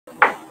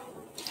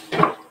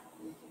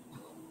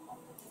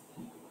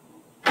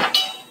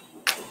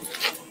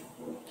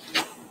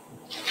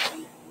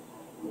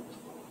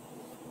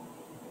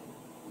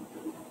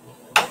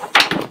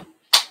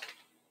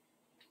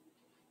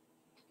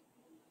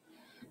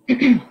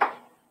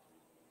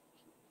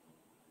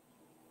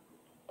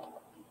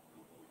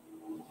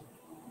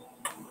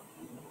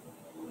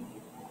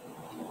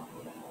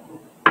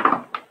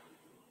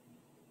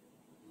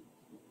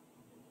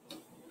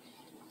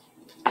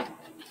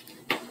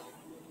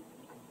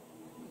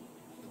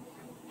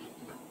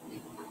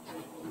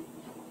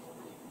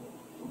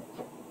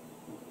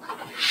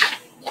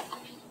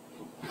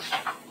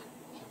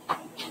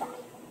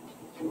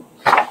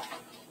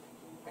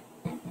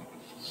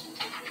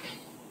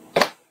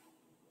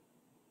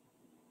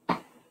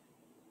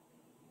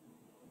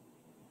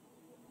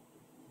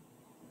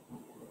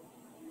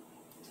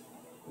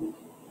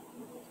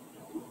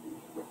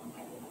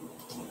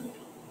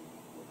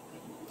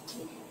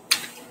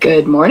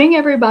Good morning,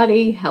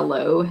 everybody.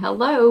 Hello,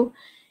 hello.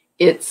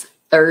 It's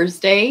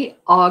Thursday,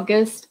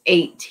 August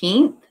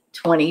 18th,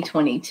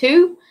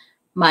 2022.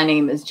 My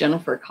name is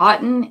Jennifer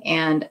Cotton,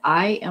 and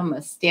I am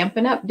a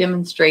Stampin' Up!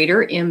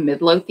 Demonstrator in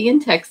Midlothian,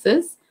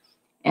 Texas.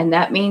 And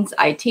that means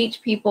I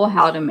teach people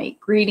how to make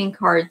greeting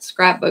cards,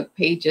 scrapbook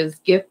pages,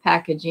 gift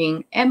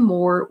packaging, and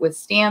more with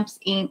stamps,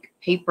 ink,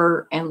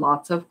 paper, and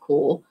lots of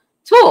cool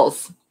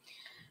tools.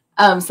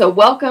 So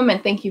welcome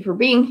and thank you for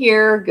being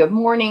here. Good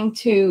morning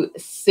to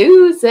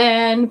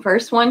Susan,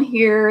 first one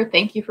here.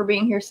 Thank you for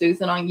being here,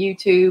 Susan, on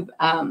YouTube.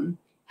 I'm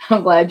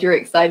glad you're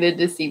excited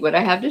to see what I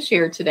have to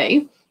share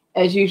today.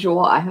 As usual,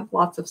 I have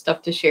lots of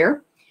stuff to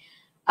share.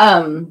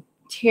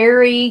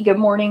 Terry, good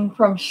morning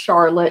from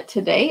Charlotte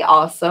today.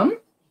 Awesome.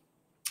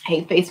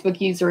 Hey, Facebook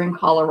user in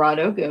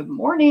Colorado, good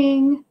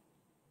morning.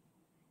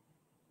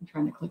 I'm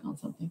trying to click on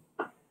something.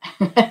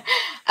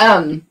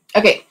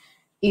 Okay.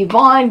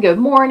 Yvonne, good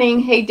morning.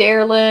 Hey,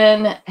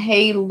 Darlyn.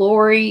 Hey,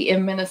 Lori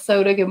in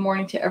Minnesota. Good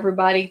morning to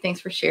everybody. Thanks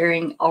for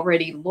sharing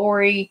already,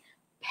 Lori.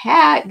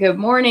 Pat, good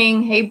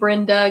morning. Hey,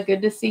 Brenda.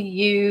 Good to see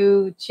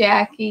you.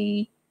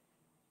 Jackie,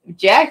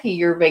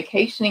 you're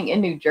vacationing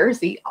in New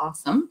Jersey.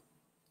 Awesome.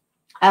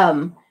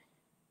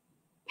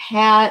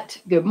 Pat,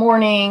 good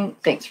morning.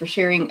 Thanks for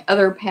sharing,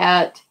 other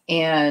Pat.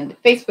 And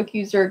Facebook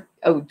user,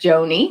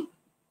 Joni.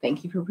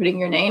 Thank you for putting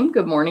your name.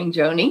 Good morning,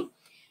 Joni.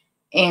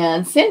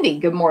 And Cindy,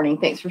 good morning.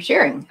 Thanks for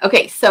sharing.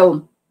 Okay,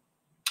 so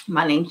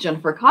my name's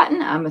Jennifer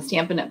Cotton. I'm a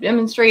Stampin' Up!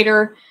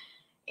 Demonstrator,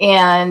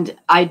 and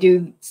I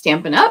do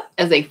Stampin' Up!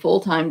 As a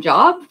full-time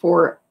job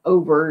for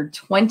over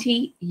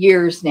 20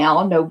 years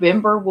now.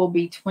 November will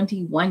be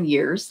 21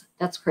 years.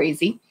 That's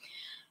crazy.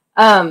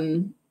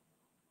 And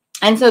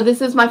so this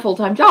is my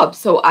full-time job.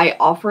 So I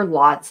offer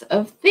lots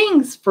of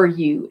things for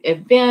you,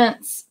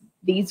 events,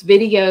 these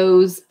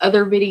videos,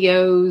 other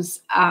videos,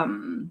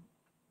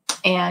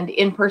 and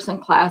in-person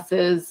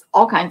classes,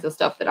 all kinds of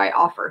stuff that I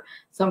offer.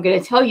 So I'm going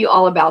to tell you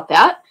all about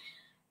that.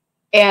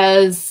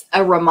 As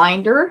a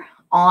reminder,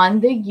 on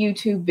the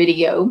YouTube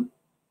video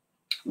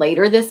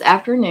later this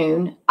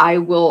afternoon, I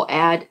will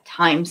add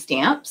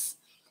timestamps.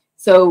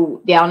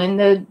 So down in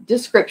the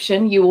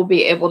description, you will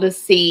be able to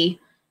see,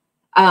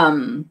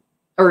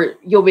 or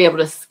you'll be able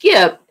to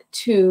skip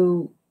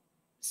to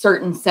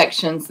certain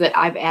sections that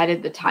I've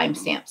added the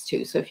timestamps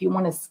to. So if you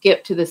want to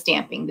skip to the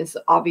stamping, this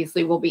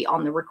obviously will be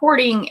on the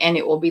recording, and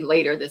it will be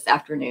later this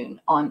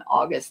afternoon on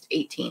August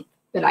 18th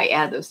that I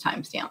add those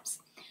timestamps.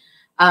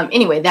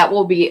 Anyway, that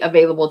will be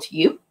available to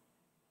you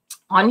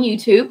on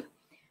YouTube.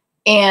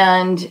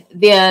 And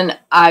then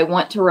I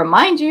want to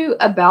remind you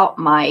about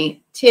my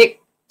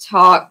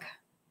TikTok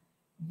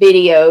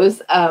videos.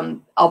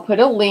 I'll put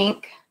a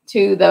link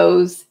to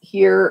those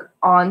here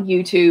on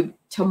YouTube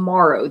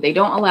tomorrow. They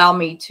don't allow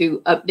me to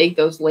update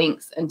those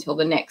links until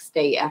the next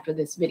day after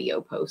this video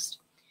post.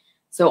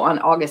 So on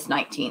August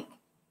 19th.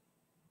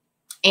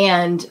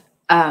 And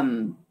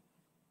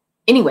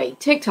anyway,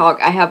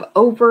 TikTok, I have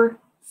over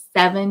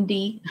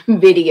 70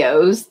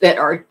 videos that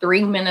are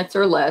 3 minutes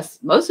or less.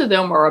 Most of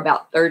them are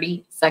about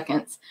 30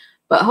 seconds,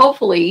 but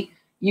hopefully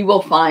you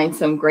will find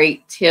some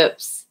great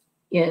tips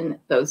in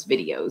those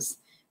videos.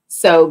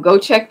 So go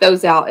check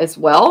those out as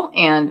well.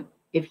 And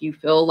if you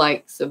feel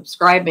like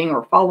subscribing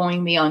or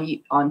following me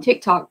on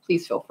TikTok,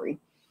 please feel free.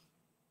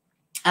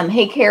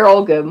 Hey,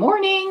 Carol, good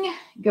morning.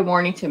 Good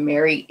morning to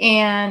Mary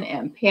Ann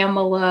and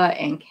Pamela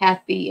and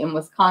Kathy in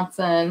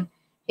Wisconsin.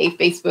 Hey,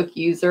 Facebook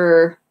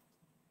user.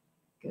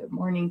 Good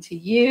morning to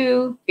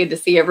you. Good to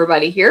see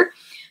everybody here.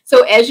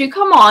 So as you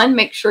come on,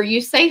 make sure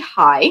you say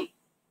hi.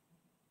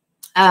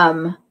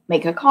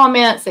 Make a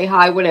comment, say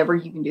hi, whatever.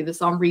 You can do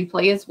this on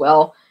replay as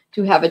well,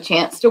 to have a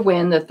chance to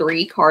win the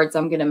 3 cards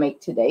I'm going to make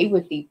today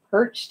with the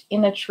Perched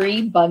in a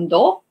Tree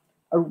bundle,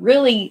 a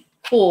really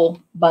cool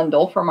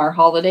bundle from our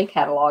holiday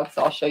catalog.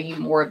 So I'll show you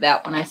more of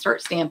that when I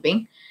start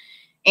stamping.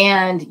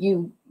 And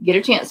you get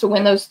a chance to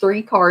win those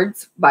 3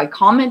 cards by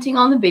commenting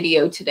on the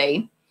video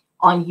today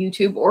on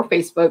YouTube or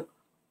Facebook.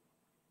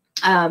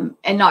 And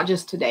not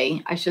just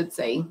today, I should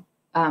say,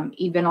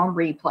 even on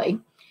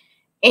replay.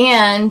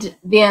 And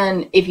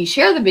then if you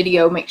share the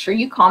video, make sure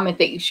you comment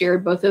that you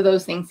shared. Both of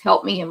those things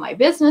help me in my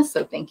business.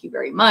 So thank you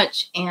very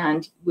much.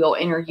 And we'll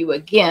enter you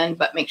again,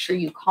 but make sure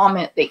you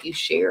comment that you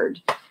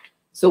shared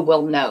so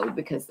we'll know,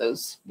 because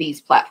these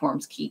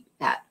platforms keep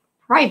that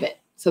private.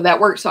 So that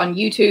works on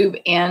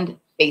YouTube and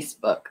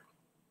Facebook.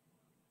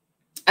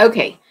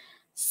 Okay,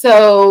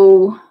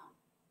 so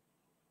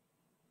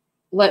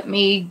let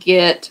me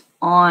get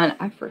on.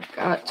 I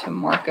forgot to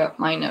mark up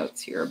my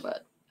notes here,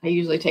 but I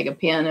usually take a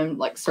pen and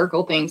like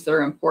circle things that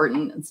are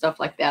important and stuff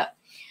like that.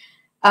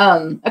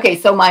 Okay,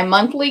 so my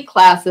monthly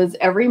classes,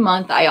 every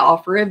month I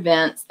offer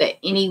events that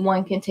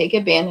anyone can take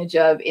advantage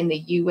of in the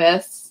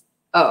U.S.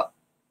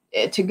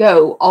 To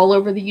go all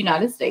over the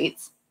United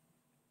States.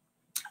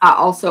 I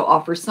also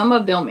offer some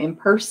of them in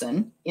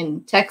person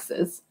in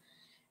Texas.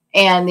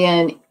 And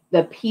then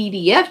the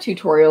PDF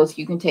tutorials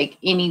you can take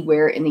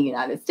anywhere in the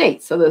United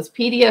States. So those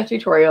PDF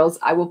tutorials,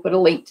 I will put a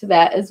link to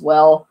that as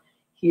well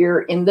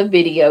here in the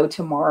video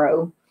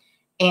tomorrow.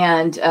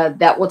 And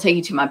that will take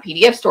you to my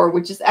PDF store,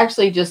 which is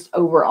actually just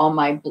over on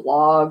my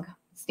blog,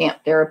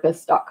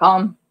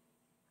 stamptherapist.com.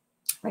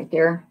 Right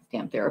there,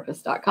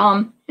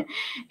 stamptherapist.com.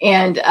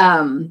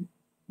 And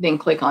then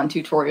click on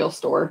tutorial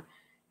store.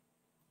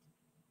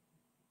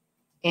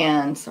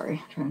 And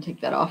sorry, I'm trying to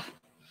take that off.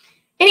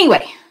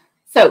 Anyway,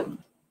 so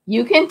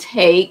you can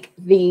take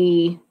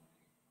the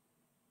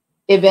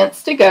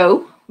events to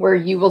go where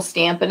you will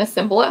stamp and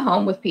assemble at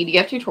home with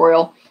PDF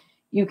tutorial.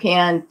 You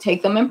can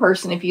take them in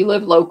person if you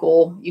live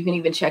local. You can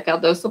even check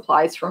out those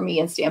supplies from me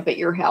and stamp at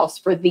your house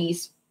for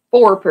these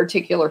 4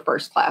 particular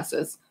first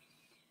classes.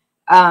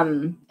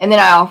 And then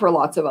I offer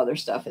lots of other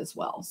stuff as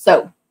well.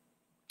 So,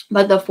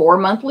 but the 4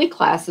 monthly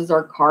classes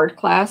are card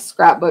class,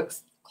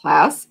 scrapbooks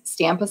class,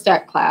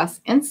 Stamp-A-Stack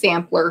class, and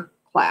sampler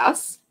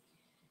class.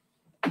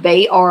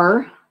 They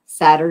are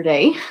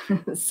Saturday.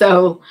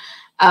 So,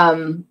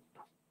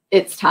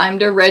 it's time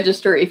to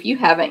register if you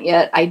haven't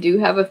yet. I do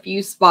have a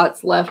few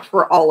spots left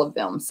for all of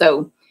them.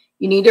 So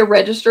you need to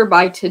register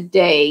by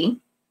today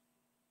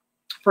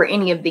for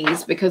any of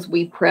these because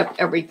we prep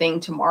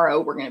everything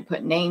tomorrow. We're going to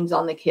put names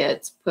on the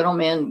kits, put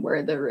them in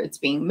whether it's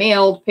being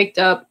mailed, picked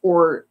up,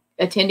 or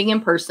attending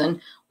in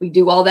person. We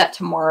do all that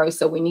tomorrow.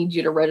 So we need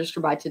you to register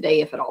by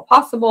today if at all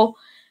possible.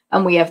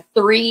 We have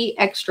 3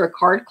 extra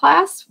card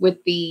class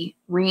with the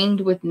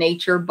Ringed with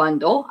Nature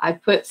bundle. I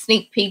put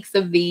sneak peeks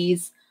of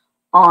these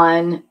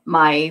on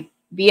my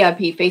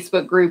VIP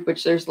Facebook group,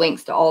 which there's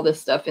links to all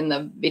this stuff in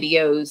the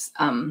videos,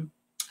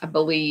 I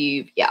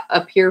believe, yeah,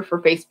 up here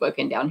for Facebook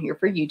and down here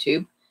for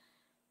YouTube.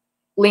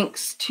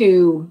 Links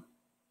to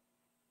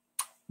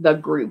the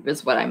group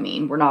is what I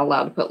mean. We're not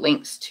allowed to put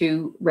links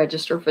to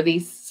register for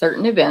these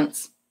certain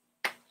events.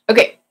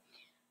 Okay,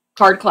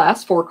 card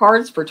class, 4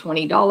 cards for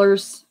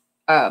 $20,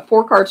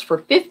 4 cards for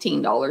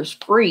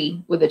 $15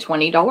 free with a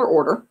 $20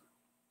 order.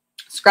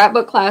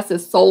 Scrapbook class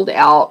is sold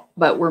out,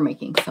 but we're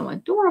making some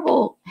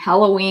adorable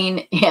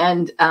Halloween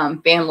and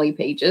family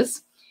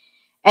pages.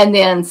 And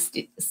then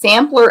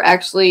sampler,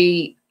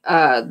 actually,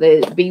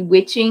 the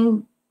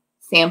Bewitching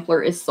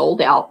sampler is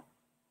sold out.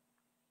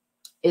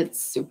 It's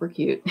super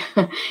cute.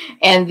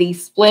 And the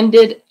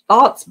Splendid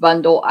Thoughts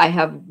bundle, I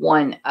have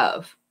 1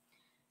 of.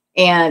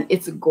 And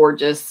it's a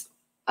gorgeous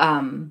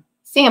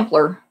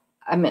sampler.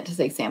 I meant to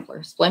say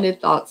sampler.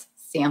 Splendid Thoughts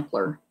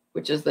sampler,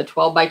 which is the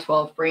 12 by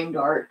 12 framed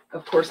art.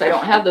 Of course, I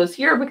don't have those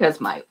here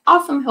because my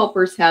awesome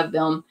helpers have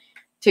them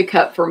to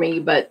cut for me,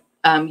 but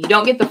you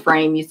don't get the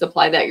frame. You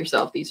supply that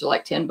yourself. These are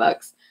like 10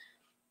 bucks,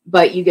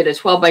 but you get a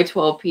 12 by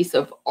 12 piece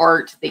of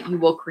art that you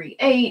will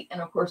create.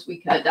 And of course, we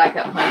cut, die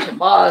cut, punch, and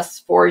emboss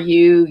for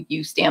you.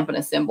 You stamp and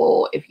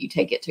assemble. If you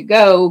take it to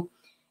go,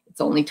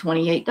 it's only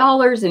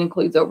 $28. It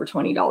includes over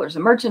 $20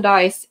 in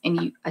merchandise.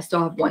 And I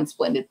still have 1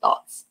 Splendid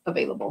Thoughts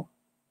available.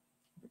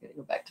 We're going to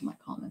go back to my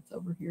comments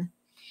over here.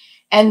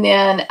 And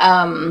then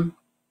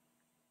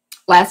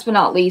last but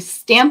not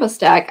least,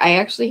 Stamp-A-Stack. I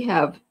actually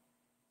have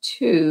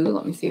 2.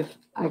 Let me see if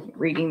I'm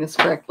reading this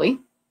correctly.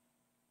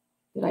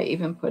 Did I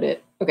even put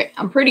it? Okay,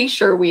 I'm pretty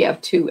sure we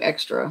have 2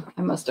 extra.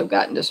 I must have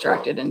gotten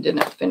distracted and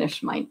didn't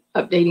finish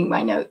updating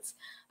my notes.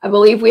 I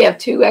believe we have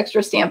 2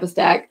 extra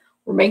Stamp-A-Stack.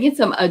 We're making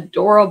some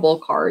adorable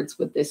cards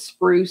with this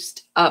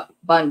spruced up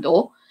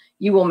bundle.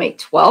 You will make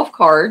 12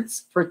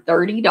 cards for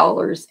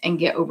 $30 and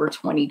get over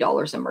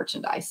 $20 in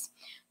merchandise.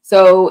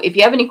 So if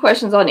you have any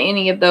questions on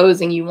any of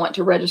those and you want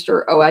to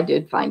register, oh, I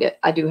did find it.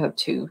 I do have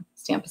 2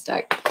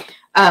 Stamp-A-Stack.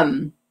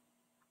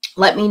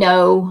 Let me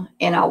know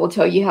and I will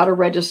tell you how to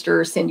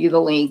register, send you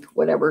the link,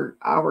 whatever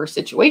our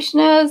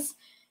situation is.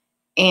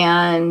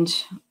 And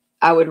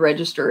I would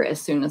register as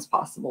soon as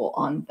possible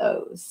on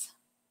those.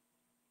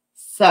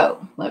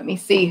 So let me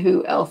see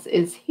who else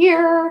is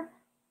here.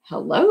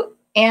 Hello,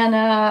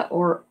 Anna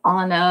or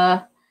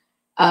Anna.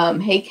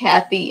 Hey,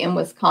 Kathy in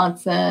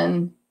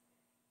Wisconsin.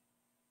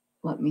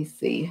 Let me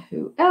see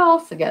who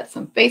else. I got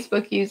some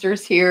Facebook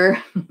users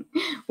here,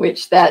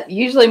 which that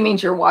usually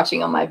means you're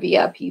watching on my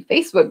VIP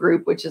Facebook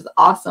group, which is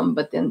awesome.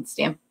 But then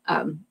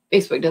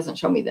Facebook doesn't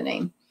show me the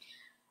name.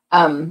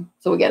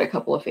 So we got a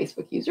couple of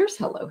Facebook users.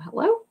 Hello,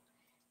 hello.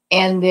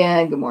 And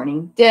then good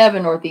morning, Deb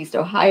in Northeast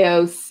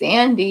Ohio,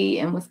 Sandy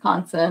in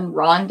Wisconsin,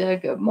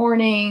 Rhonda, good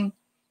morning.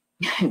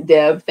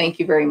 Deb, thank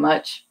you very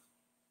much.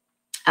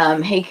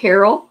 Hey,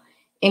 Carol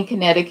in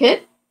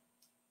Connecticut,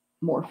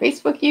 more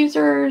Facebook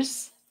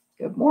users.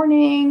 Good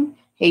morning.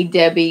 Hey,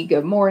 Debbie,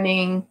 good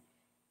morning.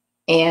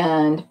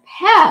 And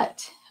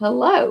Pat,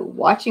 hello,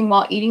 watching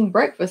while eating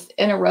breakfast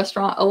in a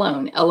restaurant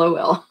alone.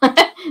 LOL.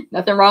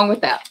 Nothing wrong with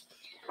that.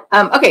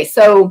 Okay,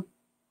 so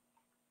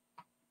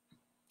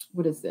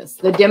what is this?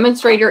 The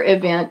demonstrator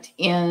event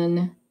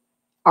in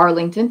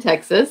Arlington,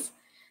 Texas.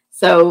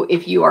 So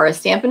if you are a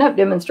Stampin' Up!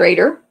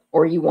 Demonstrator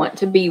or you want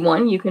to be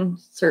one, you can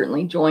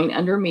certainly join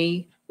under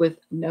me with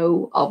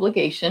no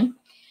obligation.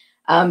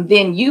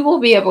 Then you will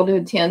be able to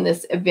attend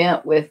this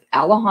event with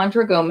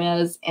Alejandra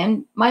Gomez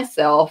and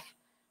myself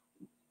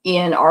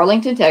in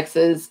Arlington,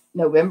 Texas,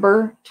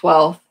 November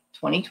 12th,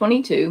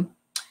 2022,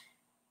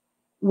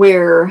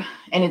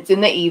 and it's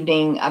in the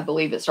evening, I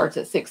believe it starts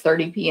at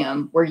 6:30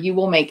 p.m., where you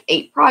will make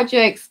 8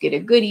 projects, get a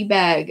goodie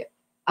bag,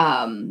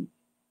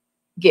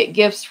 get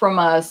gifts from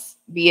us,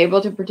 be able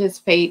to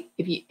participate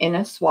in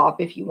a swap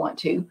if you want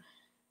to.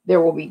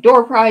 There will be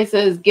door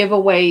prizes,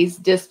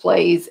 giveaways,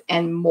 displays,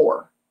 and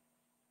more.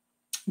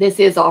 This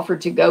is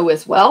offered to go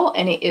as well,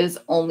 and it is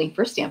only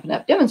for Stampin'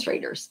 Up!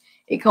 Demonstrators.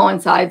 It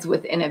coincides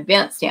with an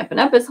event Stampin'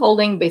 Up! Is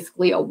holding,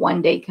 basically a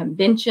one-day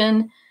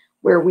convention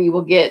where we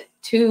will get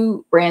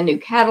 2 brand new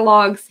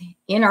catalogs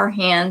in our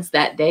hands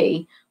that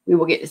day. We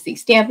will get to see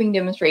stamping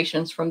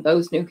demonstrations from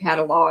those new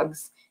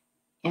catalogs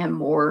and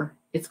more.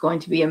 It's going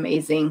to be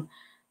amazing.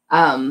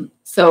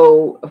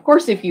 So, of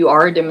course, if you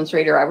are a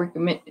demonstrator, I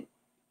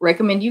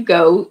recommend you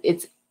go.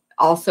 It's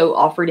also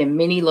offered in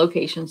many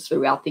locations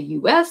throughout the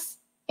U.S.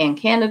 and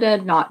Canada,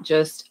 not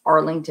just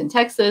Arlington,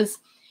 Texas.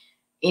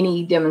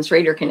 Any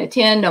demonstrator can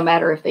attend, no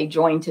matter if they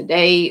joined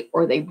today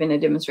or they've been a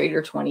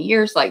demonstrator 20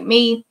 years like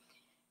me.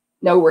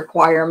 No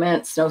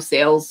requirements, no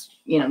sales,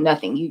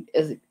 nothing.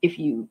 If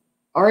you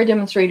are a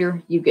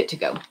demonstrator, you get to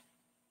go.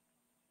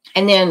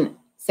 And then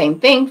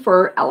same thing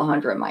for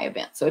Alejandra and my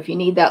event. So if you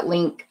need that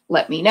link,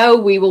 let me know.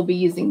 We will be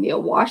using the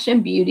Awash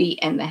and Beauty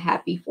and the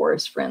Happy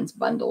Forest Friends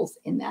bundles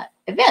in that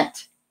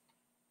event.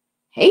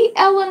 Hey,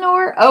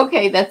 Eleanor.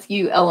 Okay, that's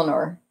you,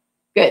 Eleanor.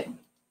 Good.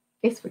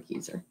 Facebook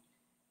user.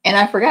 And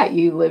I forgot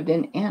you lived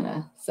in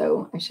Anna,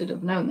 so I should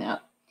have known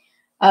that.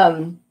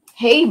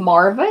 Hey,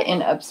 Marva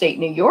in upstate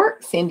New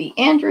York. Cindy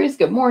Andrews,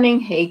 good morning.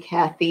 Hey,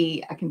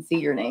 Kathy. I can see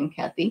your name,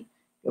 Kathy.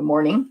 Good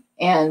morning.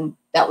 And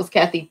that was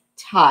Kathy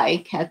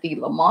Ty. Kathy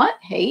Lamont.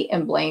 Hey,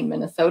 in Blaine,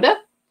 Minnesota.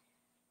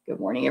 Good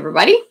morning,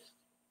 everybody.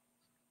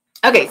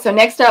 Okay, so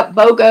next up,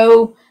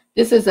 BOGO.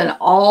 This is an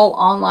all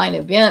online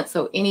event,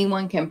 so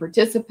anyone can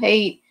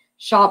participate,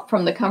 shop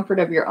from the comfort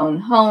of your own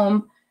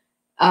home.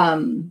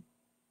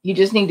 You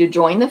just need to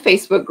join the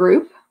Facebook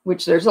group,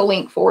 which there's a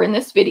link for in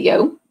this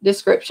video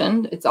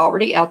description. It's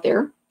already out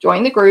there.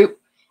 Join the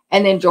group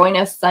and then join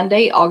us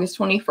Sunday, August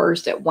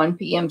 21st at 1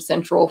 p.m.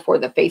 Central for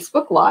the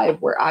Facebook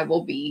Live, where I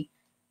will be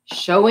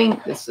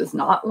showing, this is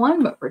not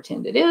one, but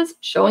pretend it is,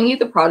 showing you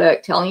the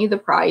product, telling you the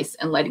price,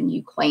 and letting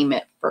you claim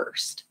it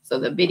first. So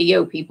the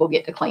video people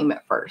get to claim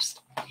it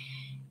first.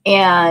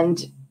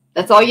 And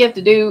that's all you have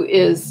to do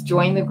is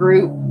join the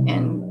group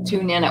and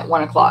tune in at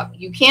 1 o'clock.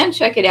 You can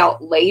check it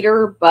out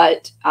later,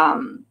 but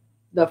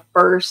the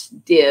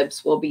first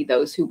dibs will be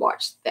those who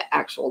watch the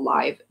actual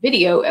live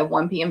video at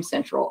 1 p.m.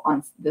 Central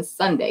on this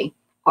Sunday,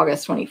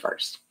 August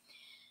 21st.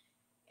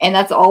 And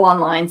that's all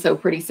online, so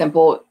pretty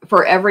simple.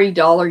 For every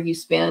 $1 you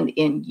spend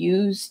in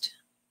used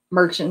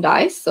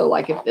merchandise, so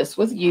like if this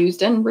was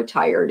used and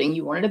retired and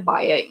you wanted to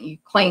buy it, you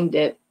claimed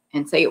it,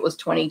 and say it was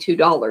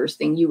 $22,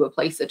 then you would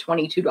place a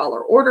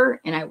 $22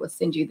 order, and I will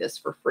send you this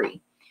for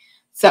free.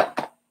 So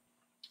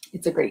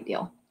it's a great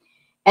deal.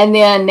 And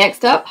then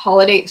next up,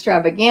 Holiday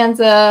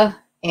Extravaganza.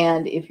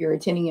 And if you're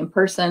attending in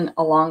person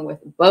along with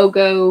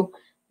BOGO,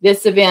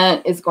 this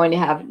event is going to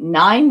have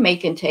 9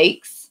 make and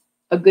takes,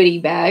 a goodie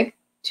bag,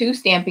 2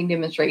 stamping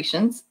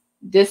demonstrations,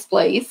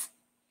 displays,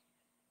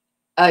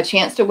 a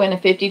chance to win a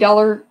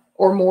 $50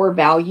 or more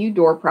value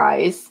door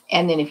prize.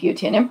 And then if you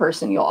attend in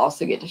person, you'll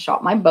also get to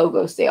shop my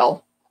BOGO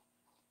sale.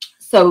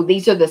 So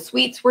these are the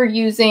suites we're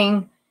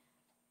using.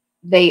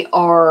 They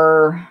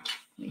are,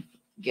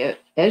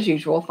 as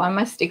usual, find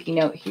my sticky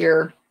note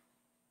here.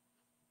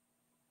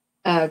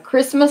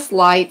 Christmas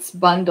lights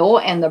bundle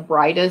and the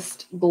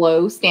brightest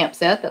glow stamp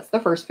set. That's the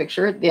first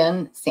picture.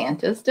 Then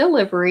Santa's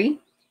delivery.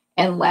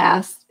 And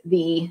last,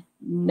 the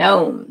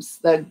gnomes,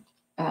 the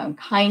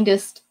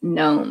kindest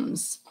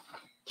gnomes.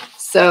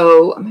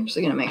 So I'm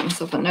actually going to make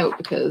myself a note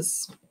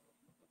because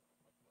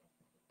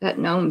that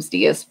gnomes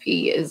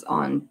DSP is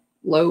on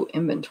low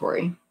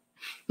inventory.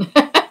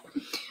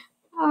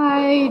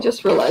 I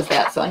just realized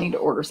that, so I need to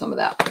order some of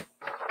that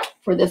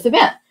for this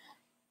event.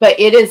 But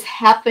it is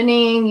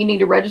happening. You need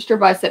to register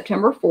by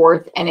September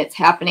 4th, and it's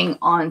happening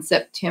on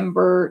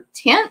September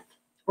 10th.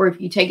 Or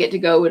if you take it to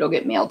go, it'll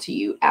get mailed to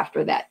you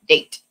after that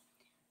date,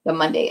 the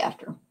Monday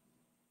after.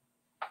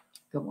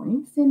 Good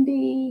morning,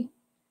 Cindy.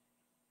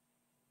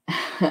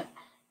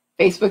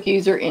 Facebook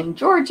user in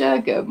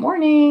Georgia. Good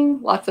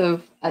morning. Lots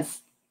of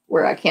us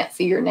where I can't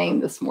see your name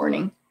this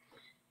morning.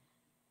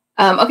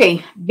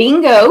 Okay,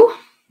 bingo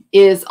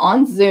is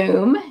on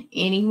Zoom.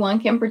 Anyone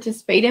can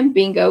participate in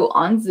bingo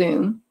on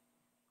Zoom.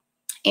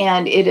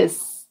 And it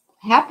is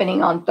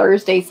happening on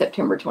Thursday,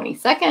 September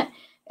 22nd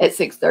at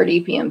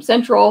 6:30 p.m.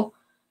 Central.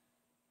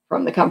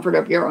 from the comfort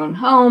of your own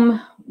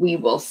home. We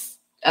will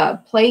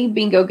play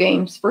bingo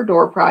games for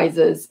door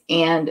prizes,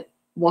 and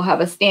we'll have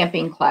a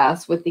stamping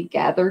class with the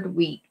gathered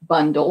wheat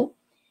bundle.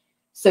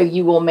 So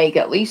you will make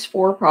at least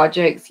 4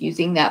 projects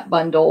using that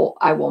bundle.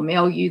 I will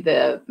mail you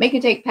the make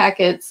and take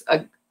packets.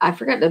 I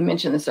forgot to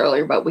mention this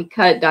earlier, but we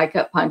cut, die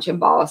cut, punch,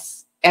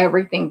 emboss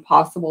everything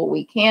possible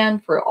we can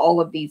for all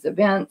of these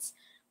events.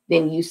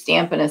 Then you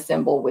stamp and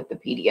assemble with the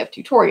PDF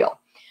tutorial.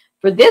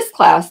 For this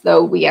class,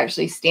 though, we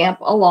actually stamp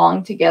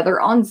along together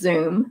on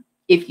Zoom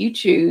if you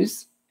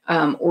choose,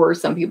 or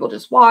some people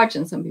just watch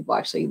and some people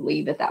actually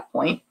leave at that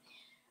point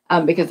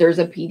because there's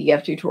a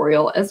PDF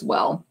tutorial as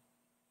well.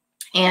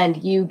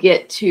 And you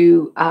get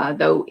to,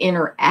 though,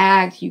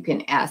 interact. You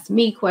can ask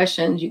me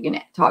questions. You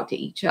can talk to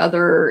each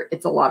other.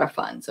 It's a lot of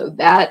fun. So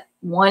that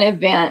one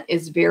event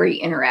is very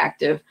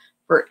interactive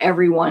for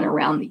everyone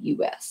around the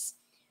U.S.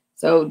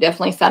 So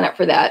definitely sign up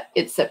for that.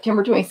 It's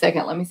September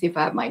 22nd. Let me see if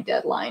I have my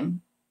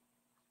deadline.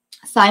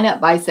 Sign up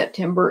by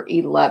September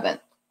 11th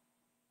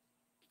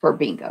for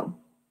bingo.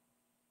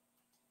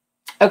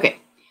 Okay.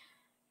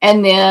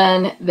 And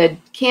then the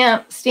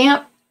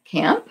stamp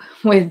camp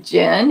with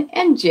Jen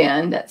and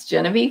Jen, that's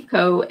Genevieve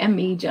Coe and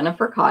me,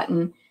 Jennifer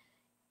Cotton,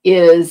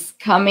 is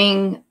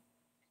coming.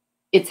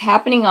 It's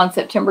happening on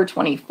September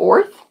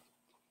 24th,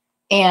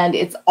 and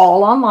it's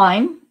all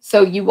online.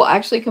 So you will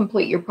actually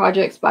complete your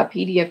projects by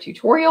PDF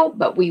tutorial,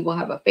 but we will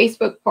have a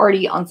Facebook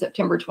party on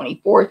September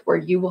 24th where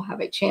you will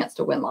have a chance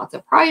to win lots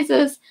of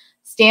prizes,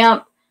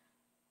 stamp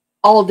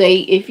all day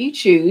if you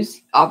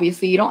choose.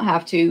 Obviously, you don't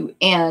have to,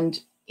 and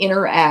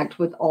interact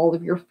with all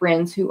of your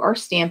friends who are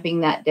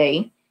stamping that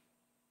day.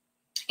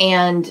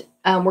 And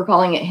we're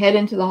calling it Head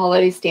into the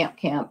Holiday Stamp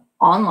Camp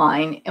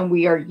online. And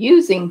we are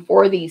using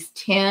for these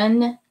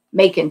 10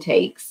 make and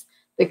takes,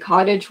 the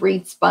Cottage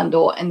Wreaths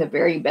bundle and the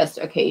Very Best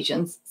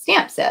Occasions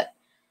stamp set.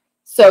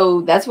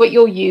 So that's what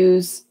you'll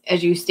use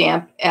as you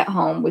stamp at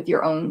home with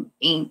your own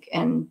ink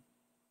and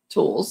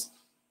tools.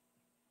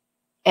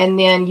 And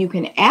then you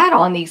can add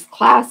on these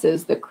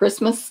classes, the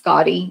Christmas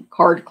Scotty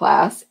card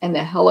class and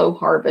the Hello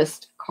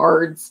Harvest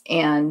cards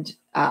and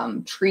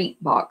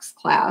treat box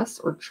class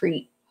or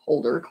treat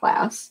holder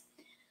class.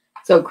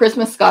 So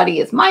Christmas Scotty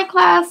is my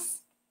class,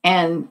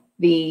 and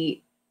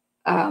the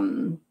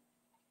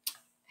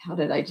how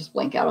did I just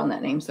blank out on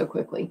that name so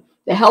quickly?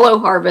 The Hello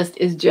Harvest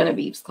is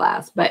Genevieve's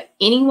class, but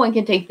anyone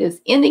can take this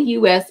in the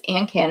US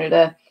and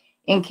Canada.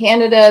 In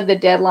Canada, the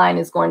deadline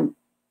is going,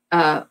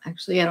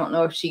 actually, I don't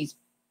know if she's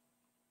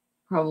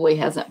probably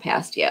hasn't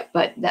passed yet,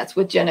 but that's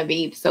with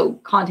Genevieve. So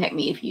contact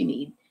me if you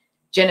need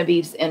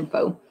Genevieve's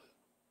info.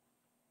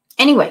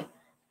 Anyway,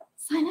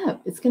 sign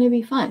up. It's going to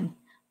be fun.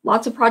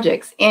 Lots of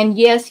projects. And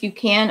yes, you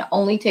can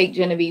only take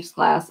Genevieve's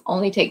class,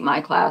 only take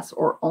my class,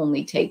 or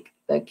only take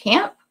the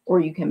camp, or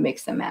you can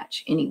mix and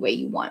match any way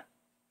you want.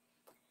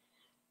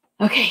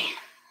 Okay,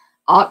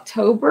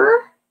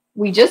 October.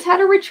 We just had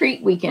a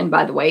retreat weekend,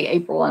 by the way,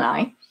 April and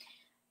I.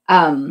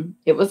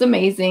 It was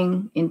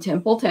amazing in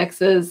Temple,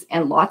 Texas,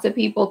 and lots of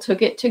people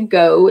took it to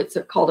go. It's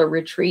called a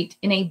retreat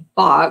in a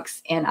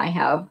box, and I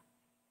have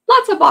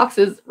lots of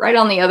boxes right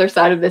on the other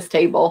side of this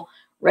table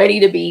ready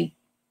to be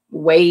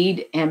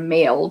weighed and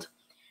mailed.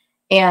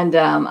 And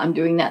I'm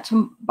doing that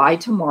by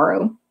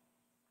tomorrow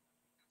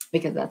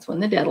because that's when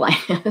the deadline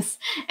is.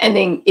 And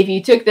then if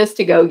you took this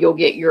to go, you'll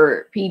get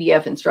your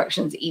PDF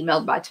instructions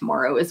emailed by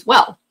tomorrow as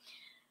well.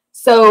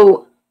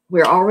 So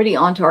we're already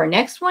on to our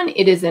next one.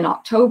 It is in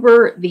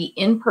October. The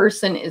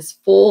in-person is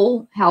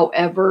full.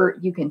 However,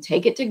 you can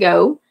take it to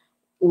go.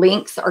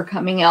 Links are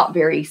coming out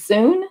very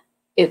soon.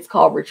 It's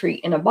called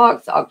Retreat in a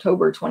Box,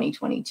 October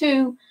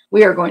 2022.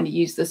 We are going to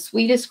use the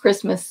Sweetest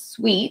Christmas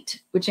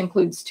Suite, which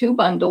includes 2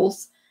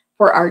 bundles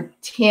for our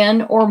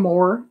 10 or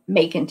more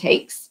make and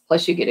takes.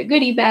 Plus you get a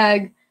goodie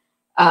bag,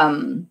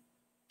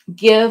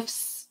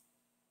 gifts,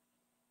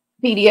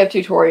 PDF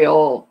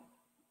tutorial.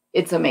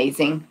 It's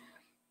amazing.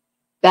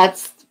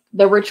 That's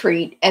the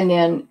retreat. And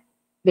then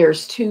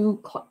there's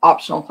 2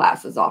 optional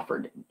classes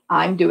offered.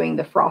 I'm doing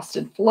the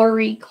Frosted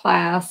Flurry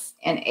class,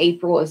 and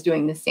April is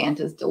doing the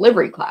Santa's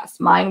Delivery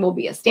class. Mine will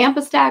be a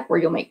Stamp-A-Stack where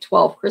you'll make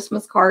 12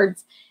 Christmas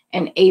cards,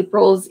 and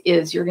April's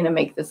is you're going to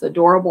make this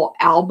adorable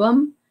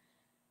album,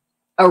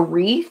 a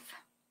wreath,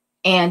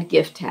 and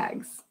gift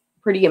tags.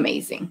 Pretty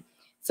amazing.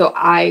 So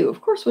I,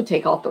 of course, would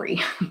take all 3,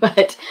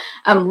 but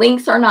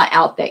links are not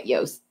out that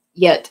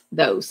yet,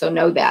 though, so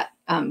know that.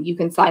 You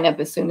can sign up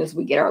as soon as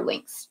we get our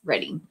links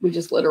ready. We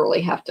just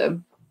literally have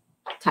to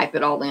type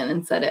it all in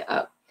and set it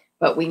up.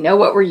 But we know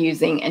what we're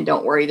using, and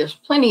don't worry, there's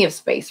plenty of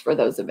space for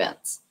those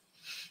events.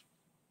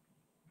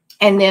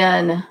 And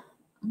then, I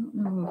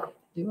don't know,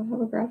 do I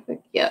have a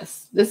graphic?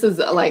 Yes, this is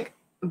like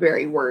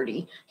very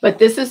wordy, but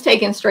this is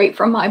taken straight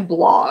from my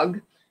blog.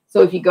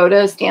 So if you go to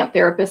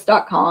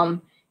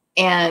stamптherapist.com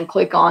and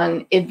click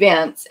on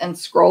events and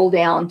scroll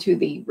down to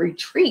the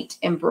retreat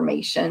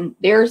information,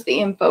 there's the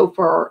info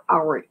for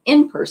our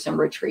in-person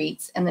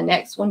retreats. And the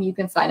next one you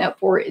can sign up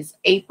for is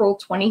April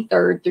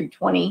 23rd through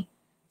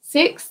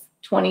 26th,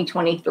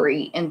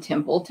 2023 in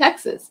Temple,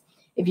 Texas.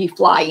 If you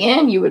fly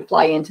in, you would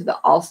fly into the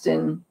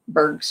Austin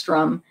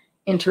Bergstrom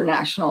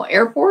International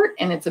Airport,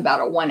 and it's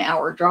about a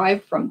 1-hour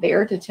drive from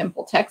there to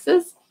Temple,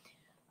 Texas.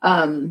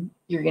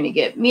 You're going to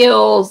get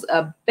meals,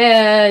 a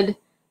bed,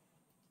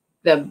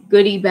 the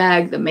goodie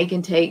bag, the make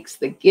and takes,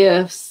 the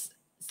gifts,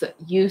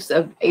 use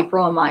of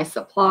April and my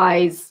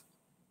supplies,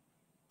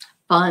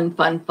 fun,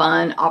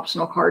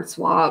 optional card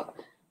swap,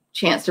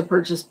 chance to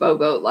purchase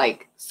BOGO.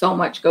 Like, so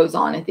much goes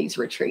on at these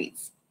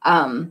retreats.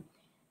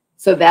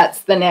 So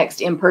that's the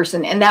next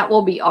in-person, and that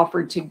will be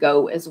offered to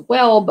go as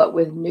well, but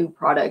with new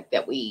product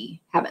that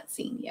we haven't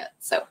seen yet.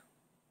 So,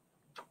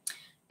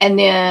 and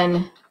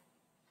then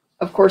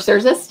of course,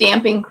 there's a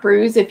stamping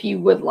cruise. If you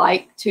would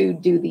like to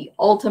do the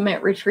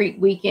ultimate retreat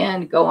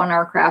weekend, go on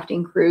our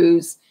crafting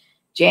cruise,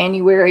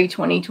 January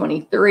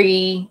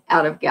 2023,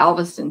 out of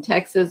Galveston,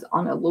 Texas,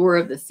 on Allure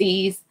of the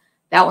Seas.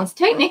 That one's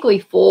technically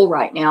full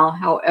right now.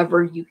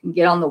 However, you can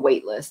get on the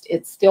wait list.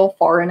 It's still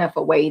far enough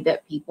away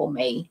that people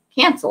may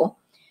cancel.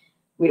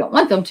 We don't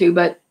want them to,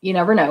 but you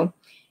never know.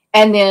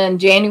 And then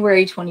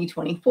January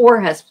 2024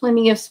 has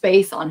plenty of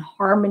space on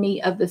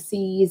Harmony of the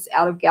Seas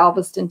out of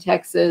Galveston,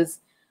 Texas.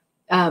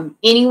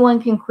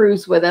 Anyone can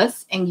cruise with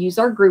us and use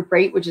our group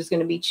rate, which is going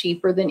to be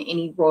cheaper than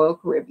any Royal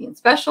Caribbean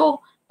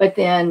special. But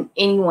then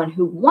anyone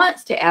who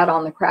wants to add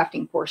on the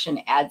crafting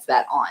portion adds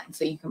that on.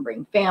 So you can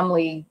bring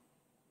family,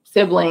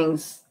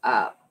 siblings,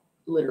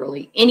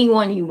 literally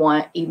anyone you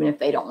want, even if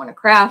they don't want to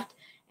craft.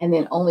 And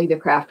then only the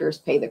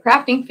crafters pay the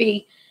crafting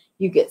fee.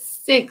 You get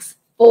 6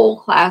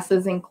 full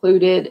classes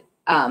included,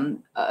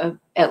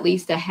 at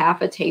least a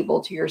half a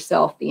table to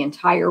yourself the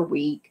entire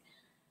week.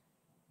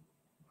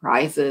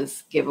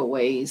 Prizes,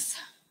 giveaways,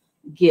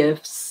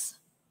 gifts,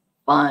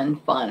 fun.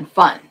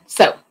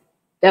 So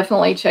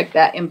definitely check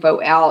that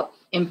info out.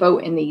 Info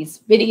in these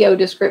video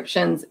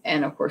descriptions.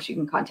 And of course, you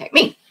can contact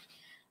me.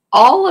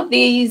 All of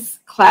these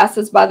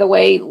classes, by the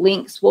way,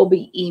 links will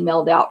be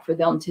emailed out for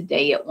them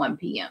today at 1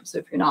 p.m. So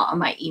if you're not on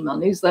my email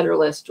newsletter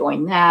list,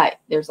 join that.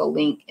 There's a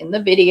link in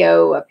the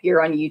video up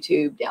here on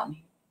YouTube,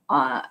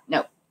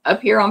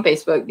 up here on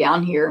Facebook,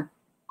 down here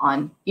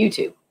on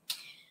YouTube.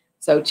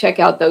 So check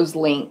out those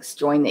links,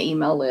 join the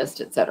email list,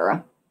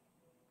 etc.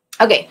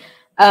 Okay,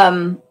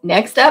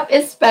 next up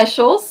is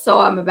specials. So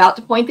I'm about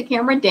to point the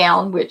camera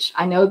down, which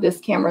I know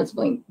this camera's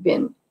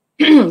been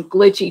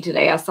glitchy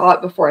today. I saw it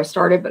before I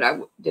started, but I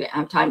didn't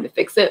have time to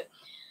fix it.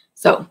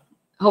 So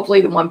hopefully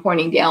the one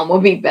pointing down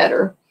will be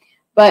better.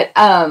 But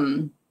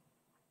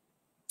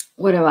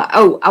what am I?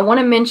 Oh, I want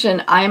to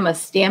mention I am a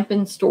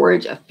Stampin'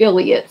 Storage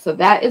affiliate. So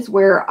that is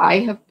where I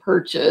have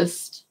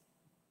purchased.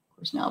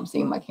 Now I'm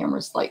seeing my camera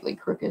slightly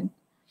crooked.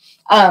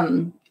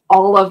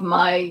 All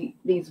of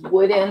these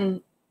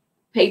wooden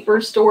paper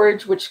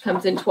storage, which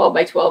comes in 12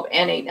 by 12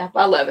 and 8.5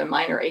 by 11.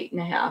 Mine are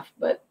 8.5,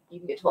 but you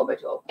can get 12 by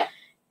 12.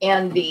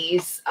 And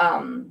these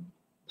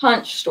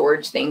punch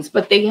storage things,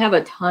 but they have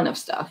a ton of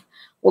stuff.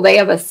 Well, they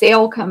have a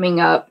sale coming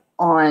up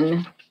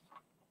on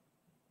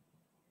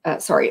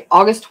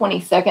August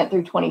 22nd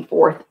through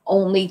 24th,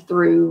 only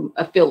through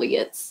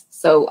affiliates.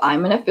 So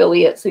I'm an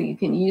affiliate, so you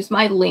can use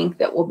my link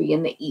that will be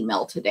in the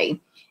email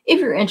today if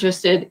you're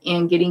interested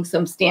in getting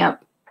some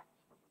stamp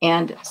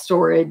and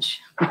storage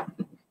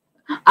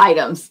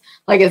items.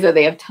 Like I said,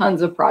 they have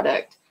tons of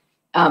product.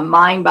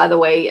 Mine, by the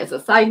way, as a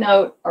side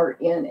note, are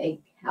in a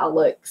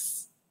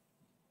Kallax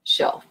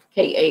shelf,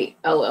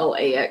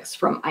 Kallax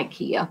from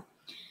IKEA.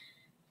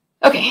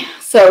 Okay,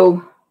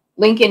 so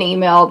link and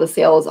email. The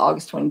sale is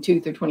August 22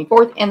 through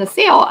 24th. And the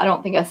sale, I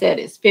don't think I said,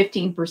 is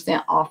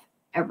 15% off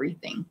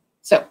everything.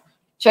 So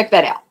check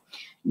that out.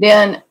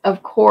 Then,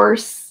 of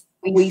course,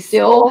 we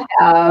still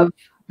have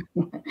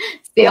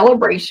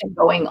celebration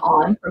going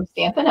on from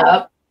Stampin'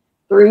 Up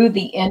through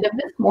the end of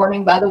this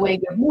morning. By the way,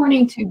 good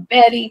morning to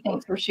Betty.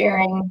 Thanks for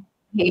sharing.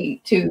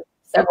 Hey, to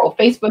several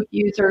Facebook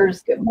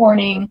users, good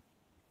morning.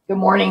 Good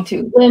morning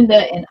to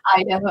Linda in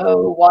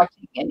Idaho,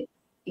 watching and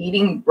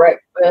eating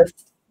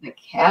breakfast. The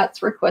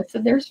cats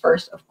requested theirs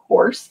first, of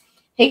course.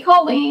 Hey,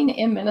 Colleen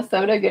in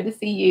Minnesota. Good to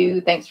see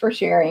you. Thanks for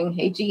sharing.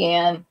 Hey,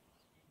 Jeanne.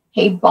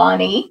 Hey,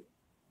 Bonnie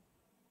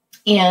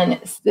in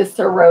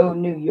Cicero,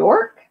 New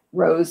York.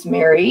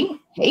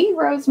 Rosemary. Hey,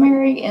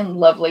 Rosemary in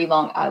lovely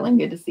Long Island.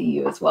 Good to see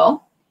you as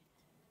well.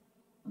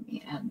 Let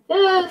me add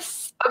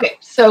this. Okay,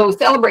 so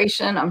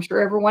celebration, I'm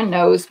sure everyone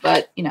knows,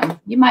 but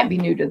you might be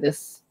new to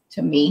this,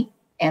 to me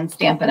and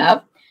Stampin'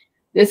 Up.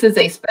 This is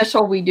a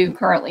special we do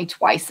currently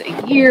twice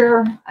a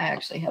year. I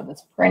actually have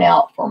this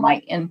printout for my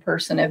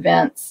in-person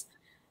events.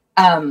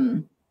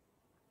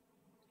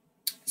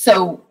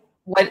 So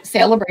what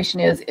celebration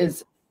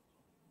is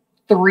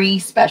 3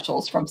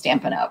 specials from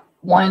Stampin' Up.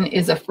 1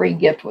 is a free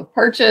gift with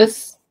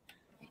purchase.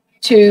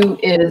 2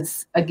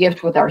 is a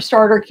gift with our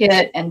starter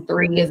kit. And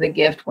 3 is a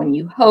gift when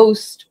you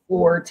host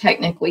or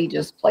technically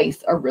just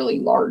place a really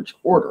large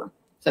order.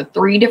 So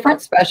 3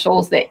 different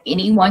specials that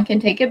anyone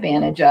can take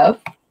advantage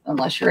of.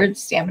 Unless you're a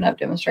Stampin' Up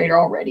demonstrator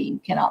already, you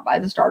cannot buy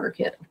the starter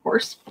kit, of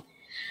course.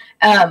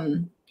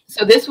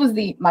 So this was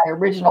my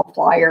original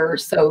flyer.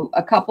 So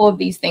a couple of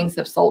these things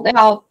have sold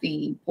out.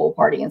 The pool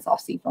party and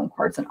soft seafoam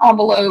cards and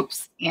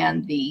envelopes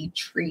and the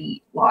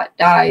tree lot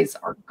dies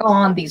are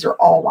gone. These are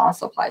all while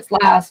supplies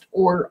last,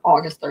 or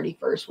August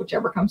 31st,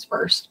 whichever comes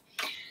first.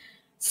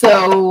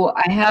 So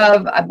I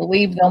have, I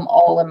believe, them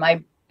all in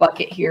my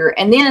bucket here.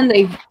 And then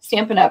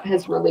Stampin' Up!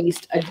 Has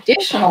released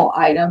additional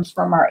items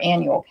from our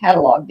annual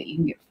catalog that you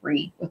can get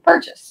free with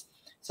purchase.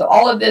 So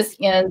all of this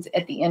ends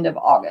at the end of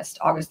August,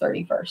 August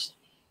 31st.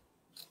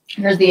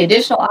 Here's the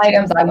additional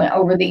items. I went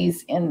over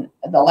these in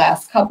the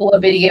last couple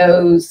of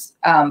videos,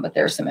 but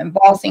there's some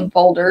embossing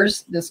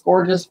folders, this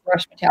gorgeous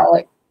Brushed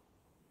Metallic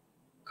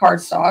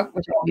Cardstock,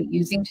 which I'll be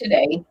using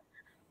today.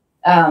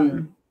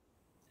 4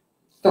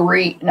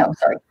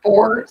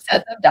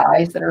 sets of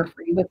dies that are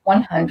free with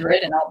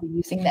 100, and I'll be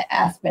using the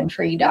Aspen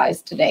Tree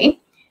dies today.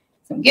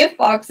 Some gift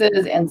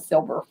boxes and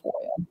silver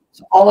foil.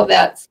 So all of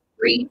that's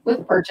free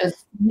with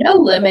purchase, no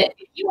limit.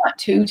 If you want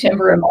 2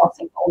 timber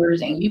embossing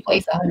folders and you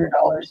place $100,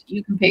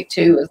 you can pick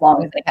 2 as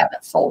long as they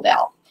haven't sold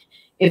out.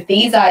 If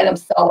these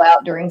items sell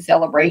out during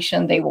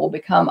celebration, they will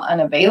become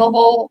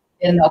unavailable,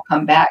 and they'll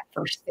come back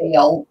for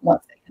sale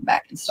once they come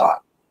back in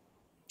stock.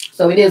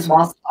 So it is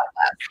while supplies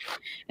last.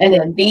 And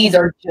then these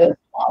are just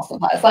while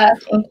supplies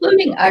last,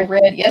 including, I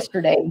read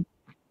yesterday,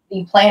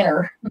 the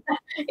planner.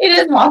 It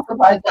is while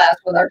supplies last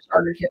with our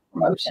starter kit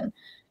promotion.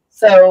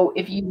 So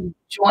if you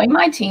join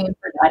my team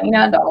for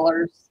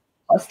 $99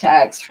 plus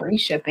tax, free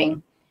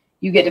shipping,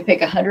 you get to pick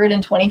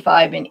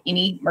 125 in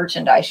any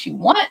merchandise you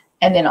want.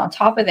 And then on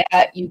top of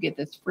that, you get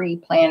this free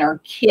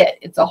planner kit.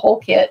 It's a whole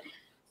kit.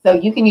 So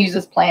you can use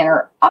this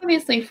planner,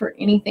 obviously, for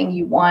anything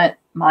you want.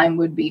 Mine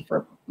would be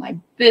for my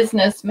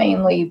business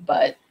mainly,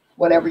 but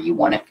whatever you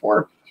want it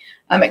for.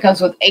 It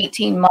comes with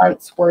 18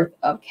 months worth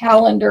of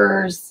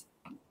calendars,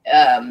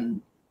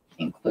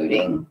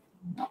 including,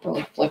 not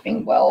really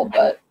flipping well,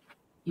 but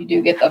you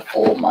do get the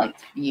full month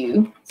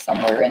view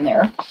somewhere in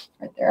there,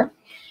 right there.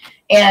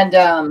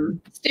 And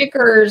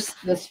stickers,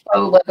 this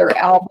faux leather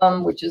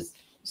album, which is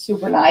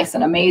super nice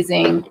and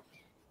amazing.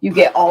 You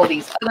get all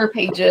these other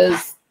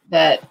pages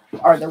that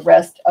are the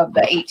rest of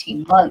the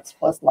 18 months,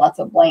 plus lots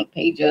of blank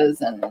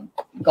pages and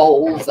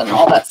goals and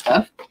all that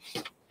stuff.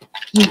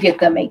 You get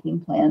the Making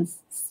Plans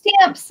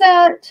stamp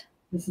set.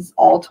 This is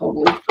all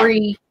totally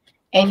free.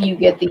 And you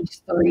get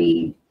these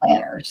 3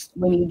 planners.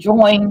 When you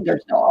join,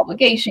 there's no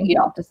obligation. You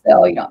don't have to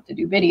sell. You don't have to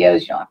do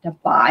videos. You don't have to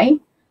buy.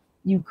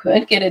 You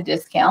could get a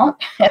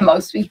discount, and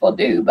most people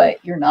do,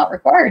 but you're not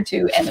required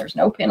to, and there's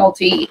no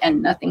penalty,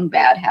 and nothing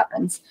bad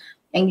happens.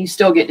 And you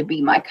still get to be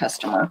my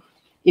customer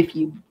if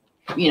you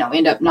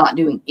end up not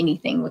doing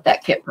anything with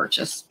that kit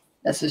purchase.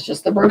 This is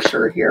just the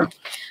brochure here.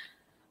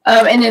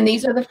 And then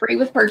these are the free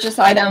with purchase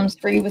items,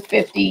 free with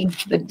 50,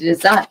 the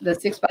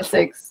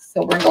 6x6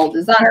 silver and gold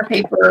designer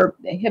paper,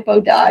 the hippo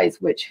dies,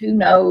 which who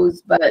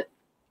knows, but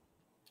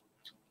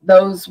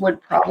those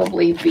would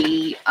probably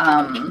be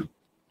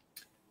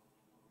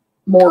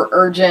more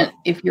urgent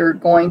if you're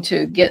going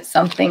to get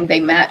something. They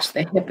match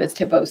the hippest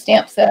hippo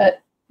stamp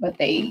set, but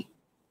they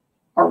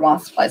are while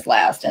supplies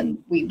last, and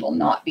we will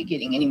not be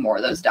getting any more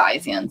of those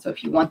dies in. So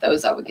if you want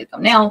those, I would get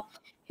them now.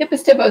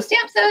 Hippest hippo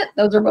stamp set,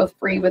 those are both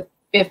free with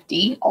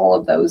 50. All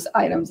of those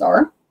items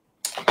are.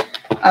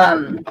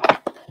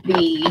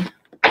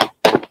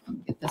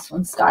 Get this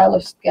one,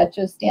 Stylish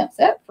Sketches stamp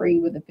set, free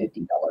with a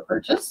 $50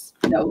 purchase.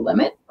 No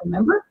limit.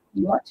 Remember,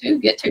 you want to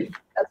get 2.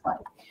 That's fine.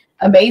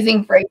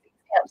 Amazing Phrasing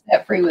stamp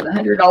set, free with a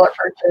 $100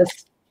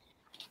 purchase.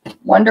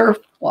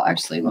 Well,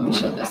 actually, let me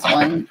show this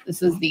one.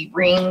 This is the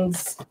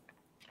Rings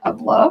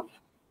of Love.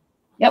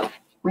 Yep.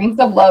 Rings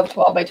of Love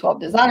 12x12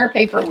 designer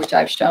paper, which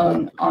I've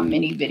shown on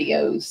many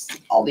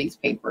videos. All these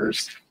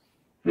papers.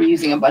 We're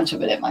using a bunch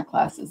of it at my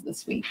classes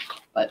this week.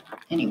 But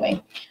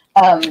anyway,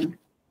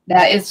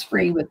 that is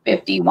free with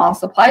 50 while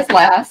supplies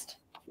last.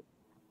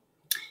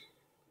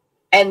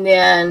 And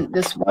then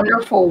this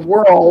Wonderful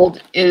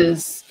World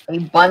is a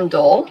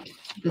bundle.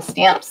 The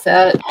stamp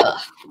set,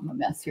 I'm a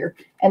mess here.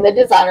 And the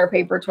designer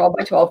paper,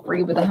 12x12,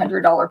 free with a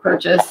 $100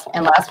 purchase.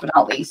 And last but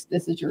not least,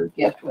 this is your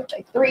gift with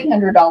a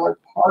 $300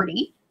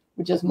 party,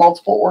 which is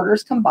multiple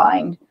orders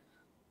combined,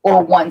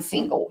 or 1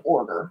 single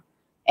order.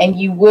 And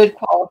you would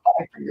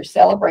qualify for your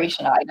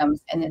celebration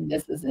items. And then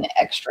this is an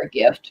extra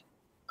gift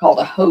called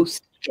a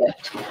host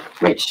gift,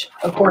 which,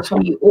 of course,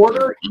 when you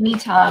order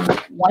anytime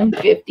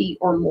 150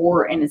 or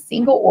more in a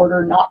single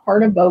order, not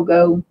part of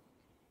BOGO,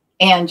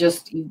 and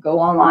just you go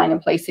online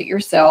and place it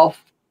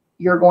yourself,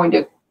 you're going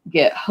to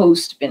get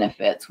host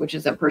benefits, which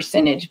is a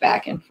percentage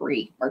back in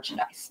free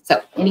merchandise.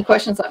 So any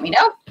questions, let me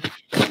know.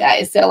 That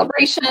is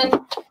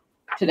celebration.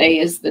 Today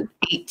is the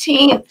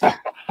 18th.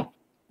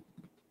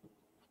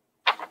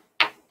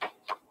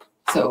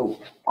 So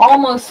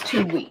almost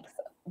 2 weeks,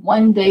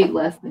 1 day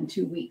less than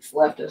 2 weeks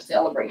left of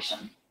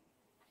celebration.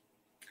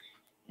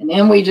 And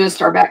then we just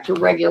are back to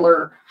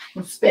regular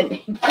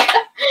spending.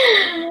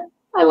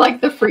 I like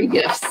the free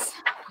gifts,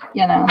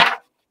 you know.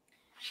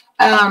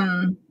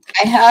 I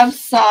have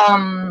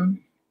some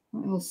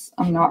What else?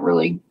 I'm not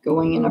really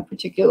going in a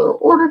particular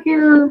order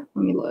here.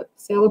 Let me look.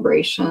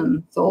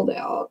 Celebration, sold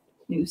out,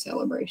 new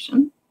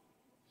celebration.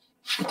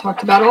 I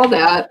talked about all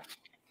that.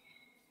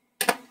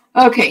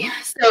 Okay,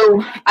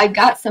 so I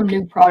got some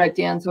new product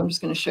in, so I'm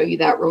just going to show you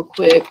that real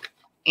quick.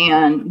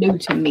 And new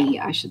to me,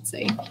 I should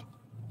say.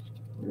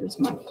 Where's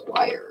my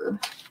flyer?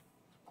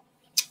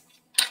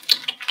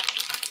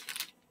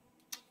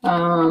 I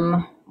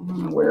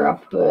don't know where I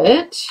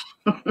put.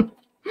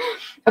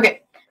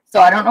 Okay, so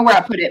I don't know where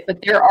I put it, but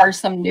there are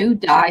some new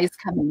dies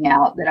coming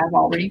out that I've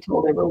already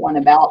told everyone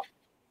about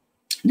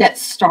that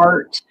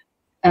start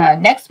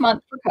next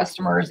month for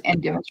customers,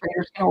 and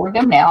demonstrators can order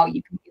them now.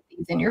 You can get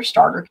these in your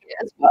starter kit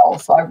as well.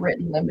 So I've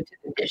written limited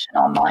edition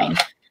on mine.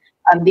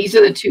 These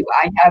are the two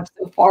I have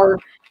so far.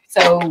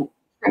 So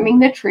Trimming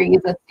the Tree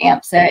is a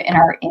stamp set in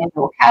our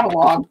annual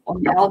catalog. Well,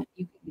 now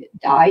you can get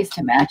dies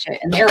to match it,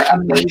 and they're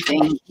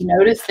amazing. You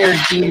notice they're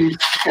used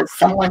because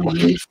someone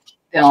used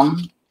them,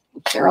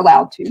 which they're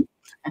allowed to,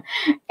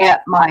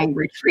 at my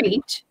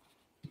retreat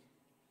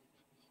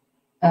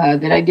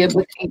that I did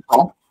with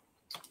April.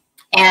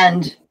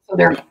 And so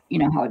they're, you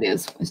know how it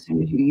is. As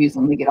soon as you use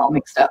them, they get all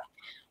mixed up.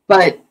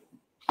 But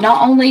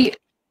not only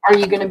are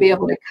you going to be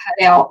able to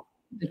cut out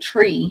the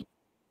tree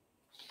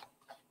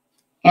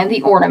and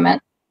the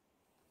ornaments,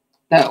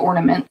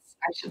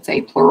 I should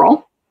say,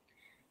 plural.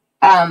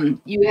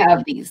 You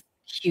have these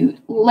cute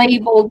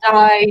label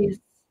dies.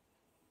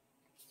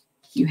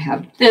 You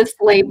have this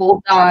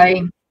label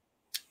die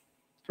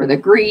for the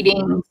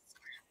greetings.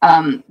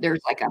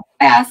 There's like a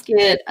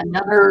basket,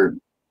 another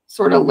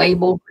sort of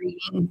label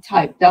greeting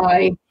type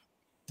die.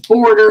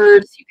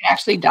 Borders, you can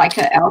actually die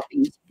cut out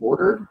these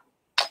border,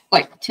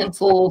 like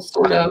tinsel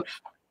sort of,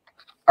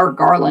 or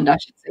garland, I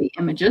should say,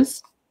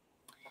 images.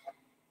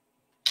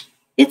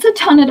 It's a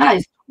ton of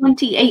dies,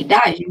 28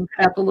 dies. You can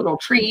cut out the little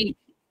tree,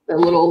 the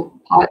little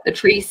pot the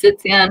tree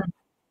sits in,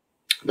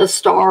 the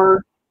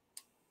star.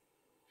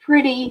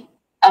 Pretty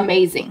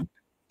amazing.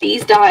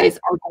 These dies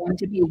are going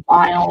to be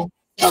while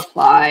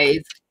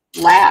supplies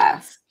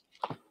last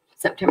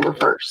September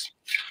 1st.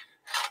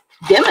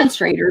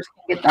 Demonstrators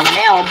can get them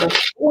now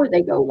before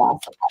they go while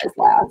supplies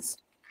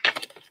last.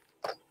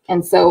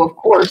 And so, of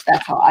course,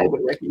 that's how I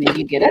would recommend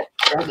you get it.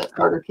 Grab the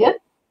starter kit.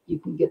 You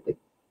can get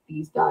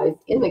these dies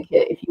in the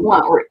kit if you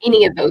want, or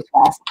any of those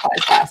while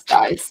supplies last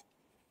dies.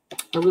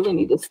 I really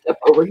need to step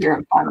over here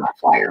and find my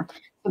flyer.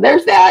 So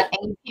there's that,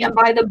 and you can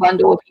buy the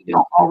bundle if you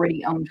don't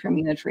already own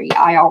Trimming the Tree.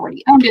 I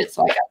already owned it,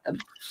 so I got the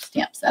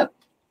stamp set.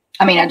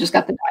 I mean, I just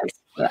got the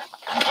dies.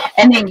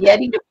 And then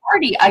Yeti to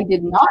Party, I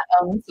did not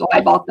own, so I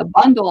bought the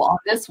bundle on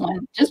this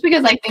one just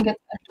because I think it's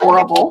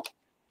adorable,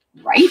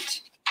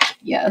 right?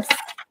 Yes.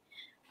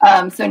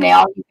 So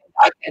now you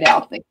can cut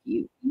out the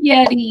cute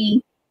Yeti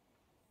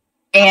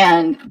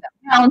and the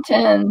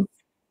mountains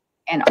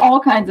and all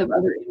kinds of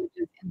other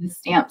images in the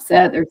stamp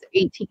set. There's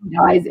 18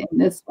 dies in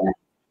this one.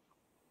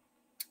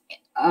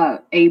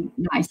 A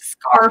nice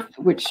scarf,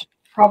 which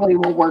probably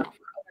will work for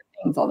other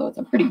things, although it's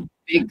a pretty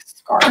big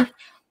scarf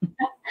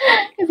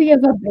because he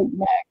has a big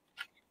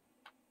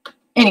neck.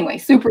 Anyway,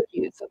 super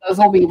cute. So those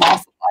will be while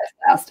supplies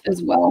last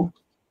as well.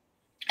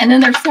 And then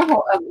there's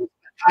several others.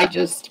 I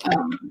just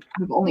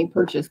have only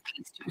purchased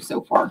these two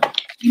so far.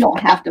 You don't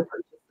have to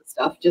purchase the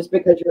stuff just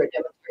because you're a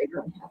demonstrator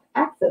and have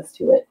access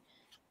to it.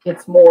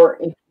 It's more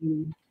if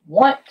you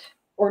want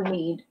or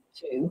need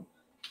to.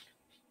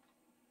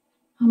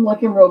 I'm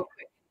looking real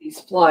quick at these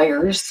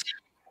flyers.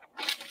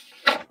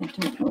 I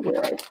don't know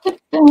where I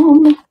put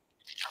them.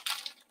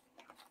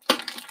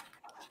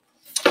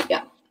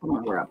 Yeah, I don't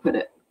know where I put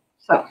it.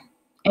 So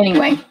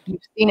anyway,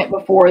 you've seen it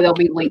before. There'll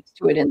be links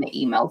to it in the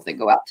emails that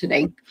go out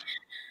today.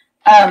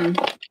 And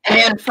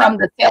then from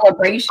the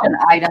celebration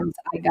items,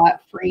 I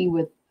got free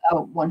with a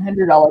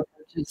 $100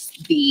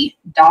 purchase the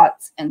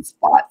dots and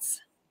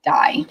spots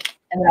die.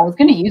 And I was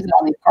going to use it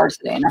on these cards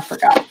today, and I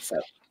forgot. So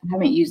I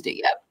haven't used it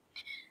yet.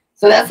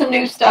 So that's some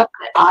new stuff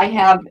that I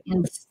have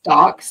in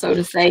stock, so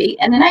to say.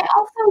 And then I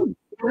also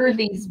ordered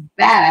these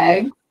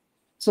bags.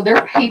 So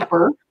they're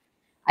paper.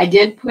 I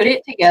did put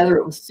it together.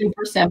 It was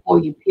super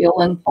simple. You peel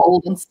and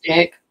fold and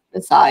stick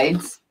the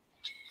sides.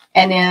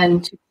 And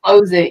then to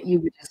close it, you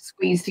would just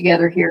squeeze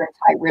together here and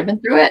tie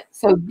ribbon through it.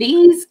 So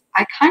these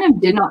I kind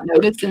of did not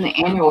notice in the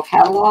annual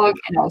catalog,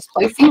 and I was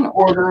placing an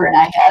order, and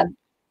I had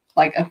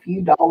like a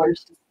few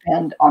dollars to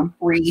spend on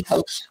free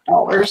host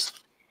dollars.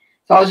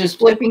 So I was just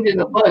flipping through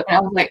the book, and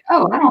I was like,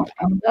 oh, I don't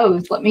own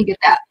those. Let me get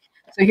that.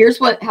 So here's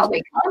how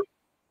they come.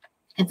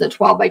 It's a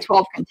 12 by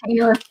 12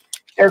 container.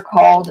 They're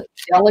called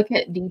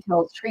Delicate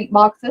Details Treat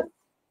Boxes.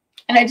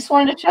 And I just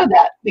wanted to show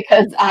that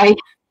because I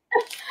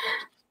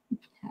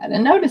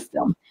hadn't noticed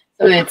them.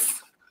 So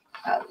it's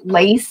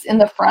lace in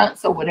the front,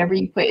 so whatever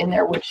you put in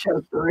there would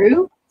show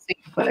through. So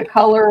you can put a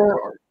color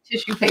or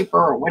tissue paper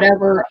or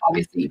whatever.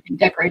 Obviously, you can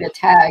decorate a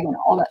tag and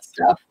all that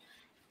stuff.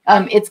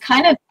 It's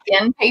kind of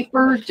thin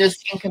paper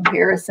just in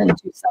comparison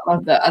to some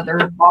of the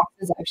other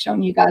boxes I've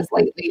shown you guys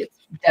lately. It's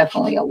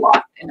definitely a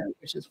lot thinner,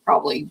 which is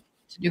probably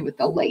to do with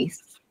the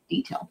lace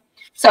detail.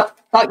 So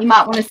thought you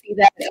might want to see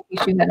that in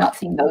case you had not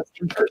seen those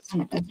in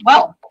person as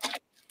well.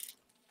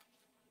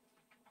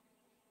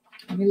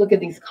 Let me look at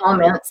these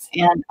comments,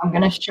 and I'm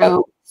going to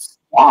show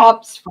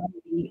swaps from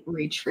the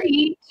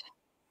retreat.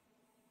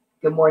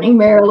 Good morning,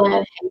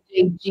 Marilyn.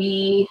 Hey,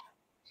 JG.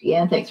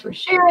 Jan, thanks for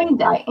sharing.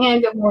 Diane,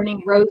 good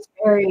morning.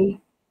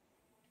 Rosemary.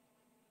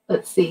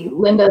 Let's see.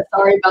 Linda,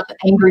 sorry about the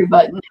angry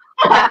button.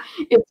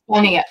 It's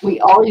funny. I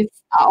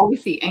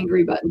always see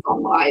angry buttons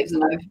on lives,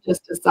 and I've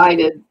just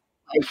decided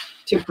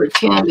to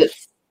pretend it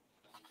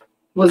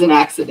was an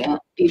accident,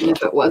 even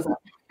if it wasn't.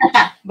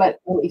 But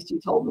at least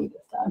you told me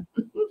this time.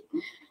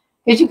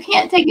 Because you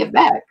can't take it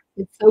back.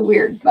 It's so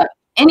weird. But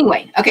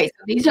anyway, okay,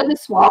 so these are the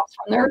swaps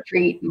from the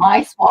retreat.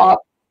 My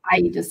swap,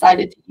 I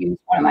decided to use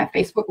one of my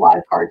Facebook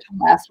Live cards from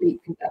last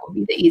week because that would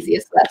be the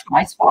easiest. So that's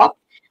my swap.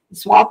 The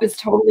swap is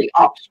totally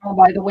optional,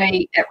 by the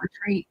way, at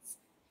retreats.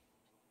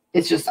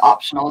 It's just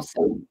optional.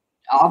 So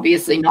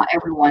obviously not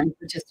everyone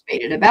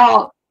participated.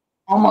 About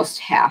almost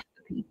half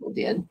the people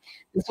did.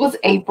 This was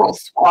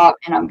April's swap,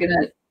 and I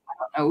don't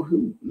know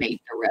who made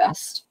the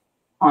rest,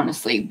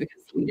 honestly,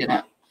 because we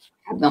didn't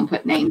have them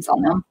put names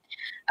on them.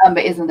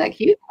 But isn't that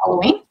cute?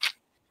 Halloween.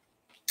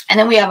 And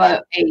then we have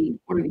a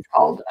what are these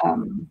called?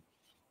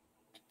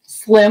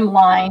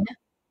 Slimline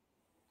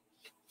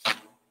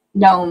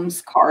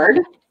Gnomes card.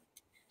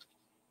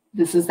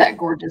 This is that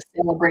gorgeous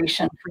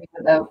celebration free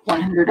with a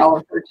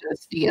 $100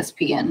 purchase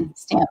DSPN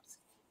stamps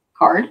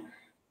card.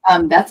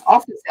 That's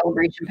also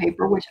celebration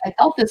paper, which I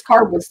thought this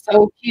card was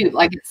so cute.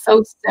 Like, it's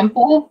so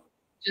simple.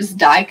 Just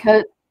die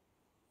cut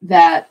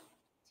that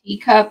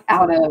teacup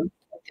out of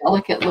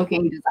delicate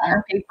looking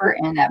designer paper,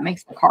 and that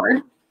makes the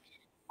card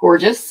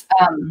gorgeous.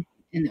 And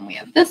then we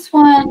have this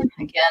one.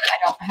 Again,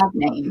 I don't have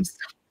names.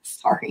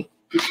 Sorry.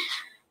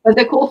 But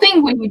the cool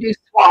thing when you do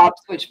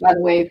swaps, which, by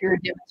the way, if you're a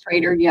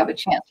demonstrator, you have a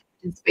chance to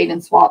participate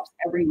in swaps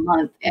every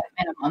month at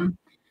minimum,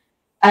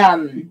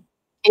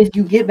 is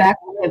you get back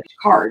one of each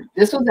card.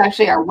 This was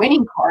actually our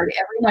winning card.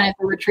 Everyone at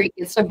the retreat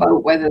gets to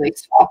vote whether they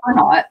swap or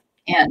not.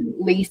 And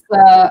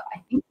Lisa, I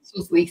think this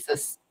was Lisa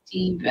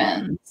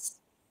Stevens.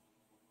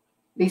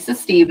 Lisa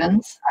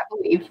Stevens, I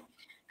believe,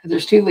 because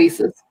there's two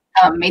Lisas,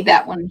 made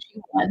that one and she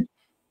won.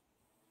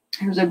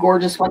 Here's a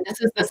gorgeous one.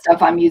 This is the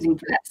stuff I'm using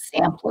for that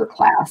sampler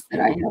class that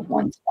I have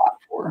one spot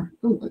for.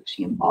 Ooh, look,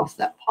 she embossed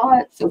that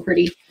pot. So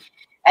pretty.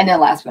 And then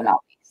last but not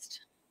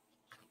least.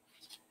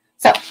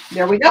 So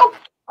there we go.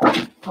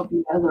 Hope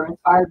you guys are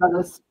inspired by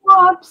those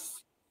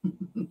swaps.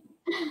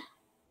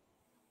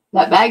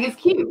 That bag is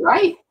cute,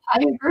 right?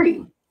 I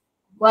agree.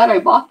 Glad I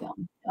bought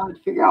them. I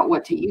would figure out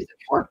what to use it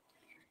for.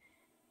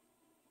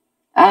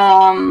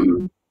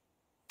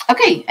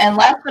 Okay, and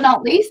last but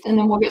not least, and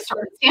then we'll get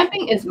started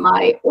stamping, is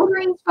my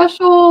ordering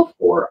special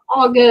for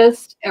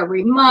August.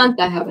 Every month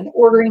I have an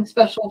ordering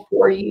special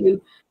for you.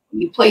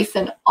 You place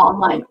an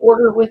online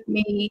order with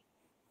me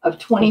of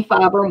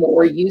 25 or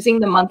more using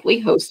the monthly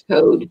host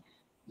code.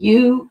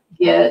 You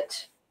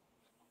get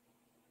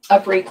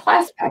a free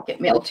class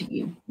packet mailed to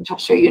you, which I'll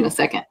show you in a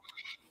second.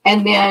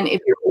 And then if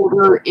your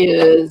order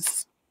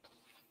is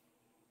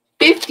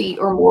 50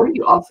 or more,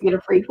 you also get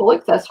a free full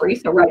accessory.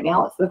 So right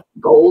now it's the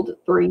gold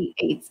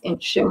 3/8"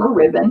 shimmer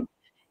ribbon.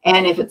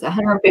 And if it's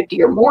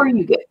 150 or more,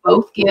 you get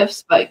both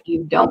gifts, but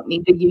you don't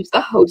need to use the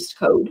host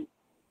code,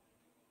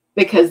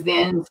 because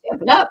then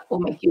Stampin' Up will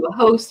make you a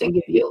host and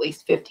give you at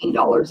least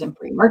 $15 in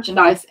free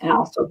merchandise, and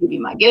I'll still give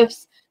you my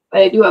gifts.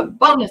 But I do have a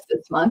bonus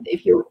this month.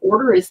 If your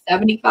order is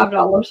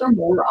 $75 or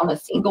more on a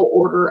single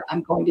order,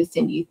 I'm going to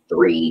send you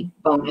 3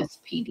 bonus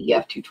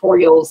PDF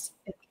tutorials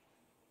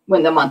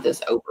when the month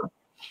is over.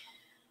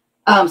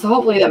 So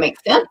hopefully that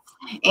makes sense.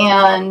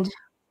 And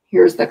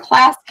here's the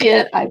class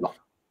kit.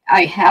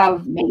 I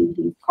have made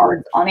these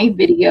cards on a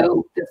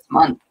video this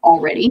month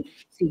already,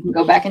 so you can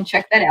go back and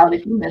check that out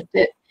if you missed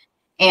it.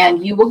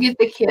 And you will get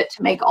the kit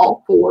to make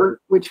all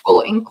 4, which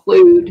will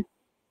include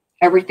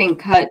everything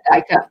cut,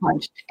 die cut,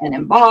 punched, and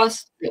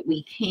embossed that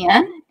we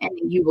can. And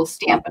you will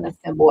stamp and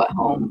assemble at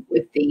home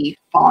with the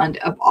Fond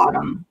of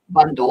Autumn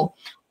bundle,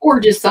 or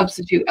just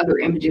substitute other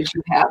images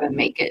you have and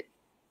make it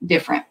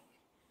different.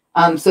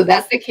 So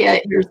that's the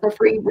kit. Here's the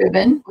free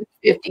ribbon with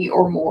 50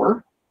 or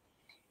more.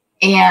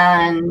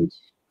 And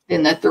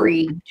then the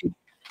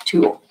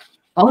 2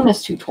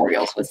 bonus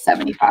tutorials with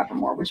 75 or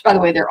more, which, by the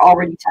way, they're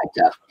already typed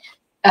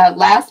up.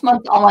 Last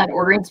month's online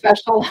ordering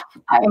special,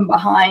 I am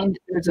behind.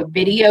 There's a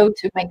video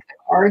to make the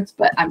cards,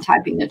 but I'm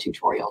typing the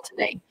tutorial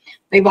today.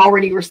 They've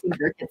already received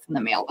their kits in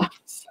the mail, though,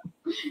 so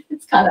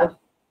it's kind of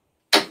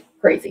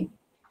crazy,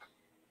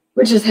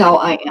 which is how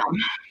I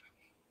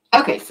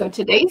am. Okay, so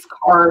today's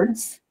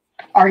cards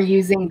are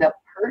using the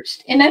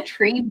Perched in a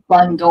Tree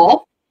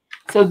bundle.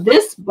 So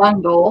this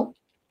bundle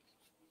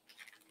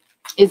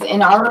is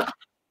in our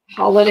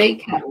holiday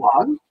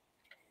catalog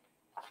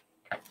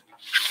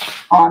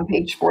on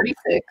page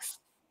 46,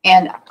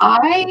 and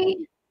I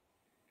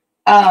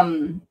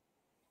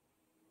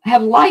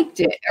have liked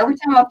it. Every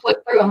time I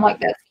flip through, I'm like,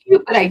 that's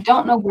cute, but I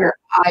don't know where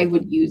I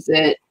would use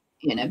it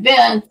in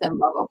events and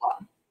blah, blah,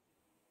 blah.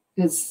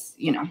 Because,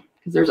 you know,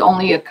 because there's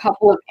only a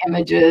couple of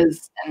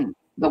images, and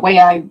the way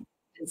I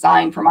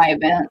design for my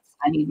events,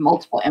 I need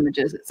multiple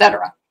images,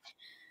 etc.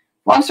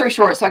 Long story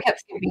short, so I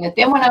kept skipping it.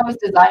 Then when I was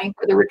designing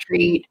for the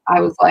retreat,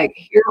 I was like,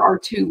 here are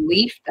 2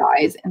 leaf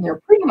dies, and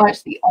they're pretty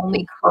much the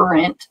only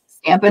current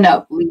Stampin'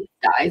 Up! Leaf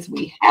dies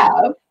we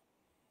have.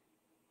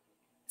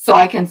 So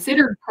I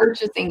considered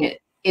purchasing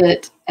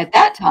it at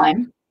that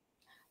time.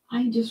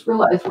 I just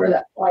realized where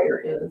that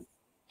flyer is.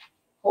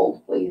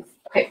 Hold, please.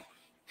 Okay.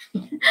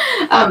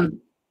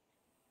 And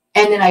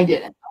then I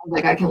didn't. I was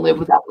like, I can live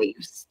without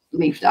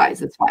leaf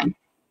dies. It's fine.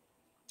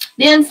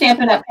 Then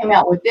Stampin' Up! Came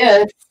out with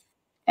this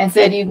and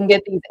said you can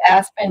get these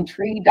Aspen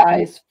Tree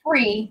dies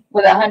free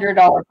with a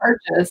 $100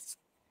 purchase.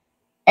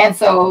 And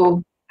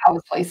so I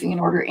was placing an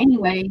order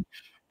anyway.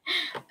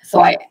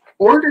 So I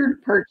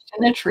ordered Perched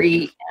in a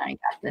Tree, and I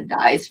got the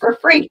dies for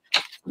free.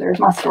 So there's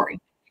my story.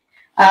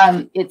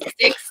 It's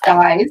 6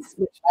 dies,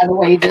 which, by the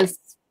way, this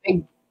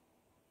big,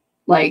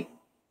 like,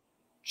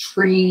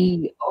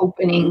 tree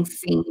opening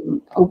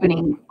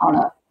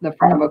on the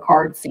front of a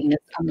card scene is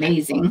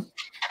amazing.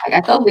 I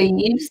got the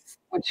leaves,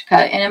 which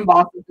cut and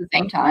emboss at the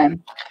same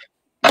time,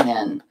 and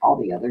then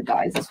all the other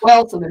dies as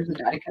well. So there's a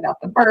die to cut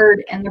out the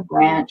bird and the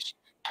branch.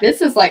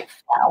 This is like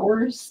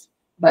flowers,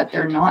 but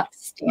they're not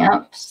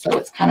stamped, so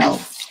it's fine,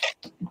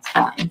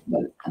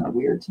 but it's kind of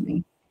weird to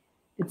me.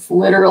 It's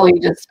literally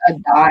just a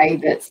die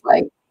that's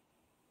like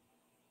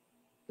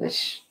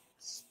this.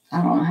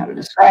 I don't know how to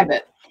describe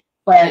it,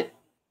 but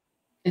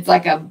it's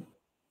like a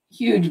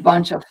huge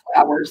bunch of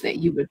flowers that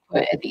you would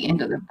put at the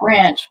end of the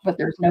branch, but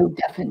there's no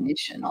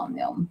definition on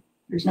them.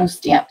 There's no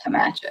stamp to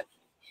match it.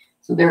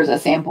 So there's a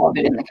sample of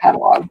it in the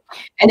catalog.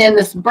 And then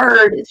this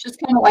bird, it's just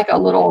kind of like a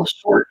little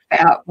short,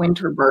 fat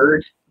winter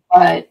bird,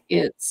 but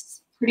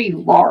it's pretty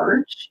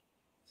large.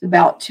 It's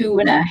about 2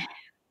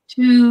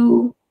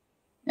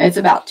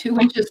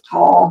 inches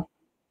tall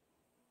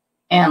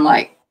and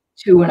like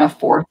 2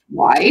 1/4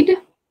 wide.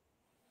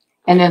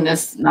 And then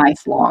this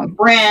nice long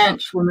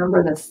branch.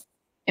 Remember, this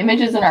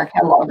images in our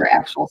catalog are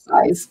actual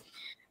size.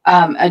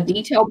 A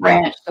detail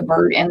branch, the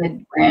bird and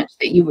the branch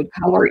that you would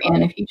color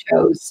in if you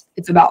chose.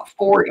 It's about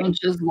 4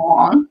 inches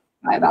long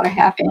by about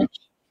 1/2 inch.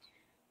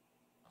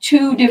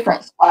 2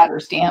 different splatter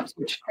stamps,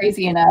 which,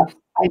 crazy enough,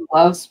 I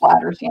love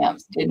splatter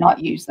stamps. Did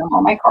not use them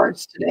on my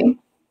cards today.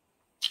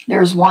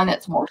 There's one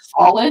that's more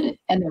solid,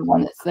 and then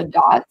one that's the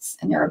dots,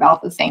 and they're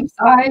about the same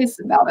size,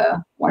 about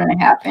a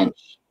 1.5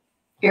 inch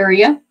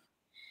area.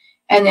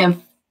 And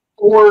then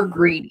 4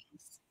 greetings.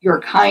 Your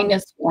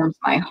kindness warms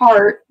my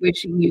heart,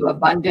 wishing you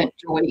abundant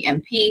joy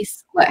and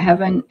peace. Let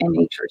heaven and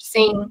nature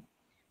sing.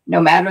 No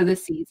matter the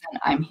season,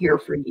 I'm here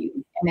for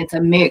you. And it's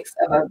a mix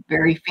of a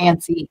very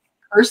fancy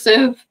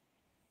cursive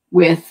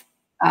with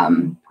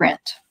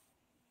print.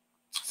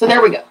 So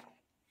there we go.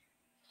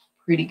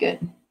 Pretty good.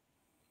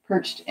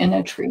 Perched in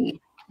a Tree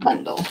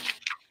bundle.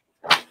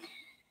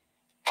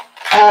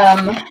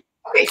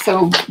 Okay,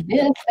 so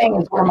this thing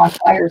is where my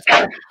flyers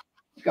are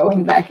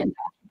going back in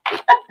time.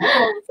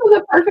 So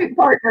the Perfect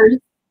Partners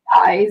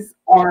dies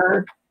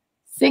are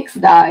 6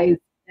 dies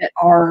that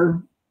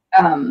are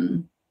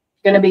going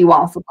to be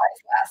while supplies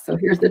last. So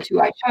here's the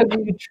 2 I showed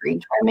you, Tree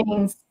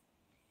Trimmings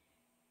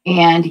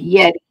and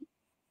Yeti.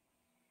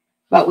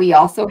 But we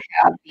also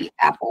have the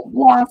Apple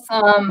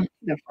Blossom,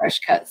 the Fresh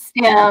Cut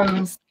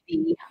Stems,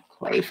 the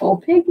Playful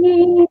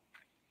Piggy,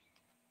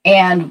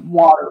 and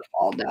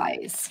Waterfall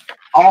dies.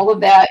 All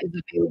of that is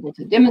available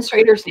to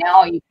demonstrators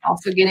now. You can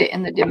also get it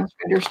in the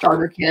Demonstrator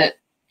Starter Kit,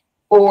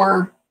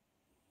 or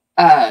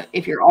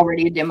if you're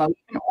already a demo, you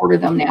can order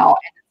them now.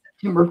 And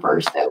September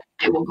 1st,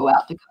 they will go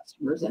out to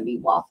customers and be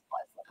while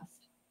supplies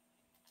last.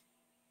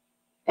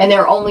 And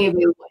they're only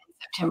available in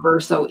September,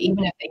 so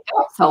even if they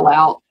don't sell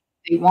out,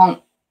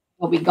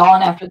 they'll be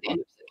gone after the end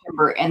of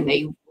September, and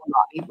they will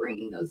not be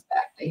bringing those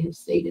back. They have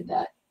stated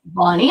that.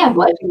 Bonnie, I'm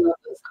glad you love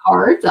those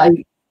cards.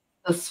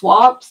 The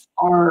swaps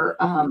are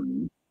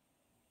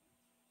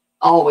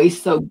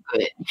always so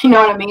good. You know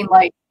what I mean?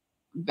 Like,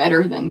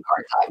 better than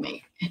cards I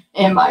make,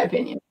 in my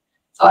opinion.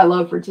 So I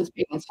love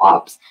participating in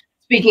swaps.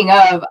 Speaking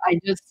of, I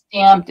just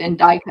stamped and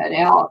die cut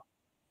out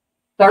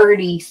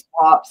 30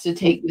 swaps to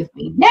take with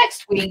me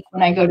next week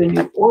when I go to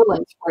New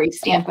Orleans for a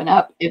Stampin'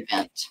 Up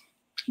event.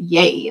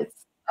 Yay,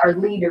 it's our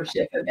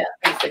leadership event,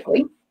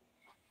 basically.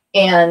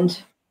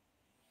 And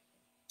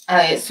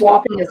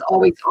swapping is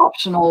always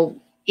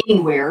optional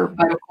anywhere,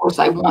 but of course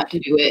I want to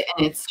do it,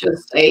 and it's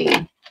just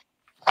a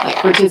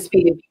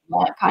participate if you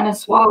want kind of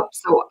swap.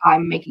 So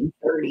I'm making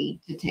 30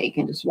 to take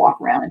and just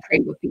walk around and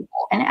trade with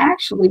people. And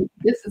actually,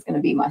 this is going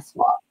to be my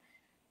swap.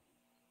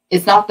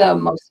 It's not the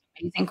most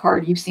amazing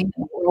card you've seen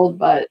in the world,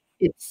 but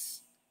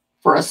it's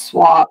for a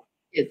swap.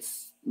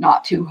 It's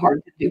not too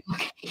hard to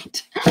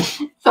duplicate.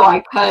 So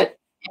I cut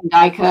and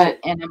die cut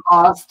and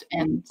embossed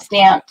and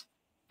stamped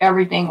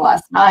everything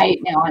last night.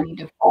 Now I need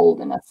to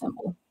fold and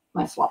assemble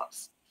my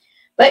swaps.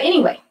 But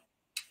anyway,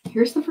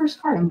 here's the first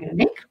card I'm going to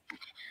make.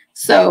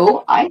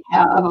 So I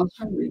was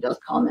trying to read those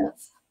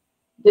comments.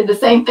 Did the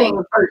same thing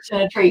with Perched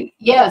in a Tree.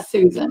 Yes,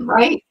 Susan,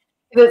 right?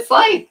 It's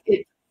like,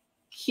 it's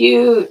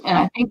cute, and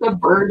I think the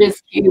bird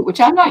is cute,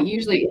 which I'm not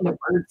usually into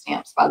bird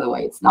stamps, by the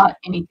way. It's not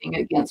anything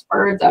against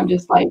birds. I'm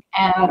just like,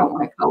 I don't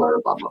want to color,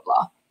 blah, blah,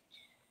 blah.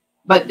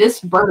 But this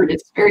bird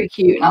is very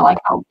cute, and I like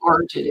how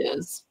large it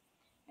is.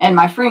 And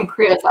my friend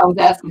Chris, I was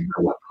asking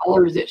her what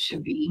colors it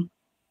should be,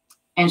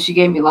 and she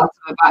gave me lots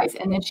of advice.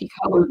 And then she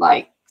colored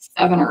like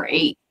 7 or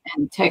 8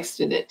 and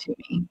texted it to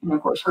me. And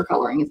of course, her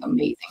coloring is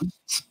amazing.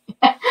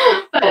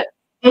 But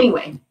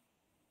anyway,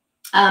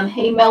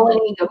 hey,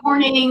 Melanie, good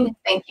morning.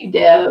 Thank you,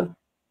 Deb.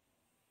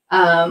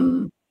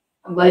 I'm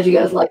glad you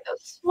guys like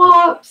those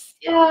swaps.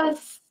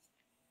 Yes.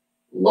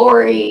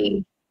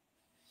 Lori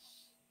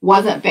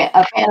wasn't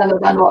a fan of the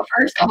bundle at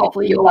first, so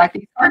hopefully you'll like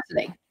these cards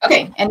today.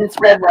 Okay, and it's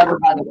red rubber,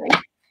 by the way,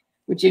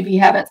 which if you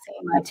haven't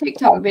seen my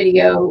TikTok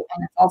video,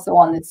 and it's also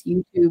on this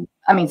YouTube,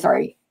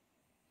 sorry,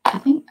 I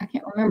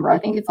can't remember. I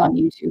think it's on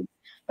YouTube,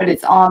 but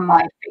it's on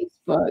my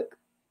Facebook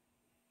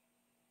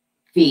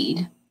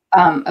feed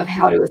of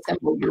how to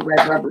assemble your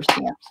red rubber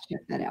stamps.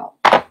 Check that out.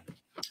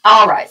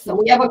 All right, so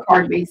we have a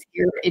card base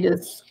here. It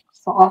is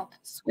soft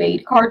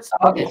suede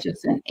cardstock. It's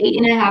just an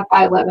 8.5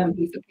 by 11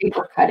 piece of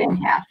paper cut in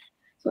half.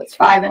 So it's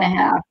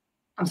 5.5.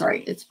 I'm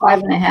sorry, it's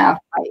 5.5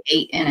 by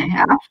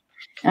 8.5.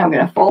 And I'm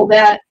going to fold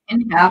that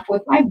in half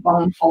with my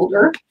bone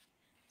folder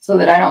so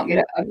that I don't get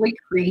an ugly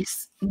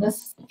crease in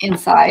this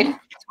inside.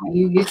 So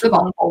you use the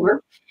bone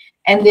folder.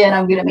 And then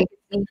I'm going to make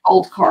a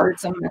fold card.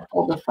 So I'm going to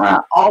fold the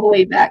front all the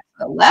way back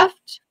to the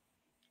left.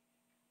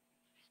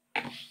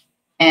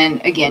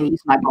 And again,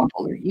 use my bone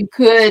folder. You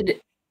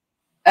could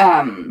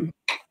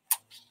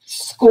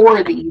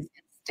score these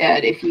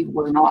instead if you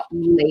were not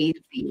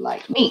lazy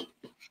like me.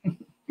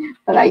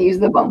 But I use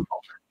the bone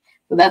folder.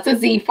 So that's a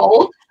Z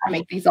fold. I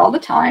make these all the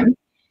time.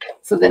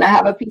 So then I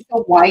have a piece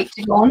of white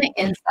to go on the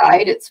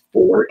inside. It's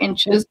 4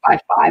 inches by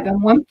 5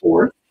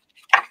 1/4.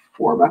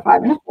 4 by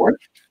 5 1/4.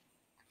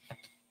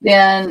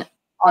 Then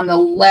on the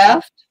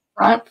left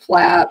front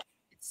flap,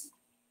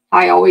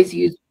 I always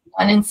use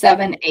 1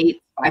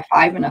 7/8 by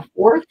 5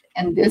 1/4.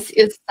 And this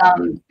is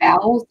some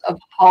Boughs of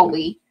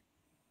Holly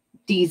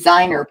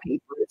designer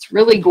paper. It's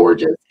really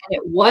gorgeous. And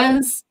it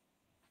was,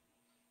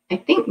 I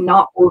think,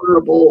 not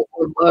orderable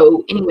or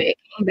low. Anyway, it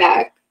came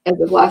back as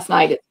of last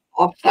night. It's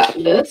off that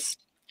list.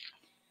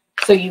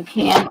 So you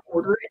can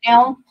order it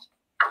now.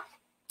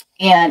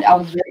 And I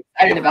was very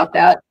excited about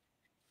that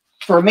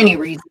for many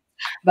reasons.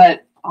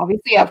 But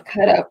obviously I've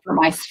cut up for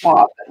my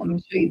swap. But let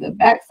me show you the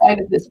back side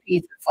of this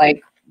piece. It's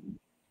like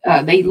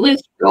they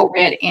list Real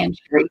Red and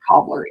Cherry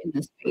Cobbler in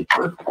this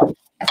paper.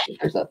 I think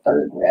there's a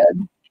third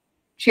red.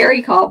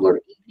 Cherry Cobbler,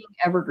 Evening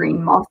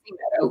Evergreen, Mossy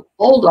Meadow,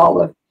 Old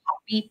Olive,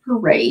 Poppy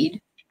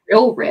Parade,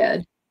 Real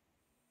Red,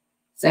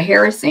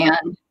 Sahara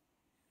Sand,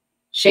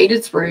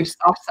 Shaded Spruce,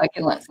 Soft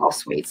Succulent, Soft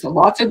Sweet. So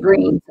lots of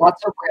greens,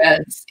 lots of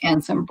reds,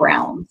 and some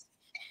browns.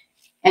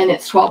 And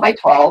it's 12 by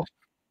 12.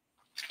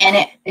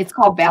 And it's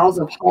called Boughs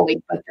of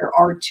Holly, but there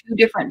are 2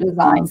 different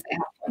designs that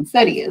have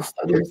poinsettias.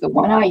 So there's the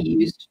one I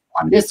used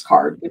on this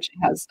card, which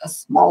has a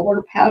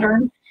smaller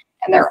pattern.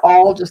 And they're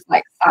all just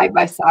like side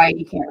by side.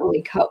 You can't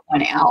really cut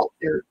one out.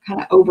 They're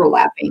kind of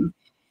overlapping.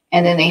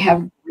 And then they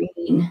have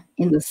green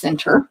in the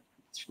center.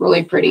 It's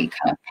really pretty,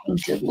 kind of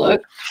painted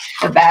look.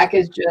 The back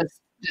is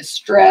just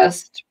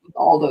distressed with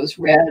all those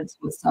reds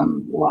with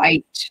some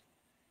light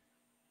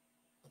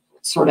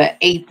sort of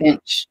 1/8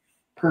 inch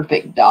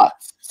perfect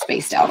dots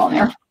spaced out on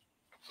there.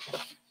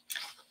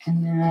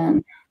 And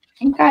then I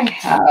think I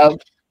have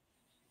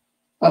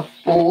a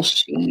full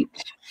sheet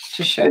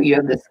to show you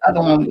of this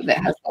other one that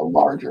has the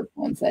larger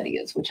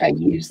poinsettias, which I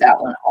use that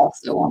one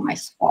also on my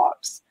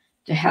swaps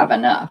to have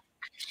enough.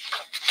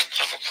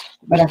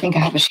 But I think I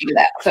have a sheet of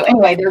that. So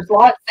anyway, there's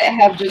lots that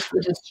have just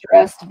the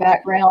distressed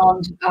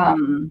background.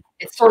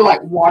 It's sort of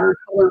like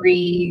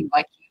watercolory,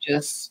 like you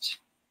just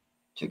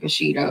took a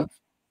sheet of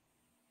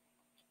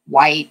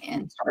white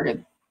and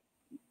started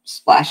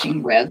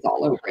splashing reds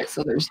all over it.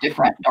 So there's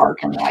different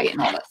dark and light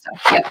and all that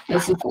stuff. Yep,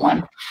 this is the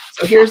one.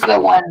 So here's the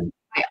one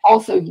I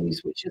also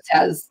use, which just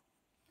has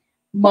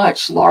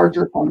much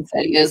larger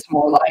poinsettias,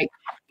 more like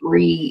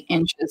 3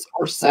 inches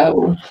or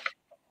so.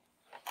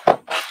 I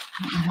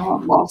don't know how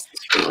I've lost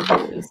this ruler.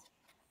 Here it is.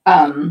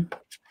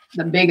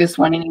 The biggest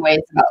one anyway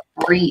is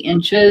about 3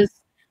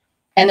 inches.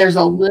 And there's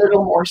a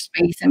little more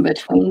space in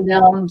between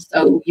them.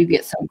 So you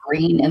get some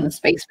green in the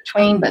space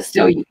between, but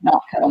still you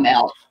cannot cut them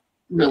out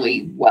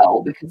really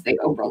well because they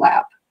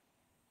overlap.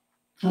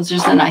 So it's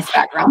just a nice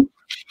background.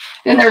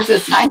 Then there's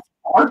this nice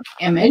bark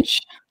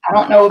image. I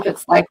don't know if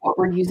it's like what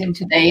we're using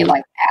today,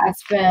 like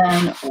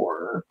aspen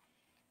or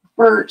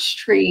birch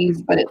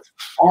trees, but it's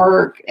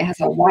bark. It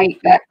has a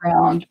white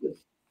background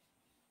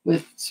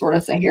with sort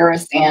of Sahara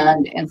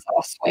sand and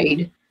soft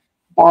suede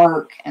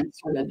bark and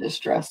sort of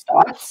distressed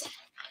dots.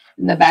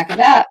 In the back of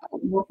that,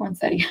 more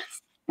poinsettias.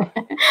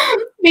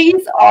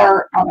 These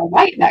are on a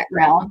white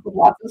background with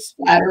lots of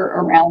splatter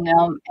around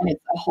them, and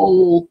it's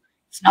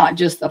not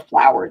just the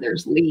flower.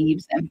 There's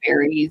leaves and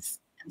berries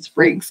and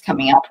sprigs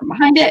coming out from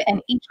behind it,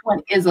 and each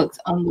one is its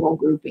own little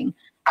grouping.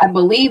 I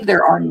believe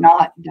there are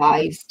not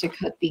dies to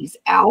cut these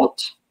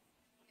out,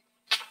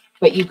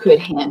 but you could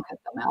hand cut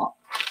them out.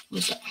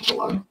 What's that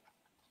catalog?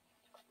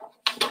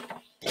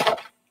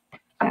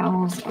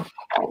 Boughs of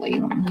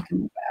Holly. Let me look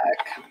in the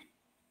back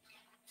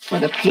for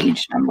the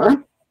page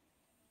number.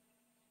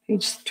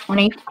 Page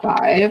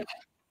 25.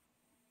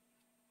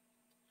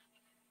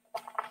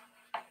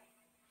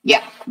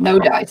 Yeah, no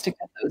dies to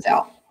cut those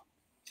out.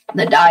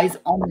 The dies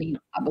only,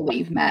 I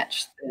believe,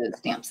 match the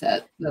stamp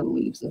set, the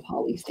Leaves of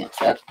Holly stamp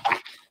set.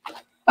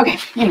 Okay,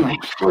 anyway,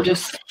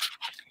 gorgeous.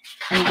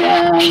 And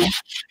then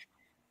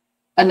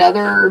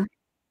another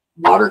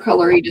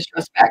watercolory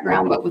distressed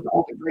background, but with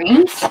all the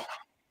greens.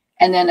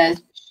 And then a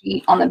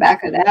sheet on the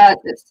back of that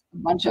that's a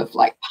bunch of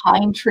like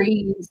pine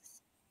trees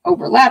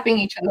overlapping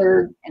each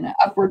other in an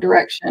upward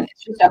direction.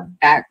 It's just a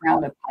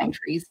background of pine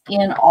trees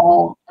in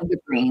all of the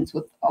greens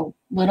with a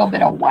little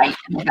bit of white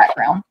in the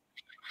background.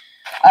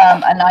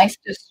 A nice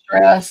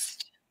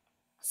distressed,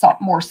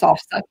 more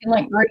soft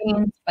succulent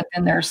greens, but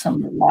then there's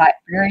some light,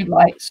 very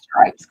light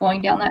stripes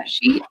going down that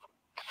sheet.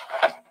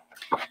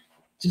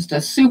 Just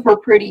a super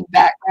pretty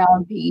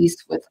background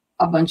piece with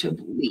a bunch of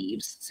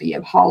leaves. So you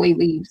have holly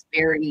leaves,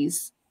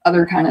 berries,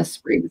 other kind of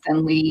sprigs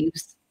and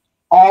leaves,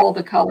 all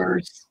the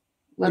colors,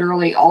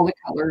 literally all the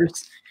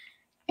colors,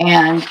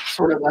 and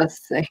sort of a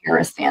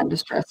Sahara sand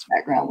distressed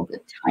background with a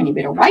tiny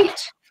bit of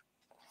white.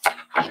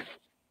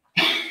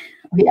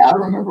 Yeah, I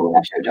remember when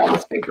I showed y'all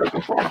this paper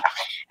before.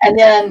 And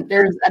then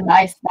there's a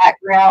nice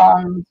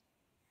background.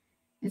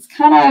 It's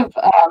kind of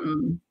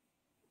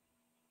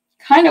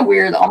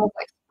weird, almost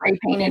like spray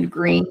painted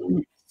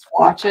green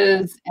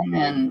swatches, and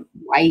then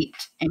white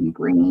and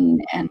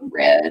green and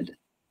red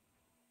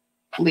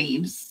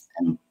leaves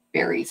and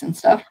berries and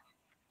stuff.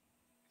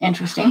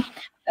 Interesting.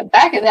 The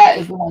back of that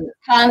is the one that's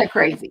kind of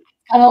crazy.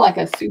 Kind of like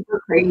a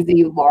super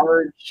crazy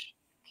large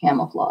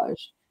camouflage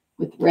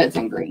with reds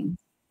and greens.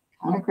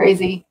 Kind of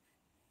crazy.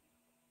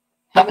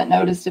 Haven't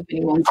noticed if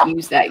anyone's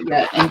used that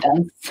yet and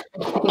done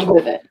something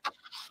with it.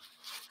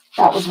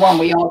 That was one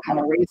we all kind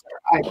of raised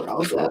our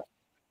eyebrows at.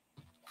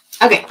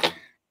 Okay,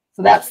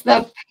 so that's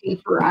the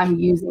paper I'm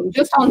using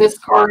just on this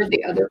card.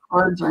 The other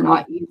cards are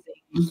not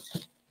using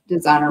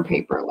designer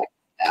paper like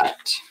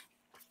that.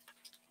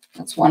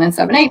 That's 1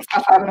 7/8,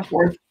 5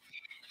 1/4.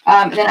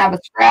 Then I have a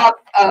scrap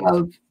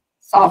of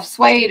soft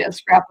suede, a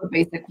scrap of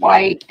basic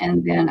white,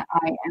 and then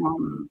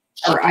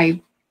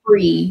I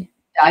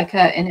pre-die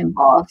cut and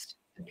embossed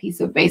a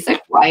piece of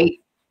basic white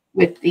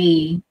with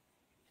the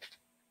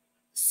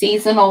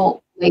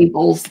seasonal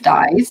labels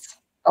dies.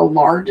 The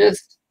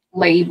largest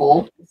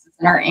label. This is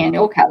in our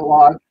annual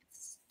catalog.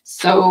 It's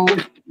so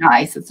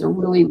nice. It's a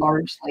really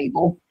large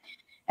label.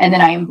 And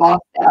then I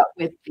embossed that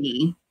with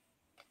the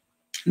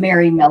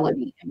Merry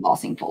Melody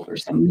embossing folder.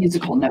 Some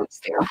musical notes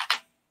there.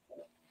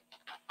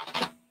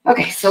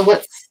 Okay, so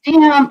let's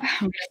stamp. I'm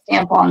going to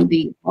stamp on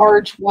the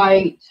large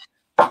white,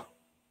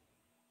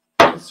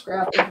 the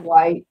scrap of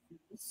white,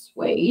 the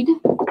suede.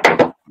 I'm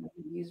going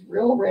to use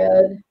real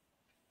red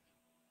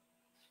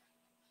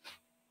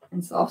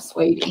and soft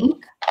suede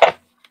ink.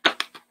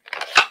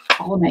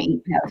 All of my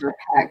ink pads are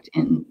packed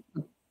in,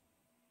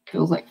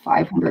 feels like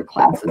 500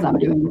 classes I'm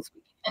doing this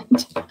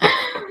weekend.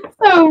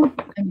 So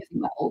I'm using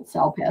my old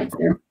Sal pads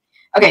there.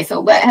 Okay, so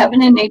Let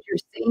Heaven and Nature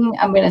Sing.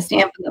 I'm going to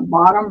stamp in the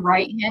bottom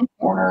right-hand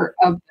corner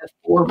of the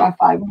 4 by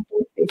 5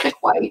 1/4 basic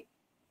white.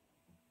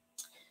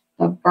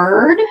 The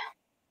bird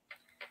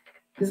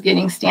is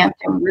getting stamped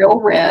in real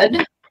red.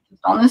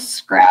 Just on the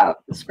scrap.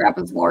 The scrap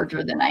is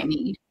larger than I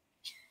need.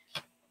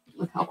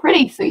 Look how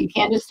pretty. So you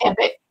can't just stamp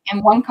it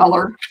in one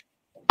color,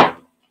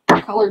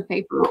 colored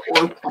paper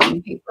or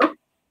plain paper.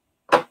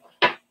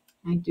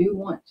 I do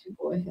want to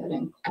go ahead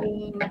and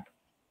clean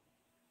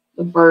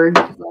the bird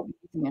because I'll be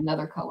using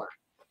another color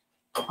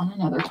on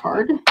another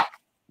card.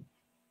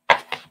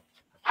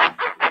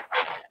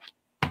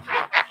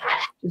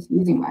 Just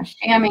using my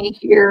chamois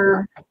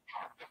here.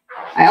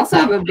 I also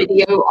have a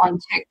video on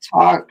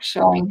TikTok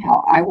showing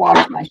how I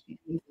wash my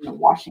chamois in the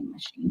washing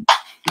machine.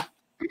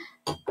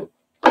 So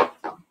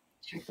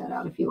check that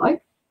out if you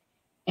like.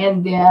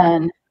 And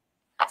then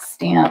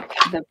stamp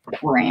the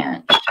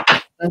branch.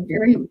 A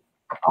very,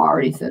 I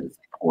already said it's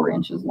like 4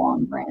 inches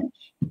long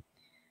branch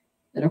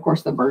that of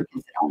course the bird can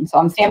sit on. So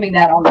I'm stamping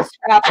that on the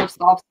scrap of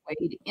soft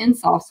suede in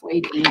soft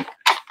suede ink,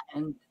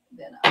 and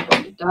then I'm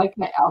going to die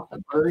cut out the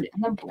bird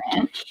and the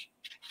branch.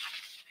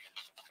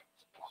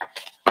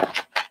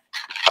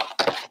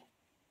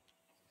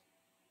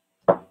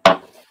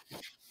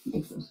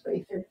 Make some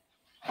space here.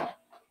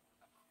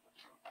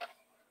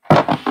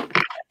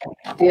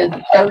 I did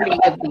 30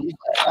 of these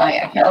last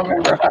night. I can't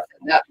remember if I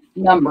said that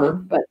number,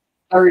 but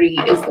 30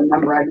 is the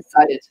number I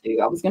decided to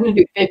do. I was going to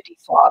do 50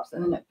 swaps,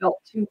 and then it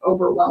felt too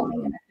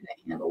overwhelming, and I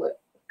couldn't handle it.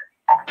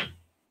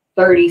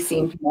 30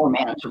 seemed more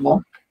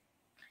manageable.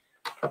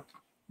 Let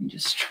me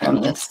just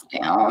trim this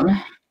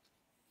down.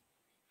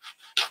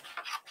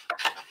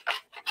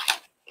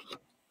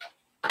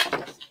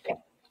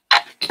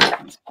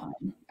 That's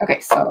fine. Okay,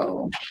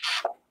 so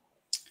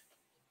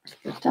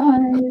the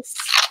dies.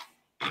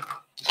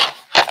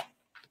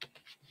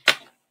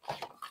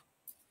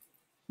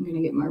 I'm going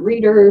to get my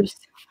readers.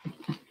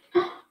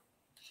 Good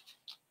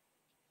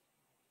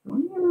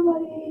morning,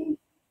 everybody.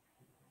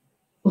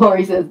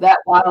 Lori says that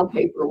wild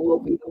paper will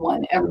be the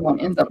one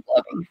everyone ends up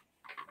loving.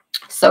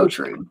 So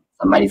true.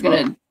 Somebody's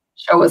going to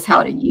show us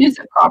how to use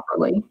it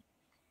properly,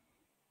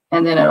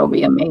 and then it'll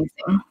be amazing.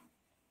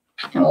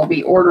 And we'll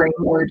be ordering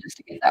more just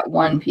to get that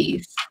one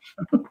piece.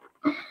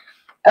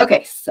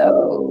 Okay,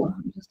 so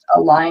I'm just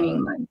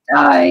aligning my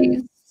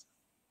dies.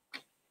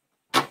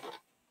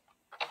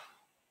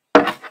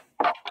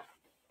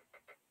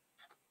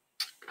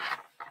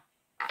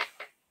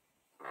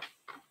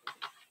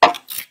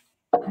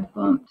 I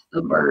bumped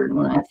the bird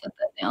when I set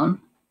that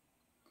down.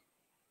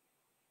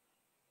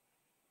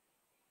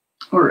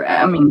 Or,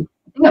 I mean,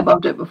 I think I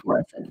bumped it before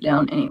I set it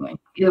down anyway.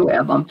 Either way,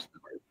 I bumped the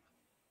bird.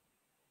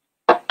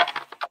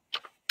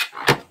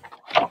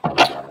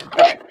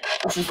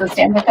 This is the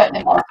Stampin' Cut and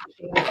Emboss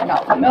machine. If you're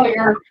not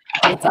familiar,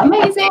 it's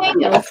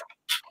amazing. It'll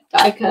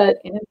die cut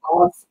and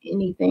emboss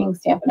anything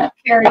Stampin' Up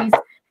carries.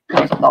 It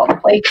comes with all the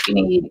plates you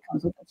need. It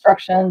comes with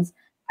instructions.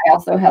 I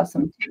also have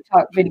some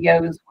TikTok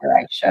videos where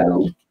I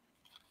show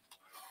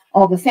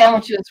all the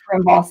sandwiches for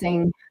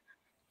embossing,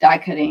 die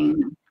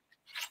cutting,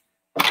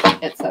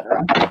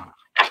 etc.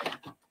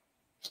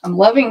 I'm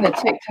loving the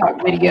TikTok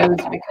videos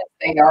because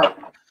they are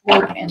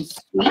short and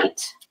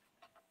sweet.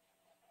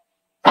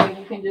 So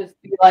you can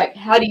just be like,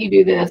 how do you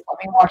do this?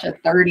 Let me watch a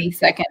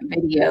 30-second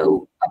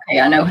video. Okay,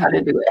 I know how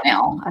to do it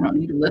now. I don't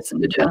need to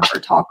listen to Jennifer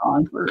talk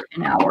on for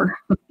an hour.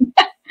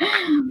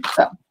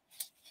 So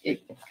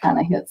it kind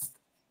of hits.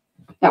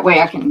 That way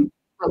I can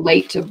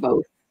relate to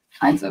both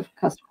kinds of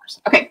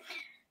customers. Okay.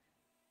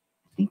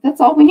 I think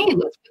that's all we need.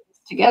 Let's put this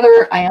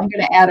together. I am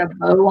going to add a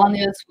bow on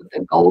this with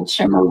the gold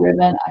shimmer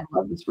ribbon. I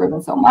love this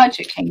ribbon so much.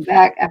 It came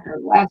back after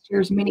last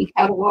year's mini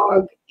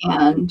catalog,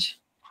 and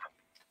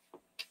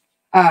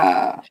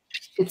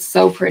it's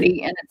so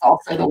pretty. And it's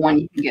also the one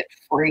you can get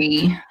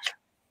free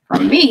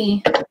from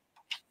me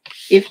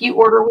if you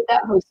order with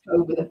that host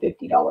code with a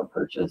 $50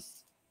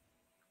 purchase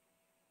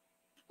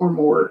or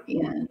more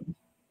in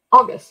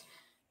August.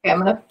 Okay,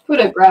 I'm going to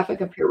put a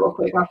graphic up here real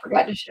quick. I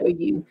forgot to show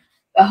you.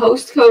 The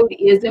host code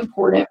is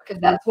important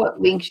because that's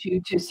what links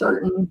you to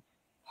certain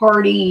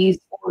parties,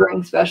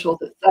 ordering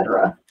specials,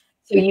 etc.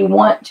 So you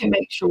want to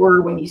make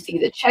sure when you see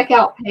the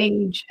checkout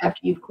page after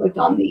you've clicked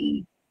on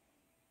the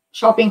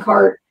shopping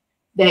cart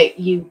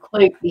that you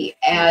click the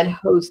add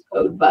host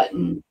code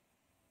button,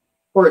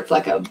 or it's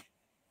like a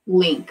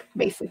link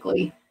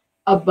basically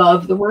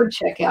above the word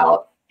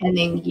checkout, and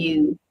then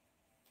you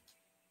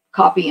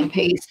copy and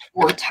paste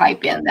or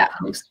type in that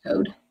host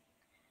code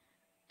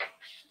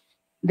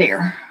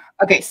there.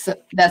 Okay, so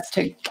that's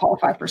to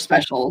qualify for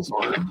specials,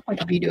 or like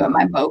if you do it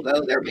my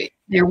BOGO,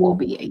 there will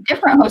be a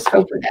different host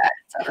code for that,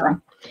 etc.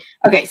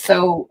 Okay,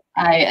 so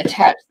I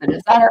attached the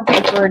designer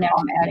paper. Now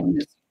I'm adding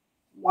this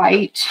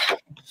white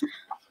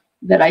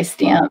that I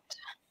stamped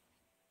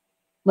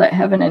Let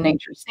Heaven and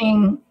Nature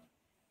Sing.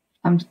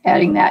 I'm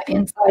adding that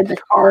inside the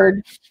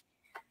card.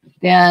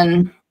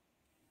 Then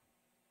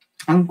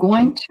I'm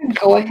going to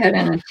go ahead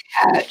and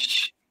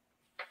attach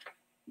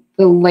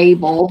the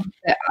label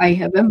that I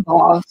have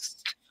embossed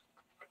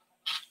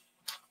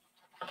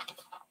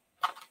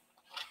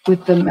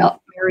with the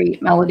Merry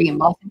Melody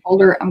embossing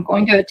folder. I'm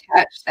going to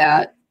attach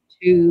that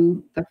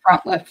to the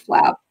front left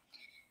flap.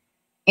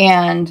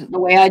 And the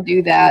way I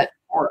do that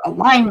for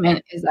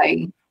alignment is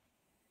I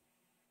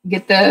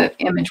get the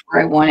image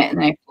where I want it,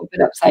 and then I flip it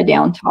upside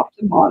down, top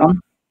to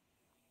bottom.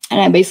 And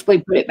I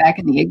basically put it back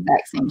in the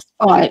exact same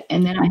spot.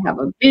 And then I have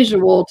a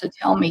visual to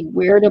tell me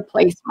where to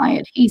place my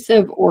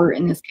adhesive, or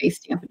in this case,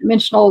 Stampin'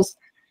 Dimensionals,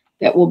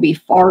 that will be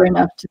far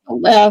enough to the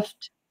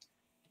left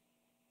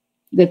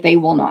that they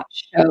will not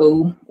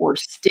show or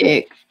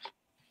stick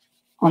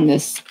on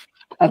this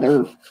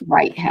other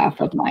right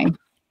half of my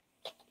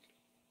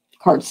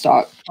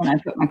cardstock when I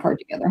put my card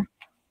together.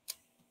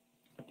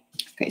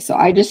 Okay, so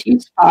I just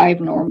use 5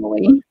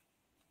 normally,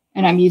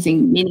 and I'm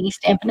using mini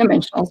Stampin'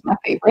 Dimensionals, my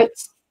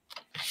favorites.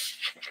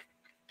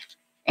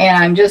 And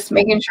I'm just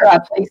making sure I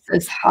place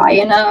this high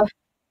enough.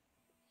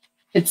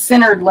 It's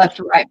centered left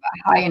to right,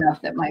 but high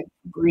enough that my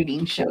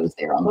greeting shows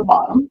there on the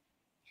bottom.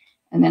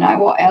 And then I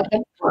will add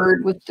the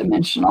bird with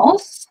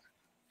dimensionals.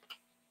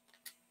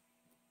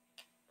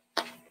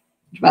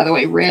 Which, by the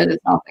way, red is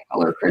not the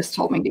color Chris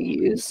told me to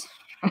use.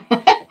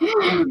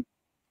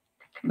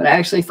 But I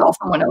actually saw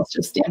someone else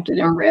just stamped it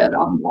in red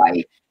on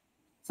white.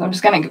 So I'm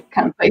just going to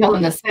kind of place them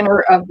in the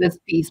center of this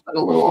piece, but a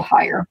little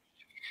higher.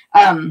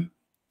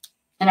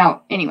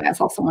 Anyway, I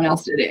saw someone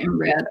else did it in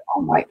red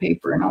on white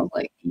paper, and I was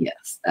like,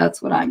 yes,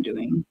 that's what I'm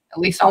doing, at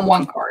least on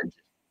one card.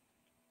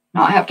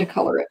 Not have to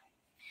color it.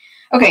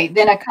 Okay,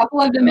 then a couple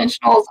of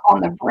dimensionals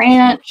on the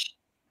branch.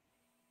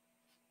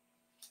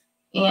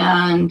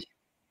 And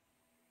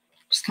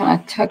just kind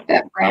of tuck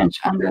that branch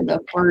under the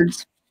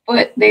bird's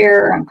foot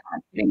there. I'm kind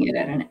of putting it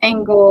at an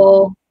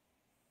angle,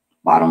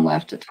 bottom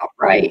left to top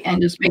right,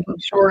 and just making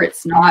sure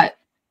it's not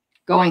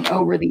going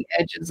over the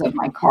edges of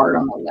my card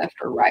on the left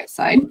or right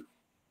side.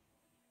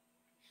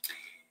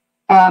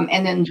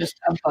 And then just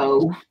a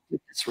bow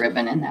with this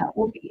ribbon, and that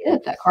will be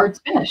it. That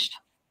card's finished.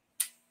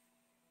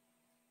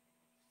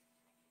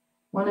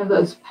 One of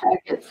those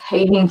packets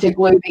hating to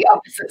glue the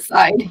opposite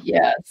side.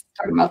 Yes,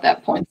 talking about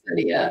that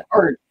poinsettia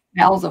or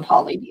Mouths of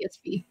Holly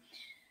DSP.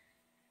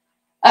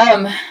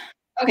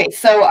 Okay,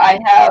 so I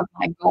have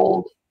my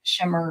gold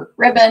shimmer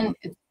ribbon.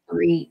 It's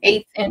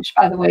 3/8 inch,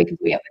 by the way, because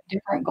we have a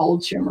different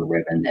gold shimmer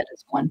ribbon that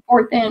is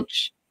 1/4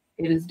 inch.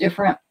 It is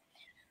different.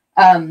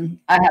 I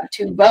have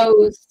two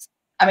loops,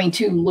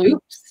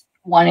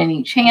 one in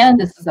each hand.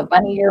 This is a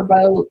bunny ear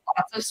bow,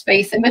 lots of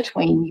space in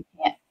between.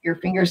 Your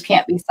fingers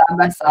can't be side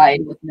by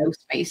side with no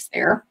space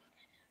there.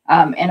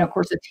 And of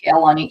course a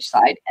tail on each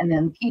side, and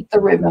then keep the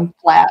ribbon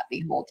flat the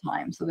whole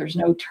time. So there's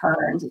no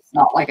turns. It's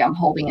not like I'm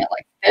holding it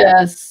like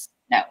this.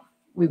 No,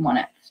 we want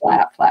it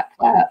flat, flat,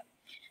 flat.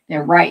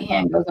 Then right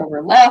hand goes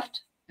over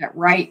left. That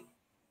right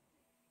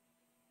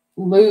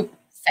loop,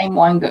 same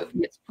one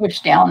gets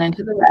pushed down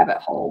into the rabbit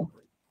hole.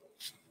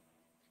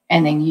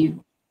 And then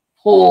you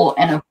pull,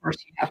 and of course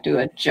you have to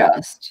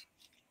adjust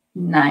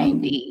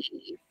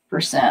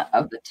 90%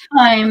 of the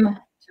time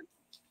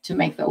to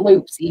make the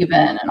loops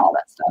even and all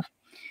that stuff.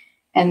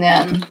 And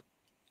then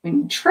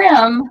when you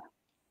trim,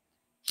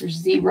 there's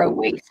zero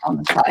waste on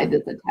the side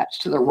that's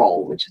attached to the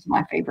roll, which is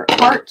my favorite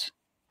part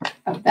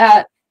of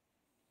that.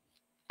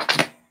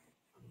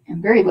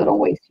 And very little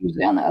waste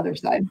usually on the other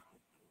side.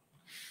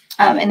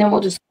 And then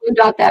we'll just glue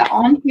dot that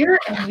on here,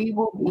 and we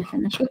will be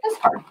finished with this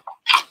card.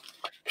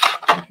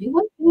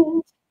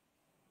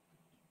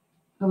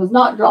 I was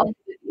not drawn to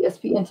the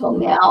DSP until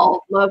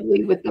now.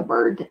 Lovely with the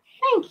bird.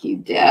 Thank you,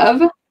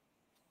 Deb.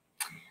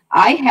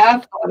 I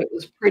have thought it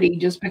was pretty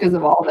just because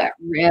of all that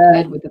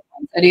red with the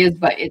poinsettias,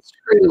 but it's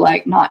true,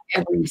 like not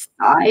every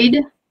side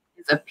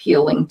is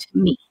appealing to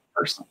me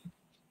personally.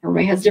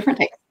 Everybody has different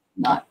tastes.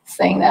 I'm not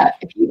saying that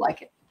if you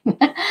like it.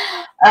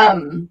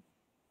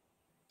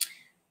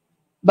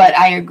 But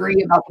I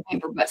agree about the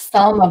paper, but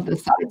some of the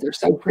sides are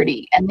so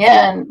pretty. And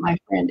then my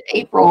friend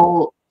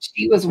April,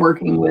 she was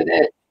working with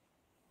it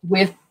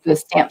with the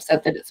stamp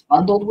set that it's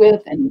bundled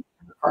with, and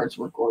her cards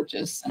were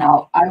gorgeous. And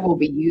I will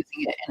be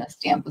using it in a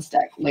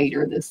Stamp-A-Stack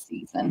later this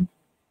season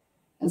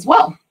as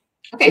well.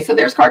 Okay, so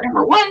there's card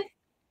number 1.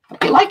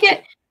 Hope you like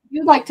it. If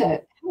you'd like to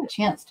have a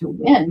chance to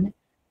win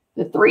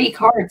the 3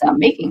 cards I'm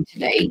making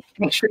today,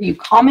 make sure you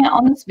comment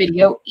on this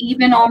video,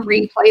 even on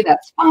replay.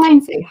 That's fine.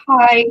 Say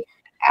hi,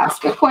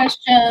 ask a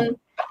question,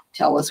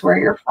 tell us where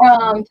you're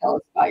from, tell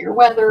us about your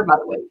weather. By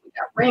the way, we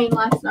got rain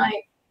last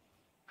night,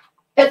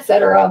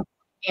 etc.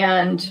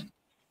 And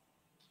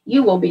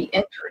you will be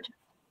entered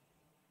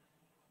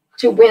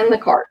to win the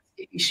cards.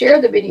 If you share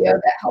the video,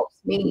 that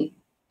helps me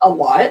a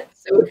lot.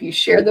 So if you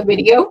share the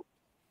video,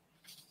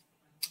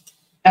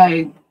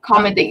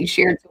 comment that you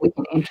shared so we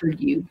can enter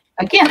you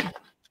again.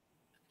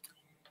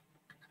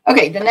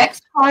 Okay, the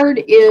next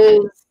card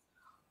is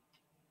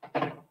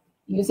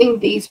using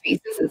these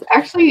pieces. Is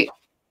actually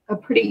a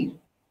pretty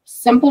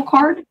simple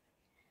card,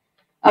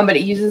 but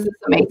it uses this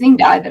amazing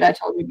die that I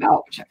told you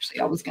about, which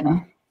actually I was going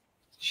to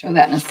show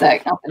that in a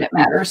sec, not that it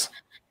matters.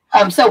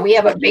 So we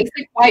have a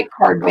basic white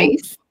card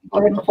base. Go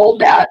ahead and fold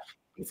that.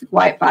 Basic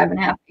white,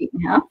 5.5,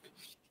 8.5.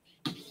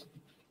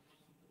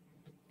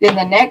 Then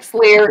the next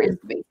layer is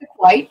basic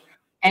white,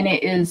 and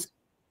it is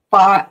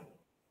 5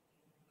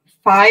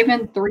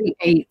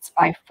 3/8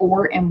 by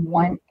 4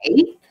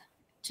 1/8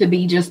 to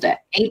be just an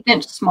 1/8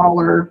 inch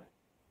smaller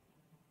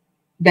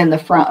than the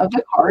front of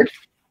the card.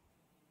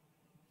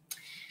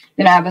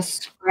 Then I have a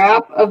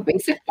scrap of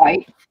basic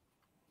white,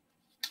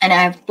 and I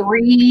have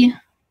 3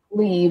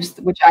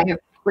 leaves, which I have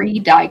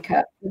pre-die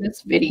cut for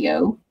this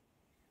video: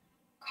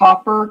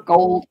 copper,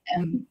 gold,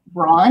 and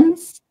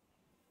bronze.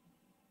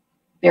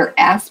 They're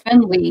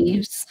aspen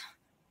leaves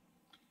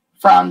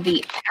from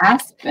the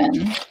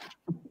Aspen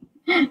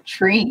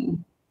trees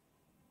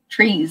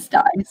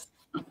dies.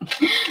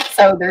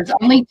 So there's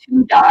only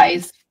 2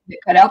 dies that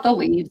cut out the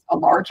leaves, a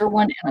larger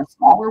one and a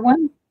smaller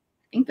one.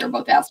 I think they're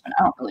both aspen.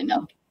 I don't really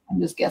know.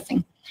 I'm just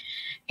guessing.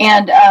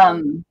 And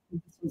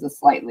this is a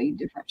slightly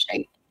different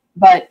shape.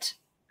 But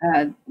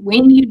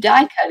when you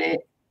die cut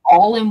it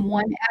all in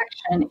one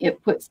action,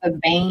 it puts the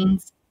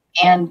veins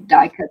and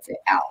die cuts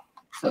it out.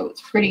 So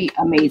it's pretty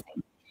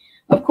amazing.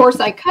 Of course,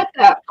 I cut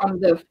that from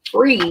the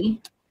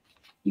free.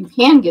 You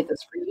can get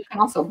this free. You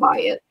can also buy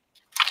it.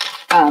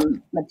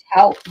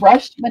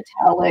 Brushed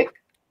Metallic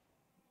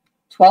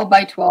 12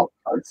 by 12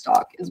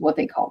 cardstock is what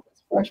they call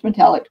this. Brushed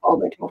Metallic 12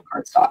 by 12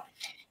 cardstock.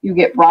 You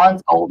get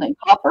bronze, gold, and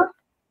copper.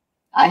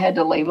 I had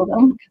to label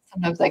them because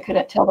sometimes I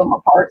couldn't tell them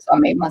apart, so I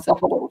made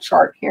myself a little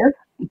chart here.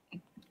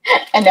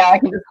 And now I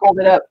can just hold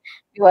it up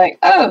and be like,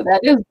 oh, that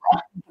is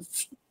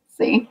bronze.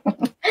 See?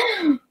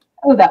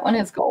 Oh, that one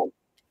is gold.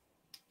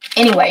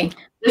 Anyway,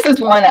 this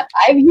is one that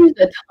I've used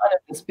a ton of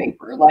this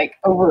paper, like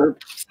over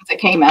since it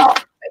came out.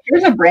 But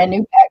here's a brand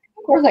new pack.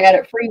 Of course, I got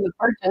it free with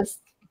purchase.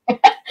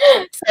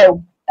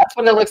 So that's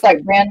what it looks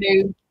like brand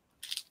new.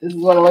 This is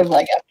what it looks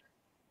like after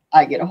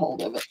I get a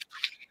hold of it.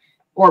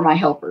 Or my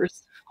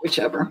helpers,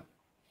 whichever.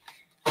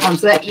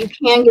 So that you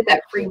can get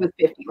that free with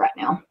 50 right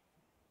now.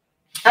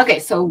 Okay,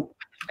 so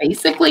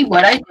basically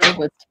what I did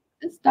was take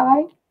this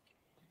die,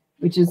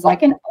 which is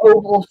like an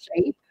oval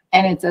shape,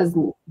 and it's as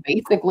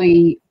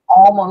basically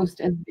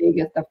almost as big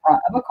as the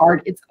front of a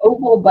card. It's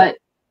oval, but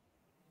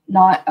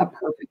not a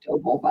perfect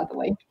oval, by the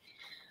way.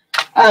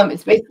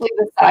 It's basically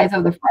the size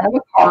of the front of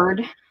a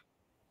card,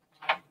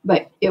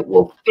 but it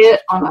will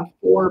fit on a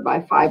 4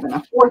 by 5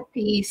 1/4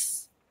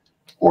 piece,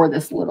 or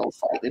this little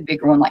slightly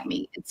bigger one like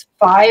me. It's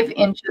 5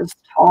 inches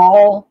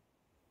tall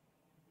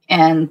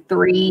and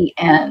 3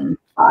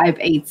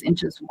 5/8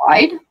 inches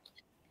wide.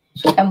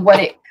 And what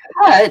it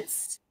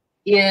cuts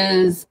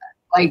is,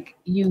 like,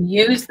 you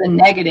use the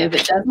negative.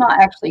 It does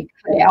not actually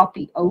cut out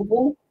the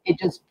oval. It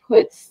just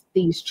puts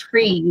these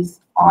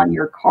trees on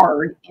your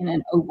card in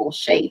an oval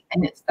shape.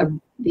 And it's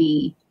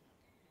the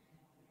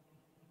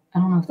I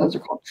don't know if those are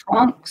called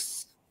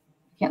trunks.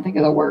 I can't think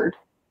of the word.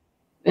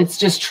 It's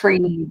just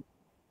tree.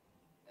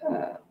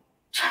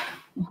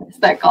 What is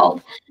that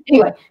called?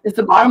 Anyway, it's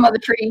the bottom of the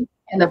tree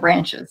and the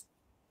branches.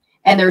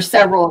 And there's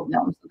several of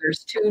them. So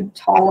there's 2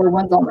 taller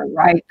ones on the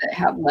right that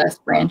have less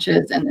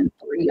branches, and then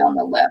 3 on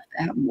the left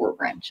that have more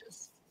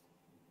branches.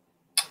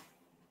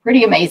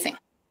 Pretty amazing.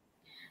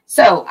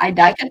 So I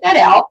die cut that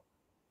out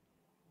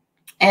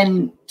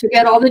and to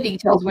get all the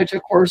details, which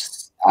of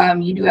course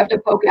you do have to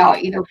poke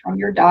out either from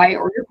your die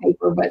or your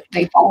paper, but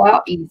they fall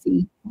out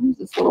easy. Here's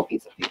this little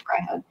piece of paper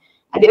I had.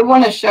 I did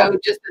want to show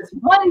just this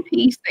one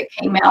piece that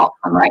came out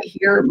from right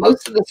here.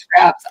 Most of the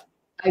scraps,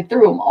 I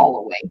threw them all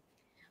away.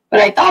 But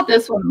I thought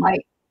this one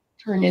might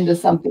turn into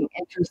something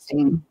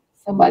interesting.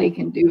 Somebody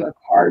can do a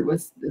card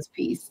with this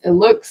piece.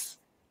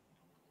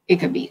 It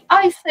could be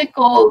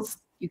icicles.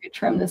 You could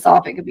trim this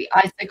off. It could be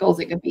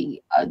icicles. It could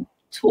be a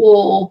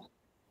tool,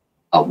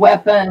 a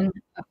weapon,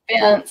 a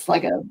fence,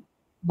 like a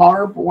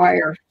barbed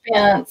wire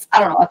fence. I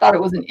don't know. I thought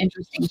it was an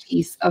interesting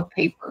piece of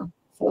paper.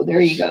 So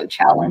there you go.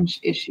 Challenge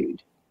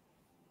issued.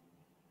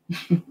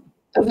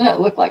 Doesn't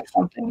it look like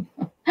something?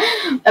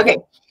 Okay.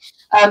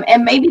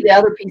 And maybe the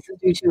other pieces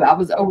do too. I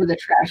was over the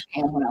trash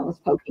can when I was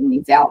poking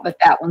these out, but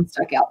that one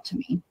stuck out to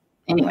me.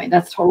 Anyway,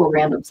 that's total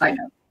random side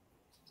note.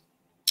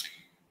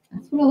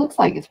 That's what it looks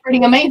like. It's pretty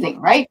amazing,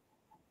 right?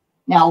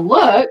 Now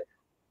look,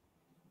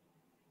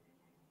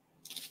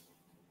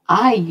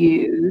 I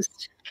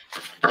used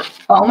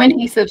foam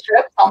adhesive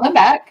strips on the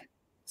back,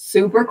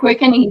 super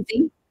quick and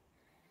easy.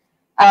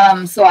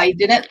 So I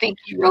didn't think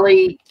you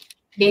really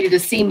needed to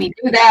see me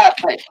do that,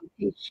 but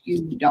in case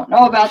you don't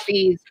know about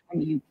these,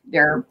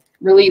 they're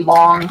really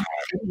long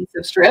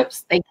adhesive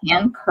strips. They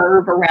can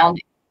curve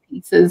around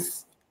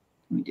pieces.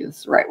 Let me do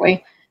this the right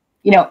way.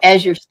 You know,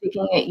 as you're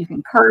sticking it, you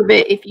can curve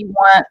it if you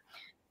want.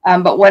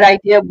 But what I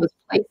did was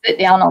place it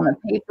down on the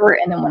paper,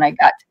 and then when I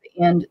got to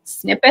the end,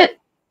 snip it,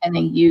 and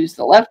then use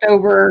the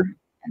leftover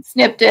and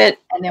snipped it.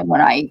 And then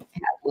when I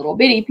had little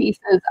bitty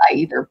pieces, I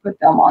either put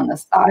them on the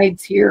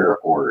sides here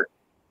or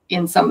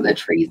in some of the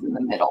trees in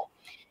the middle.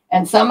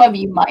 And some of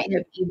you might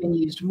have even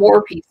used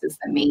more pieces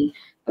than me.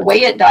 The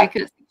way it die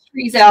cuts these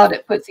trees out,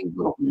 it puts these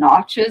little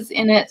notches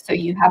in it. So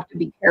you have to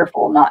be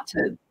careful not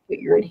to put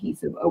your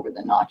adhesive over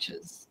the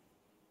notches.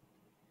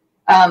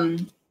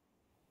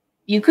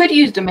 You could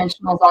use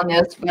dimensionals on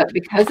this, but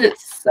because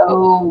it's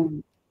so,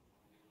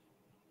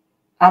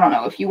 I don't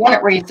know, if you want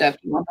it raised up,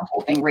 you want the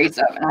whole thing raised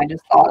up. And I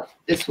just thought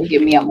this would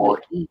give me a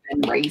more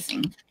even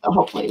raising. So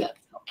hopefully that's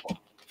helpful.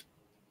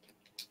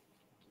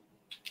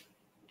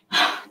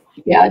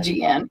 Yeah,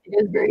 GN.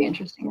 It is very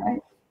interesting, right?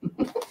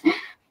 It's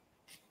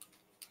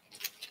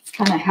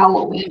kind of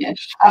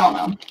Halloweenish. I don't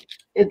know.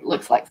 It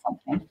looks like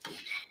something.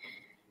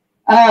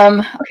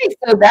 Okay,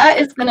 so that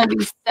is going to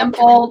be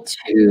simple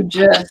to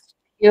just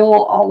peel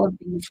all of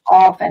these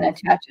off and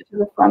attach it to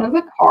the front of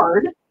the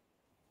card.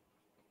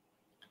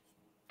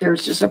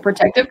 There's just a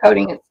protective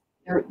coating.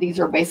 These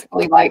are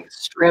basically like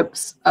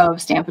strips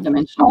of Stampin'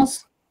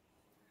 Dimensionals.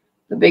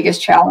 The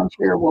biggest challenge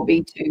here will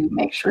be to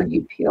make sure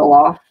you peel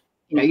off,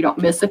 you know, you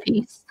don't miss a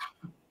piece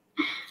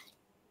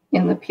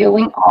in the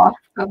peeling off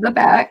of the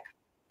back.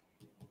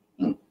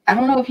 I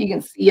don't know if you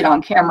can see it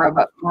on camera,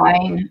 but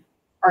mine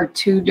are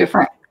 2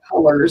 different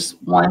colors.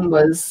 One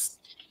was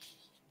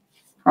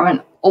from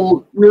an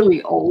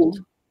really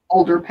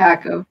older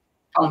pack of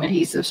foam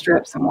adhesive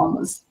strips, and one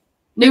was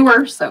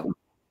newer. So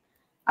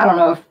I don't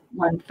know if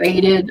one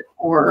faded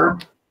or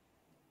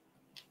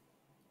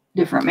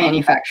different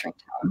manufacturing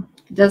time.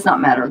 It does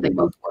not matter. They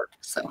both work.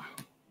 So.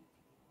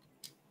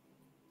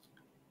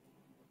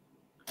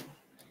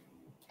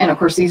 And of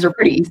course, these are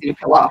pretty easy to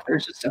peel off.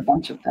 There's just a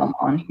bunch of them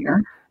on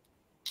here.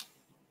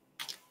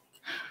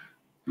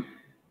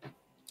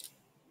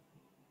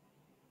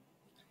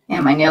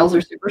 And my nails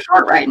are super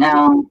short right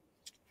now.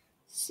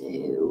 So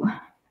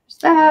there's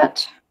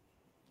that.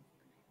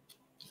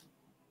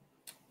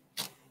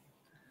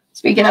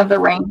 Speaking of the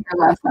rain here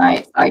last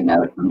night, side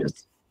note, I'm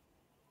just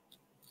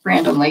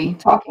randomly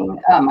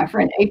talking. My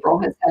friend April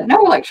has had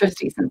no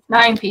electricity since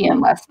 9 p.m.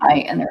 last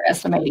night, and they're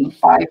estimating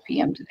 5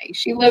 p.m. today.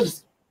 She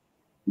lives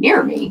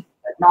near me,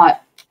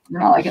 but we're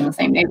not like in the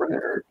same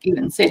neighborhood or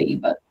even city,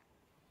 but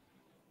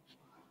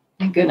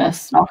thank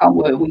goodness, knock on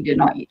wood, we did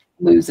not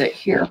lose it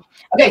here.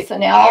 Okay, so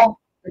now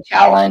the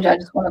challenge, I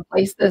just want to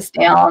place this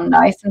down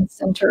nice and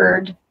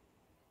centered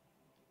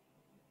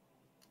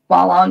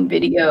while on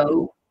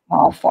video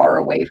while far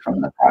away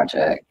from the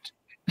project.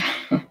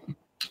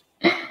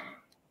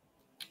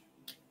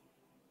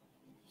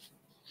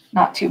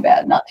 Not too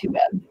bad, not too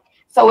bad.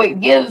 So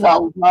it gives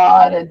a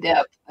lot of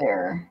depth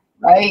there,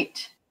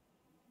 right?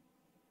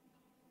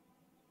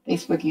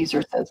 Facebook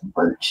user says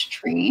birch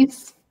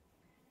trees.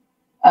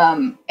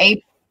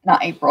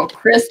 Not April,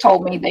 Chris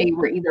told me they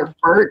were either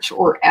birch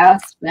or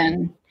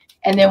aspen.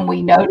 And then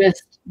we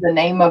noticed the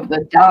name of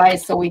the die,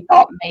 so we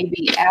thought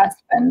maybe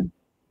aspen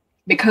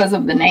because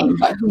of the name,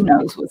 but who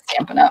knows with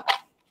Stampin' Up.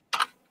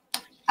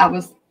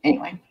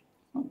 Anyway.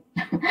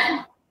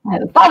 I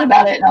had thought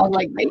about it, and I was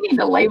like, they need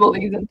to label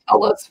these and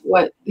tell us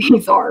what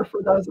these are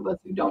for those of us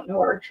who don't know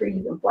our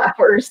trees and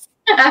flowers.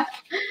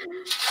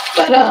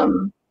 But,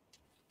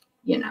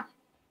 you know.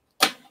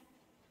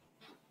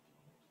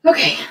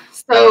 Okay,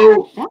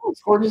 so that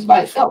looks gorgeous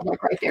by itself,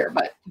 like right there.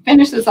 But to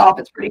finish this off,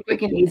 it's pretty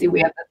quick and easy. We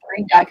have the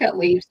 3 die-cut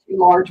leaves, 2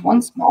 large,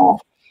 1 small,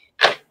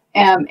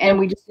 and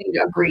we just need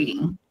a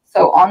greeting.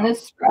 So on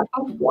this scrap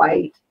of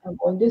white, I'm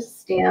going to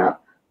stamp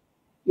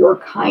 "Your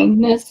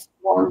kindness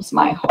warms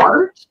my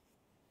heart."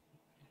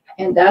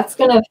 And that's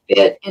going to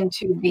fit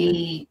into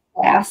the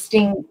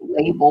lasting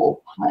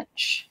label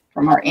punch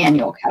from our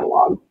annual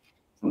catalog.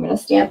 So I'm going to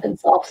stamp in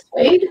soft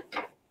suede.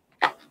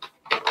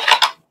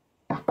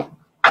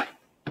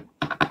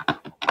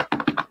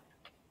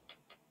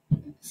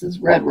 This is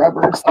red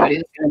rubber, so it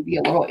is going to be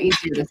a little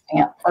easier to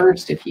stamp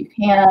first if you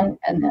can,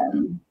 and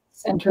then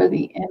center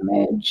the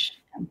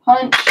image and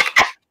punch.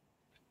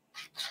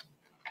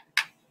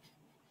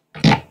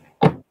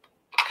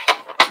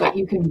 But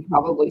you can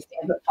probably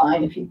stamp it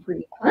fine if you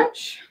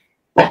pre-punch.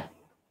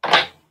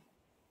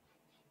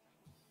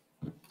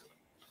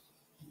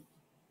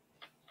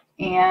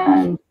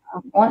 And I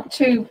want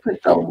to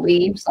put the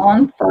leaves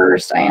on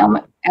first. I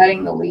am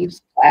adding the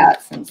leaves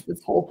flat since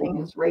this whole thing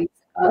is raised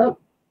up.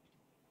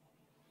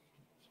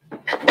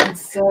 And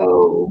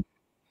so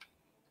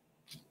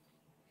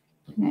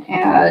I'm going to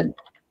add,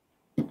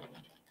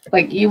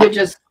 like, you would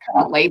just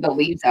kind of lay the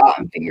leaves out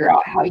and figure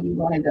out how you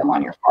wanted them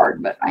on your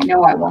card. But I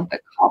know I want the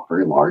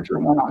copper larger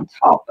one on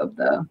top of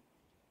the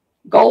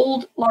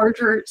gold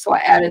larger. So I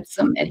added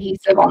some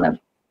adhesive on the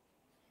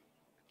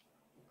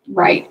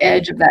right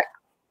edge of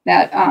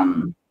that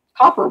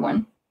copper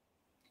one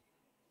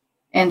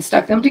and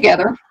stuck them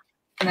together.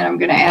 And then I'm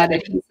going to add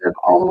adhesive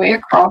all the way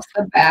across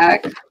the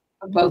back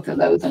of both of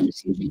those. I'm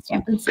just using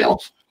Stampin'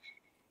 Seal.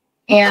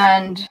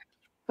 And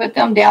put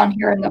them down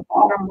here in the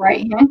bottom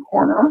right-hand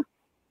corner.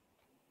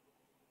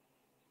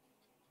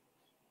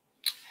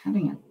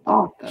 Having a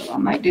thought, though, I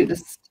might do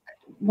this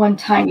one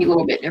tiny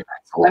little bit different.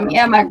 So let me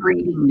add my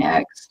greeting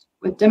next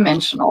with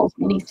dimensionals,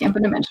 mini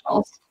Stampin'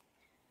 Dimensionals.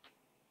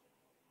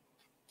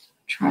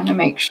 Trying to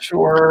make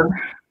sure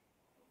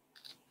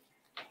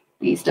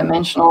these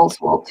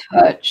dimensionals will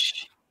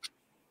touch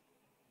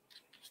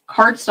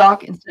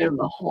cardstock instead of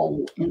the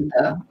hole in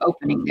the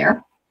opening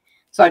there.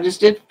 So I just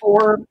did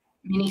 4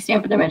 mini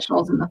Stampin'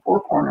 Dimensionals in the 4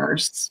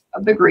 corners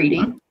of the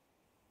greeting.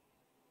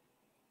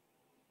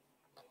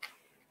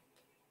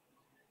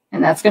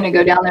 And that's going to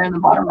go down there in the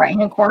bottom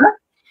right-hand corner.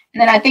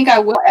 And then I think I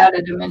will add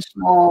a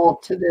dimensional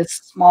to this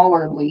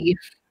smaller leaf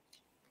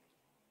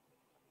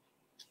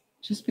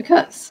just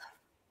because.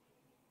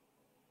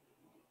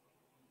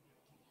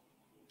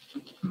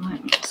 I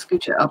might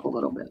scooch it up a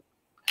little bit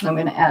because I'm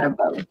going to add a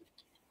bow.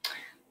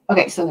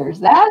 Okay, so there's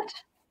that.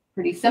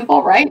 Pretty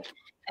simple, right?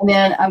 And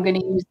then I'm going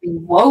to use the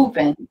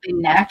woven, the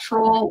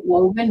natural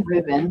woven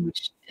ribbon,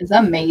 which is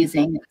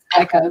amazing. It's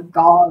like a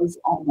gauze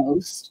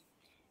almost.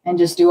 And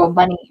just do a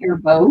bunny ear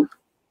bow.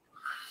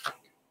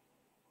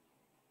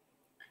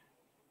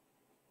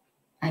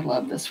 I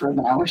love this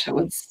ribbon. I wish it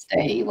would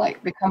stay,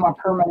 like, become a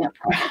permanent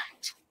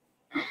product.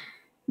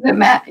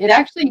 It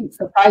actually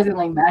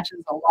surprisingly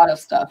matches a lot of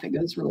stuff. It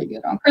goes really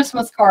good on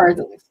Christmas cards.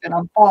 It looks good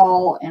on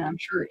fall, and I'm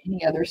sure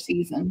any other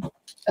season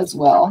as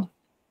well.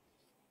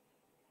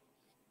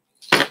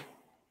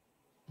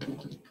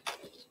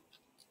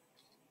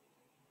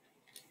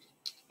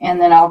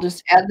 And then I'll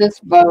just add this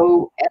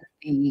bow at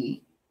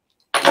the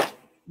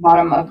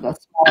bottom of the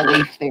small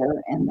leaf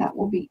there, and that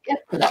will be it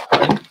for that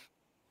card.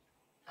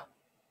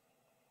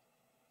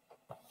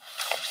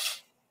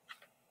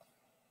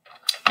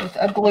 With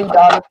a glue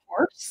dot, of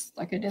course,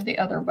 like I did the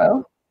other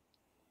bow.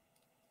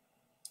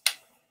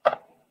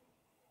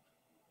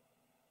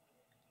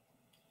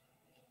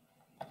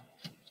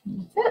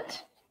 That's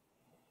it.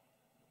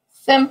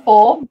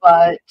 Simple,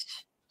 but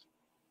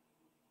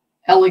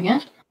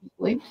elegant,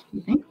 hopefully,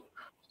 you think.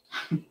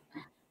 And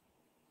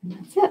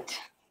that's it.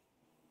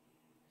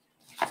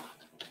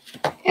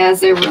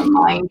 As a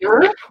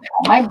reminder,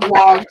 on my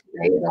blog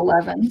today at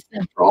 11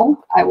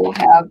 Central, I will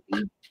have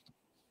the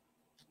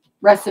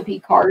recipe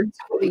cards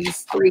for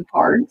these 3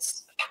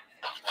 cards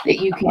that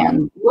you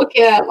can look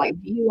at, like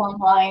view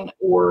online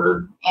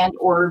or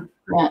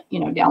print,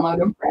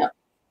 download and print.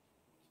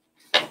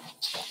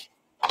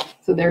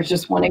 So there's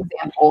just one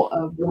example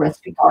of the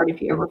recipe card.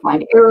 If you ever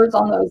find errors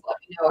on those, let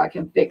me know. I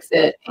can fix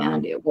it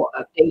and it will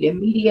update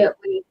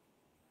immediately.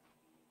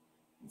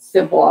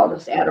 Simple. I'll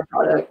just add a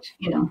product,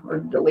 or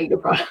delete a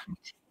product.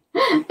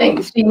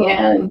 Thanks,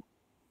 Jeanne.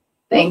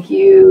 Thank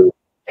you,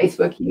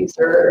 Facebook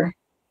user.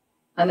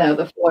 I know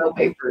the foil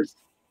papers,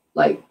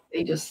 like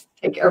they just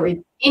take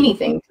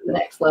anything to the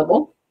next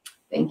level.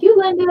 Thank you,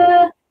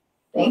 Linda.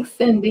 Thanks,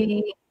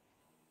 Cindy.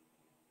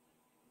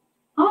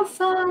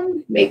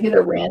 Awesome. Maybe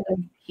the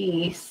random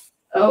piece.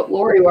 Oh,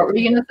 Lori, what were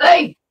you going to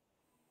say?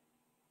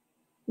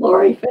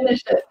 Lori,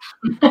 finish it.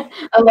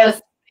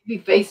 Unless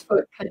maybe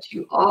Facebook cuts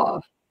you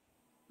off.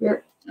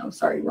 No,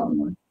 sorry, wrong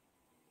one.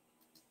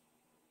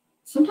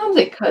 Sometimes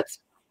it cuts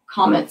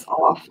comments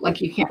off,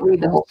 like you can't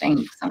read the whole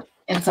thing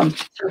in some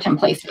certain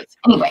places.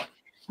 Anyway,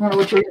 I don't know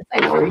what you were going to say,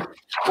 Lori.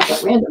 What's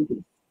that random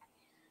piece?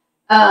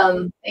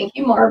 Thank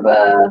you,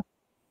 Marva.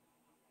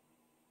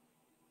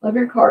 Love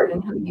your card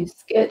and how you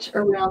sketch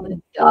around the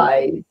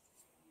dies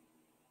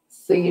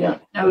so you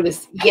don't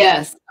notice.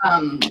 Yes.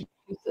 Who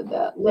said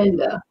that?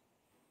 Linda.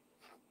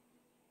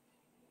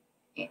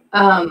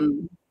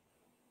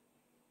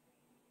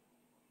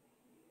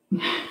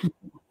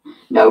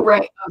 No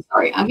rain. Oh,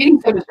 sorry. I'm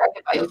getting so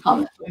distracted by those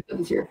comments. Let me put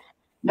this here.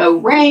 No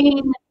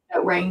rain.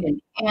 No rain in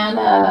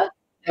Anna.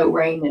 No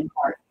rain in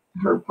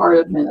her part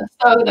of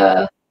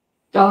Minnesota.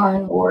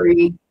 Darn,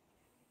 Lori.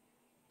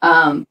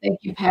 Thank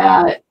you,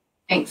 Pat.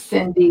 Thanks,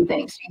 Cindy.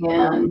 Thanks,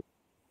 Jan.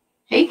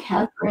 Hey,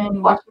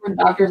 Catherine. Watch for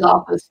doctor's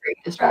office. Great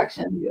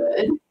distraction.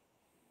 Good.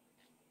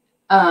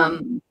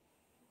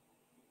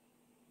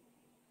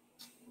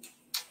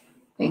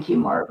 Thank you,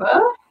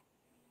 Marva.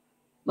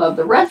 Love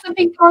the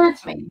recipe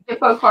cards. Made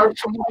hippo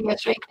cards from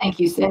yesterday. Thank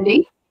you,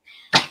 Cindy.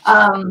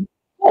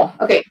 Cool.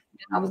 Okay.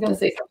 I was going to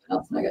say something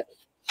else and I got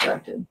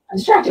distracted. I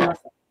distracted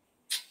myself.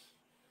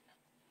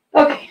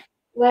 Okay.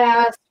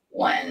 Last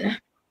one.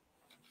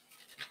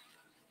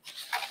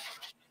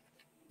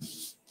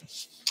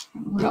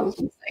 What I was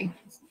going to say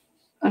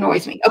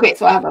annoys me. Okay.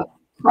 So I have a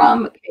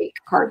crumb cake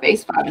card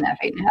base, 5.5,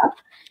 8.5.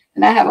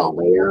 And I have a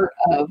layer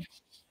of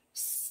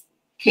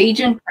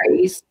Cajun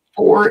Praise,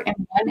 4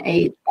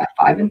 1/8 by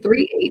 5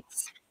 3/8.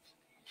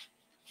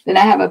 Then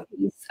I have a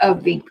piece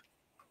of the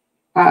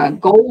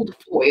gold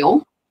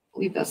foil. I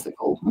believe that's the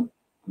gold one.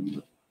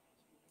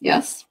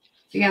 Yes,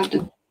 so you have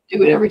to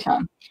do it every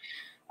time.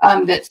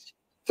 That's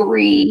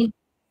 3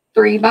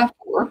 by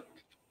 4.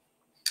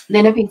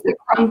 Then a piece of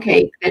crumb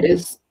cake that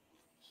is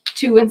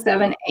 2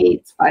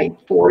 7/8 by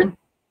 3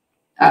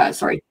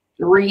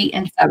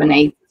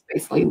 7/8. It's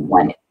basically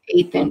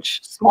 1/8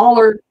 inch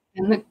smaller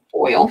than the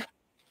foil.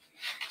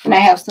 And I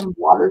have some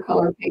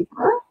watercolor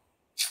paper.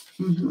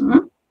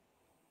 Fluid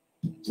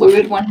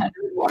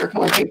 100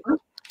 watercolor paper.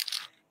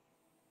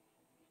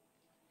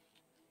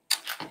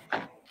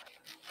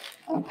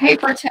 A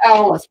paper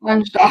towel, a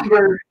sponge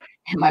dauber,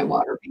 and my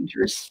water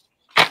painters.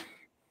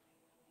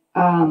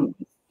 Does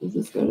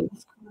this go to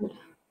this card?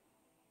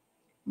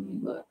 Let me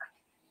look.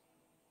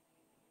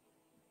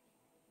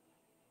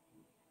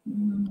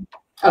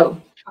 Oh,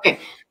 okay.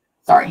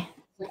 Sorry.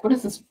 Like, what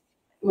is this?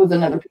 It was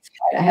another piece of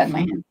white I had in my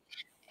hand.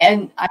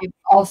 And I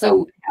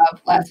also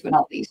have, last but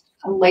not least,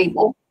 a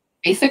label,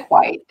 basic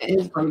white, that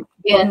has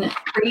been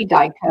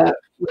pre-die cut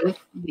with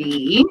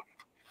the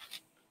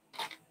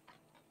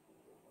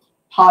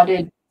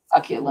potted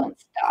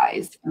succulents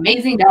dies.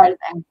 Amazing dies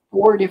and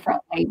 4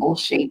 different label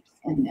shapes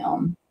in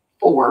them.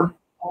 4.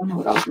 I don't know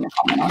what I was going to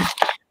comment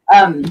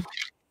on.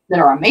 That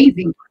are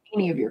amazing for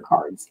any of your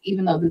cards,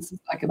 even though this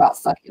is like about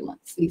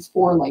succulents. These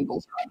 4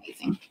 labels are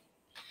amazing.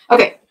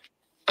 Okay.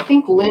 I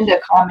think Linda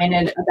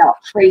commented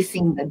about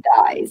tracing the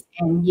dies.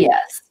 And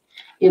yes,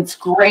 it's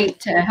great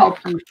to help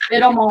you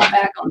fit them all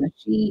back on the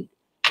sheet.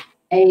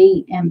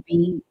 A and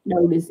B,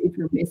 notice if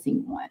you're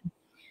missing one.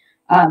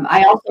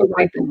 I also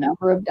write the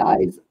number of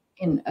dies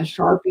in a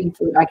Sharpie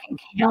so that I can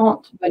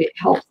count, but it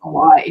helps a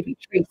lot if you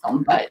trace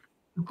them. But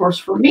of course,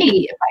 for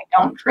me, if I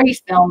don't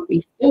trace them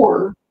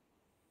before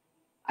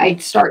I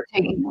start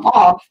taking them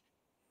off,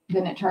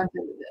 then it turns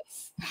into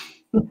this.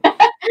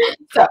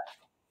 So,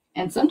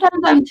 and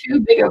sometimes I'm in too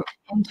big of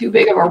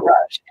a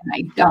rush and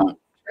I don't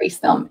trace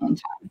them in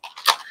time.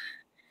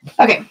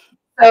 Okay,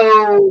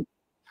 so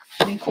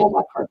let me fold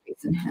my card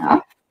base in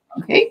half.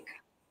 Okay.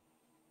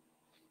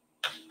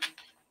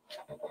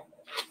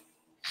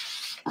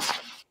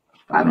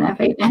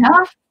 5.5,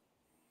 8.5.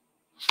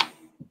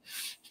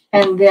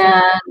 And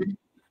then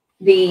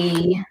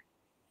the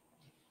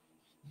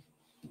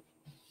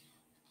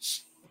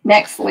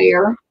next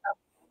layer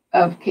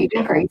of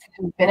Cajun Grace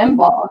has been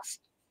embossed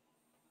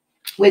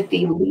with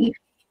the Leaf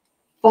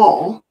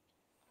Fall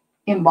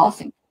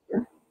embossing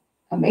folder.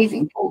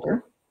 Amazing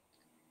folder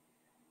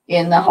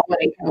in the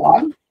holiday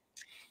catalog.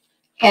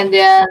 And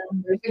then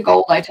there's the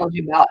gold I told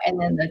you about. And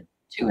then the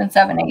 2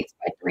 7/8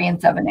 by 3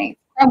 7/8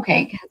 crumb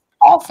cake has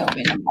also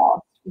been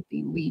embossed with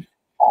the Leaf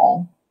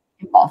Fall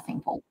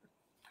embossing folder.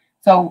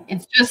 So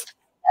it's just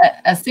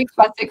a 6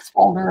 by 6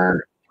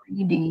 folder,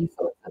 3D,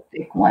 so it's a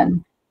thick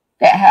one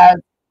that has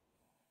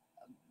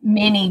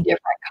many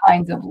different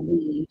kinds of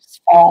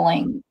leaves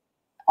falling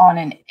on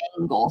an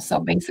angle. So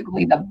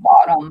basically the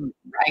bottom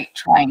right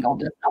triangle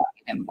does not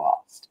get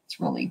embossed. It's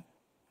really,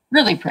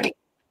 really pretty.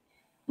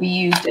 We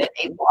used it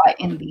a lot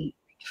in the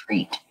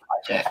retreat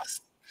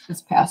projects.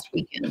 this past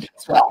weekend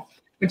as well,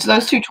 which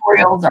those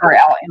tutorials are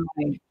out in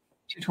my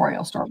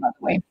tutorial store, by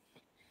the way.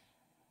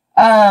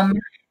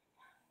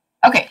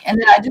 Okay, and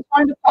then I just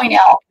wanted to point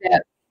out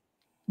that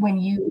when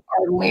you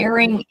are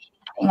layering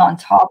anything on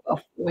top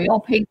of foil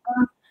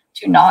paper,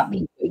 to not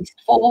be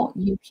wasteful,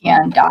 you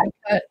can die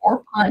cut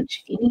or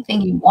punch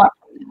anything you want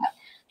from that.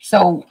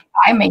 So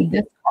I made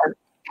this card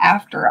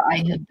after I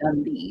had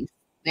done these.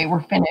 They were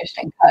finished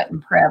and cut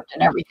and prepped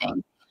and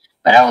everything.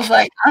 But I was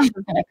like, I'm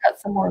just going to cut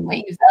some more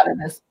leaves out of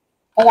this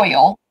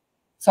foil.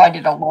 So I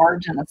did a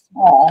large and a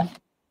small,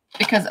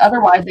 because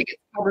otherwise it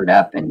gets covered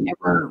up and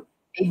never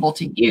able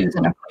to use.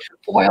 And of course, your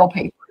foil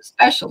paper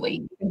especially,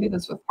 you can do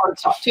this with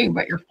cardstock too,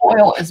 but your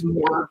foil is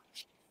more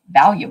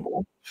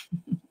valuable,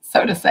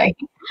 so to say.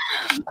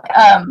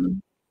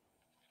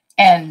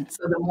 And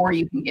so the more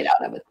you can get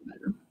out of it, the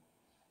better.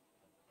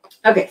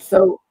 Okay,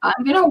 so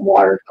I'm going to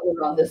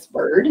watercolor on this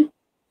bird.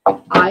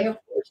 I, of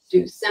course,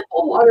 do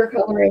simple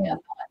watercoloring. I'm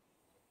not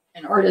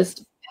an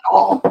artist at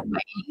all by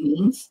any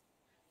means,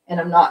 and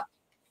I'm not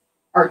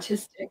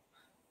artistic,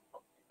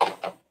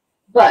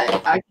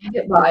 but I can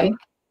get by.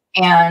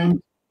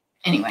 And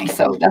anyway,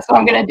 so that's what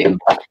I'm going to do.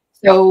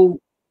 So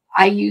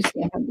I use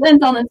Stampin'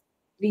 Blends on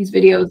these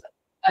videos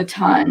a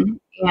ton,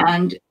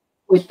 and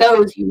with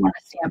those, you want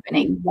to stamp in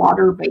a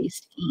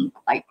water-based ink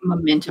like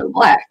Memento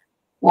Black.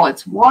 Well,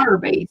 it's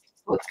water-based,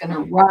 so it's going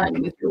to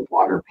run with your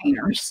water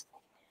painters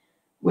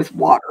with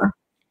water.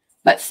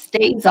 But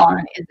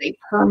StazOn is a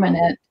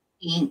permanent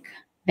ink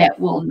that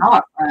will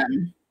not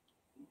run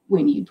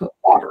when you put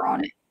water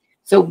on it.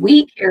 So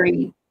we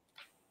carry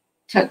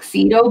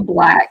Tuxedo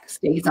Black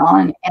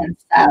StazOn and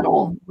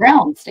Saddle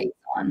Brown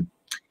StazOn.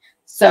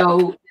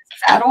 So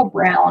Saddle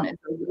Brown is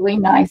a really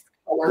nice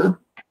color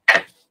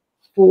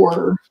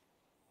for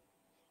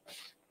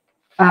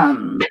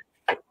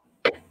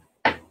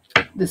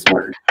this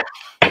bird.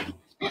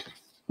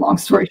 Long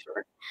story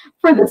short,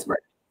 for this bird.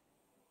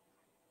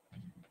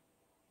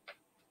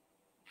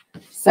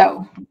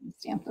 So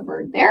stamp the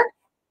bird there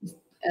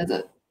as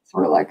a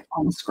sort of like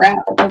on the scrap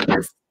of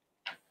this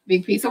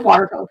big piece of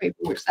watercolor paper,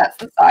 which that's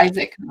the size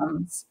it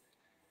comes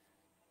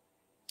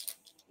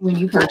when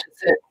you purchase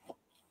it.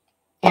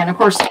 And of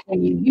course,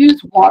 when you use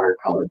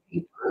watercolor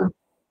paper,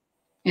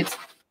 it's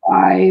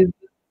 5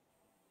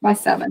 by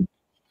 7.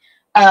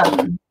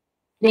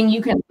 Then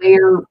you can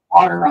layer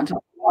water on top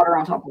of water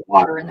on top of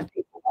water, and the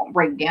paper won't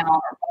break down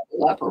or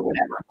bubble up or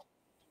whatever.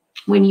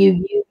 When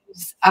you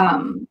use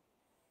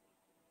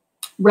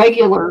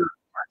regular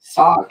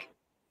cardstock,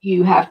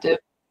 you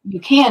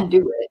can do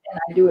it, and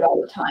I do it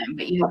all the time,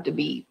 but you have to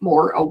be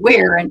more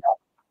aware and don't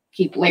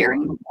keep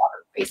layering the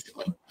water,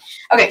 basically.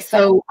 Okay,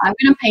 so I'm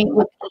going to paint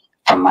with ink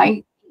from my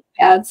ink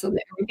pad so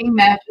that everything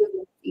matches.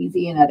 It's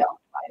easy, and I don't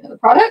buy another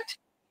product.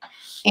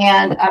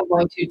 And I'm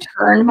going to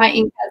turn my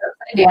ink pad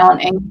upside down,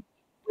 and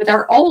with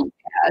our old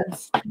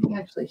pads, let me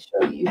actually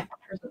show you.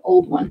 There's an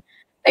old one.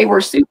 They were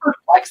super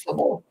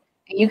flexible.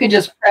 And you could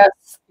just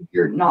press, if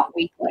you're not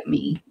weak like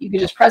me, you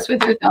could just press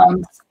with your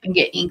thumbs and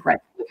get ink right.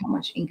 Look how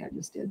much ink I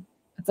just did.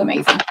 That's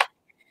amazing.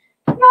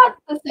 Not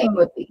the same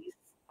with these,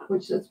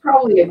 which is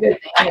probably a good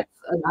thing.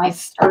 It's a nice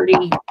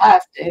sturdy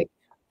plastic,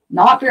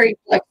 not very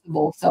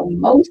flexible. So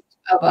most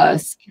of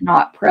us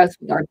cannot press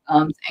with our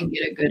thumbs and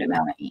get a good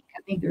amount of ink.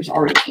 I think there's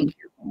already ink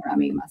here from where I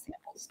made my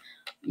samples.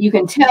 You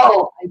can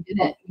tell I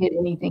didn't get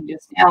anything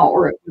just now,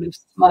 or it would have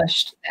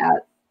smushed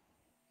that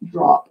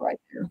drop right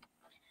there.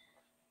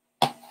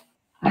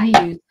 I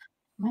use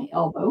my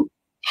elbow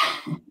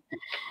and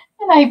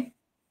I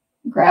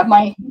grab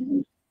my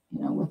hand,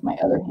 with my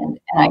other hand,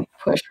 and I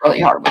push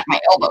really hard with my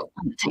elbow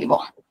on the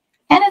table.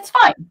 And it's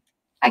fine.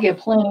 I get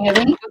plenty of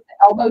ink with the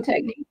elbow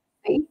technique.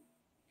 See?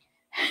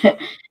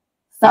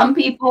 Some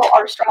people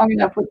are strong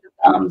enough with the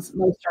thumbs,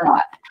 most are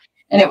not.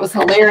 And it was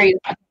hilarious.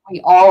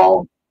 We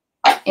all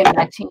in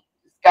my team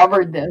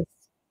discovered this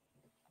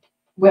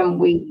when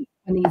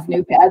these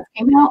new pads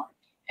came out.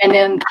 And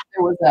then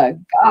there was a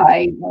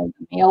guy, one of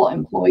the male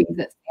employees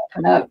at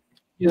Stampin' Up,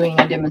 doing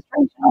a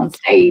demonstration on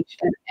stage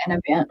at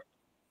an event.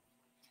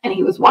 And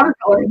he was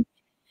watercoloring.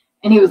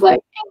 And he was like,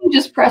 "Can you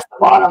just press the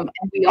bottom?"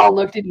 And we all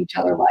looked at each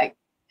other like,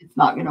 it's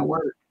not going to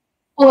work.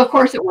 Well, of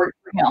course it worked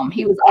for him.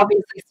 He was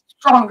obviously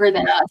stronger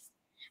than us.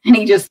 And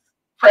he just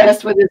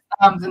pressed with his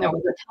thumbs, and there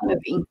was a ton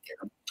of ink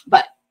there.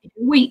 But if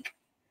you're weak,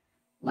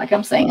 like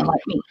I'm saying,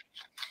 like me,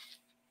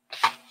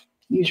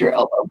 use your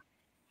elbow.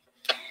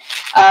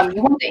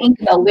 You want the ink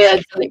in the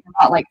lid so that you're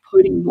not like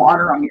putting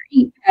water on your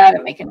ink pad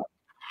and making a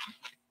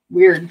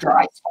weird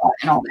dry spot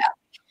and all that.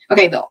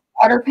 Okay, the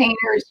water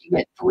painters, you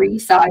get 3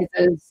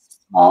 sizes: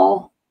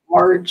 small,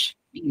 large,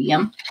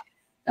 medium.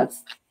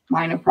 That's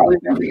mine have probably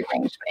been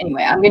rearranged. But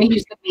anyway, I'm going to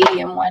use the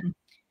medium one,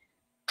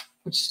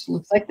 which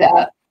looks like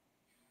that.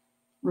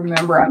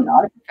 Remember, I'm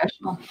not a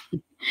professional.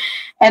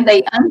 And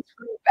they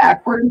unscrew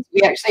backwards.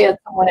 We actually had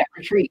someone at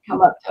retreat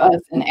come up to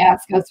us and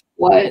ask us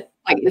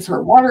is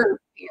her water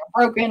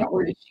broken,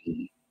 or is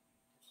she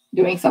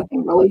doing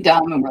something really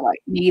dumb? And we're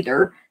like,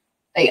 neither.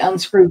 They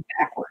unscrew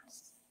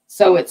backwards.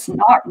 So it's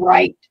not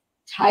right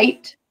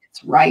tight,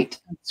 it's right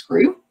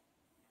unscrew.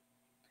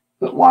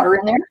 put water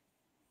in there.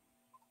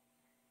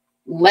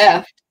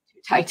 Left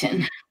to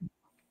tighten.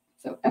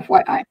 So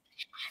FYI.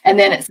 And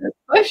then it says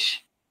push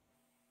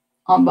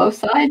on both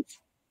sides.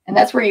 And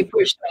that's where you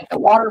push to make the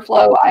water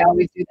flow. I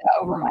always do that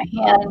over my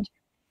hand.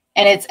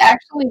 And it's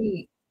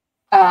actually,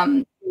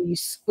 you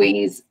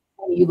squeeze,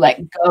 when you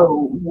let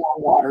go, more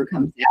water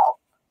comes out.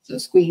 So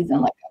squeeze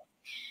and let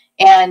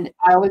go. And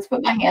I always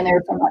put my hand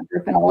there so I'm not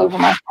dripping all over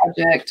my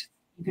project.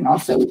 You can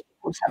also, of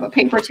course, have a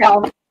paper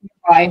towel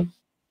nearby.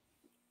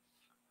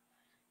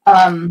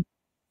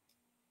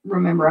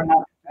 Remember, I'm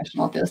not a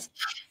professional at this.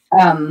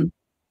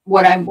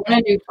 What I want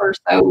to do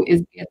first, though,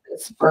 is get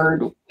this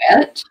bird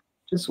wet,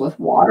 just with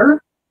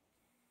water.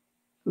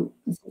 Ooh,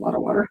 that's a lot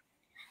of water.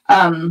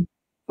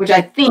 Which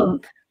I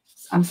think,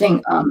 I'm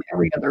saying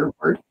every other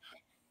word,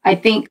 I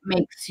think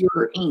makes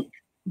your ink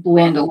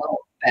blend a little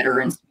better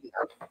and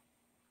smoother.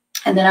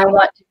 And then I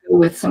want to go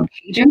with some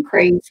Cajun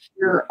craze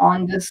here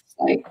on this,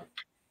 like,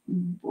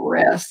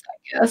 breast,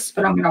 I guess.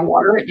 But I'm going to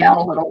water it down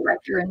a little right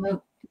here in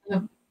the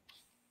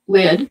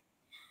lid.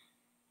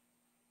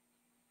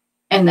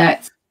 And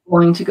that's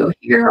going to go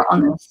here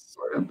on this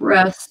sort of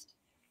breast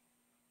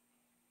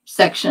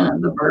section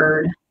of the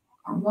bird.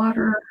 More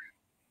water.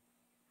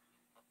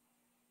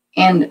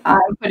 And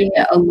I'm putting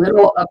it a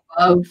little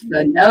above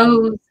the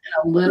nose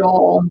and a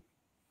little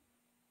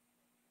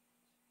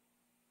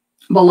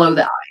below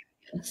the eye,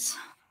 I guess.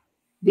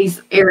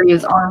 These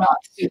areas are not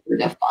super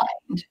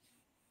defined.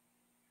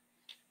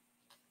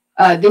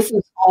 This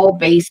is all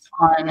based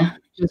on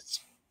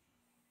just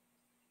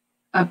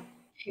a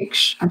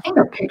picture. I think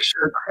a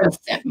picture Chris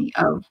sent me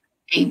of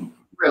a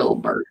real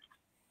bird,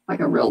 like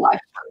a real life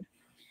bird.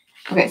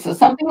 Okay, so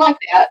something like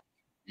that.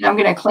 And I'm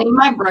going to clean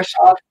my brush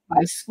off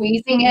by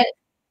squeezing it,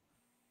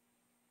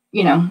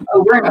 you know,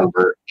 over and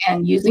over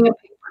and using a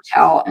paper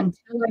towel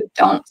until I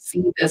don't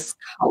see this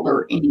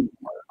color anymore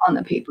on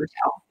the paper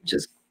towel, which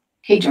is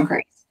Cajun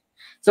craze.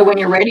 So when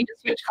you're ready to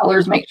switch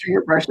colors, make sure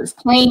your brush is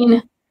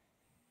clean.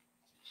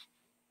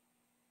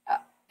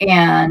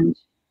 And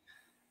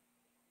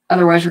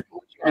otherwise your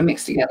colors are going to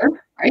mix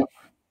together, right?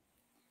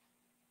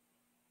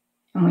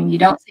 And when you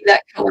don't see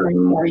that color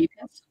anymore, you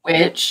can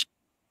switch.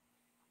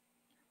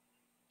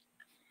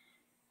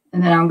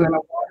 And then I'm going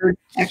to water.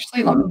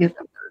 Actually, let me get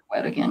the bird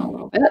wet again a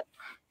little bit,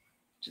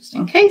 just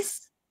in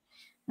case.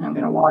 And I'm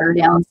going to water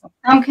down some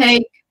crumb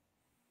cake,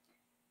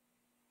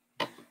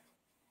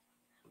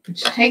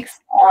 which takes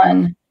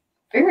on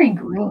a very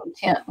green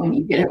tint when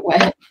you get it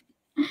wet,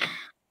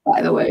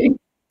 by the way.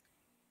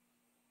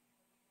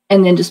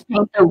 And then just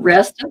paint the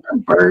rest of the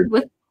bird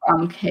with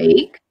crumb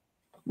cake.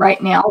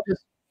 Right now,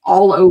 just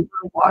all over,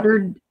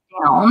 watered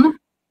down.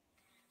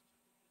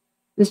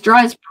 This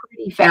dries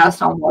pretty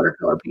fast on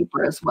watercolor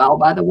paper as well,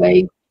 by the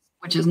way,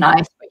 which is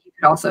nice, but you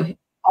could also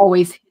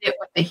always hit it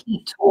with the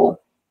heat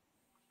tool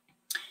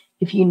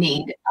if you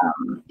need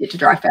it to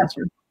dry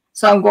faster.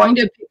 So I'm going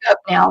to pick up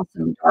now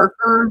some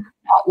darker,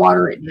 not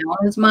water it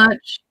down as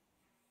much,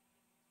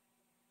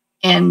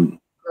 and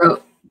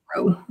build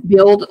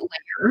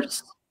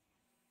layers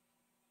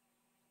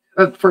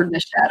for the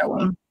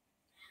shadowing.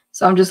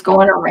 So I'm just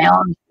going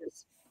around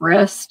this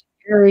breast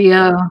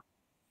area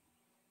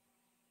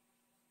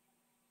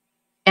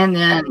and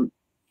then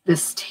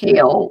this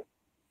tail,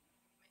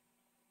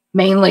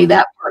 mainly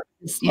that part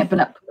of the Stampin'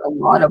 Up put a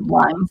lot of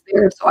lines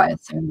there, so I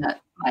assume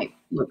that might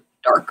look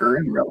darker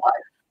in real life.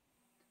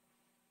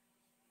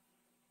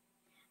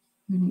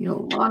 I'm going to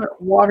get a lot of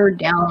water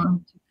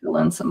down to fill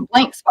in some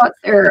blank spots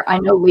there. I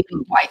know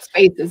leaving white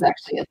space is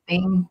actually a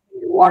thing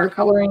in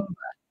watercoloring,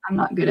 but I'm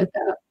not good at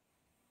that.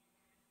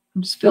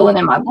 I'm just filling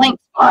in my blank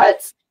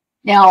spots.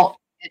 Now,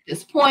 at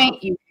this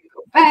point, you can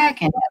go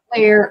back and add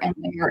layer and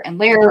layer and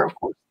layer. Of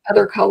course,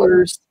 other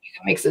colors, you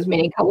can mix as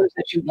many colors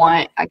as you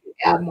want. I could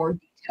add more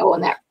detail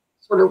in that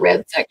sort of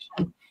red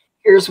section.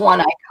 Here's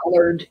one I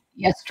colored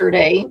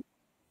yesterday.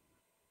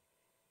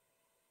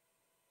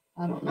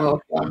 I don't know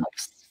if one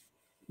looks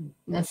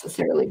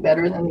necessarily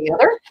better than the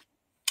other,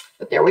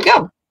 but there we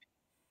go.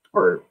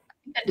 Or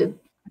I can't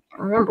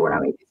remember when I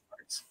made these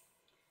cards.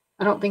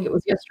 I don't think it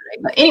was yesterday,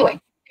 but anyway,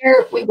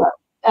 here we go.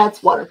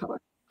 That's watercolor.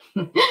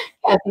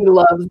 Kathy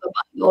loves the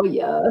bundle.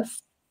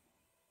 Yes.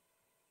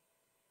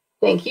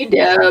 Thank you,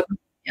 Deb.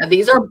 Yeah,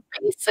 these are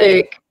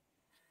basic.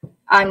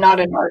 I'm not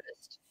an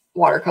artist.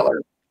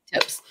 Watercolor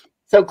tips.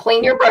 So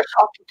clean your brush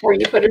off before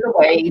you put it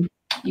away.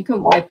 You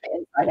can wipe the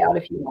inside out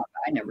if you want,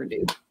 but I never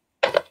do.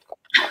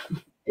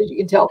 As you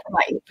can tell from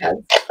my ink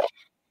pads.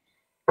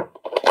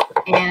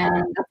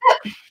 And that's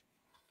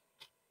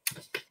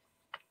it.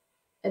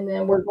 And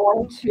then we're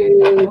going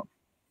to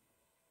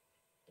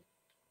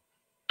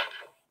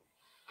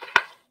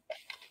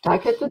die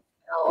cut this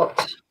out.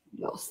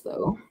 What else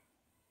though?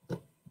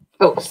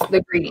 Oh,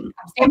 the greeting.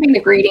 I'm stamping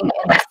the greeting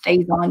and it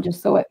stays on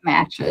just so it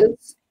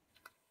matches.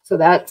 So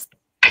that's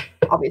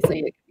obviously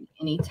it could be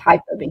any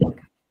type of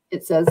ink.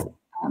 It says,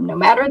 no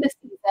matter the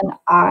season,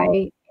 I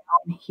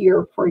am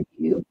here for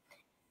you.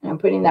 And I'm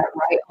putting that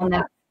right on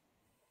that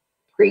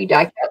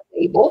pre-die cut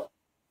label.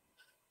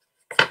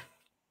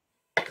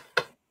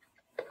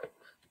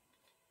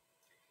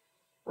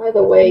 By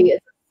the way, as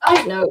a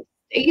side note,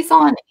 Stays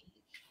on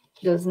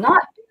does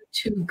not do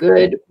too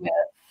good with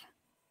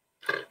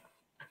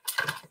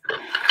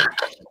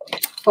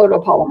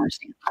photopolymer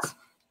stamps.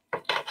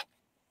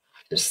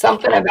 There's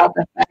something about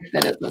the fact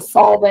that it's a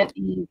solvent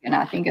ink, and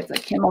I think it's a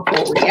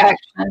chemical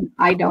reaction.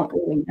 I don't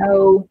really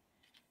know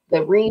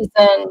the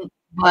reason,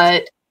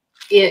 but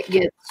it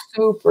gets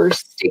super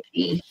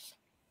sticky.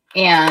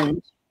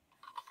 And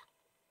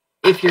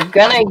if you're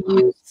going to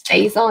use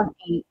Stays on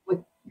ink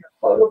with your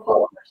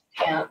photopolymer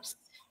stamps,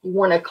 you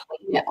want to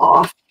clean it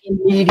off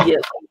immediately.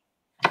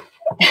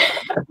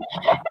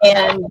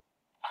 And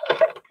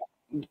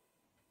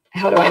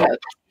how do I know this?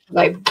 Because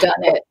I've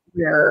done it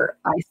where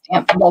I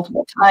stamped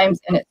multiple times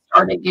and it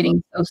started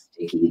getting so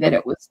sticky that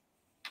it was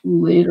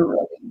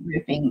literally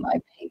ripping my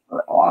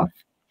paper off.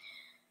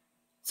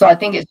 So I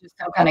think it's just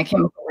some kind of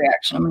chemical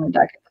reaction. I'm going to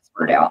get this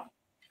word out.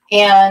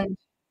 And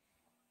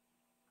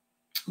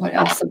what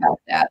else about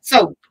that?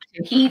 So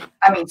to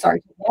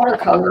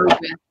watercolor with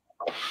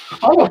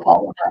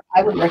photopolymer,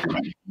 I would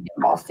recommend heat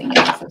embossing it.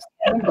 So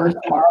standing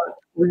birthmark,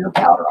 pour your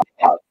powder on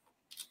top,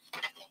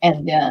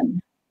 and then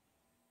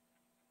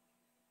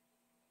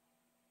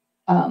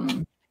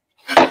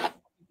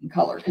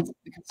color because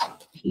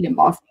heat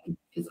embossing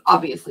is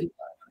obviously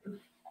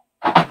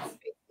it's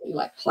basically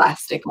like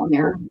plastic on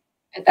there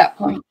at that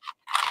point.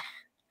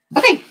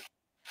 Okay,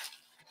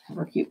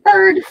 our cute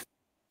bird.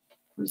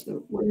 There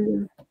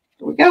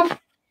we go.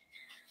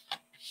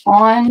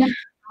 On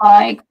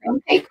my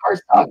crumb cake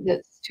cardstock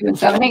that's 2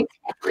 7/8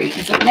 by 3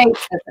 7/8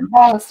 that's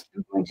embossed,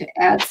 I'm going to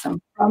add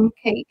some crumb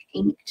cake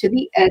ink to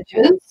the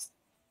edges.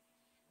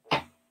 So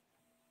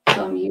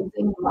I'm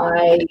using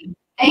my,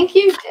 thank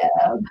you,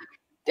 Deb.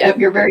 Deb,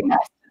 you're very nice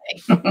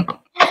today.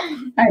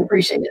 I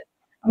appreciate it.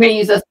 I'm going to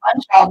use a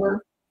sponge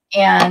dauber,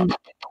 and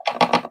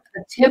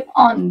the tip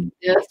on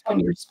this when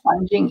you're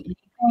sponging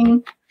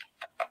anything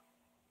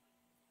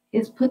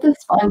is put the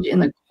sponge in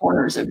the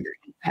corners of your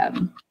ink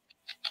pad.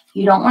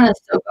 You don't want to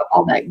soak up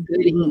all that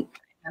good ink in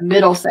the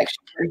middle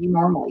section where you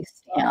normally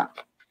stamp.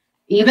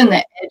 Even the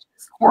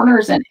edges,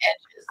 corners and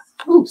edges.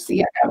 Ooh,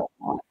 see, I got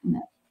a lot in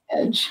that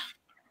edge.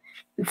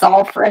 It's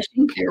all fresh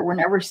ink there. We're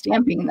never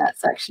stamping in that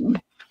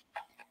section.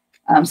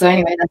 So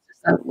anyway, that's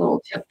just a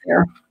little tip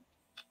there.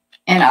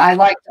 And I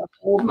like to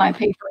hold my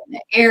paper in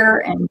the air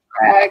and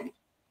drag,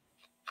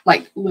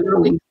 like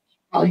literally, you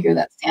probably hear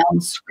that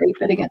sound,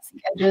 scrape it against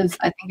the edges.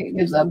 I think it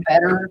gives a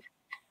better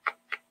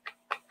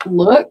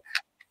look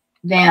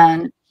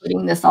than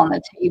putting this on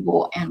the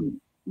table and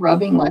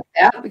rubbing like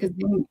that, because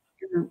then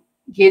you're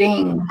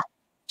getting,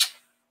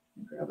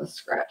 grab a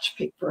scratch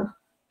paper.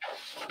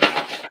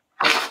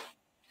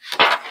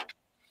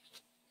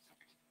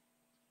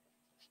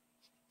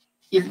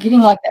 You're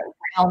getting like that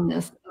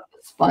roundness of the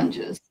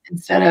sponges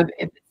instead of,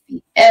 if it's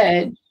the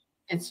edge,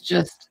 it's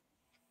just,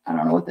 I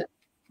don't know what the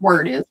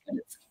word is, but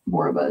it's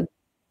more of a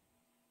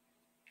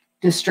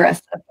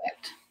distressed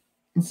effect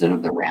instead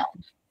of the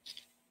round.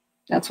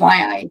 That's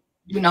why I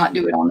do not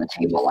do it on the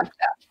table like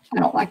that. I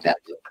don't like that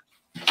look.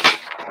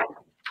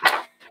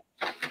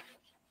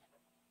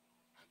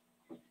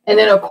 And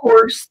then, of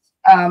course,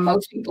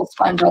 most people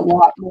sponge a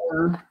lot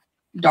more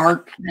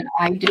dark than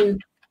I do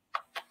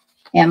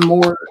and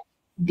more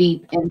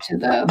deep into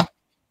the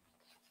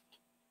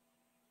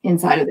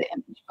inside of the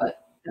image,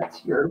 but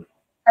that's your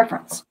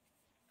preference.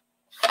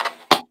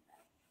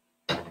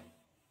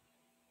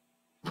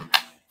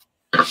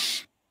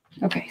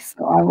 Okay,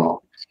 so I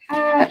will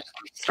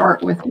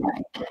start with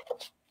my,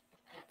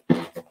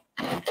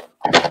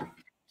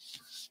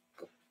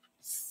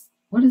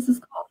 what is this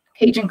called?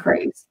 Cajun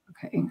Craze.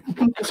 Okay, I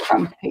think this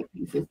crumb cake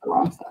piece is the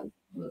wrong side.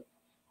 Look.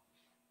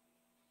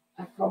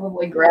 I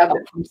probably grabbed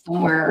it from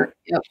somewhere.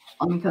 Yep,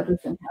 let me cut this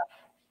in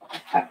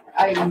half.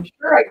 I'm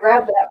sure I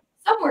grabbed that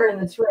somewhere in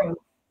this room,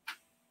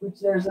 which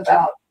there's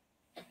about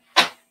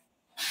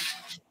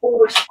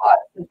 4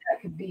 spots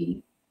that could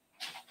be.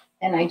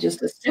 And I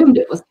just assumed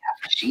it was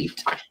half a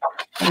sheet,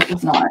 but it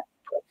was not.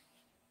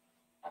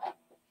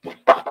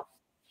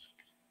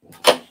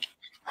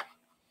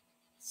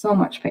 So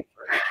much paper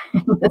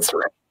in this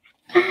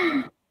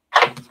room.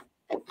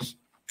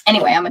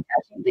 Anyway, I'm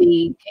attaching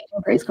the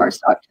Cajun Craze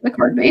cardstock to the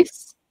card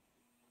base,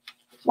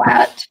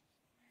 flat.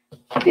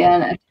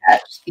 Then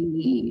attach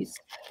the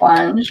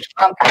sponge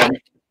pumpkin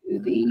to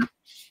the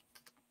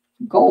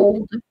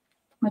gold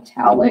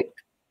metallic,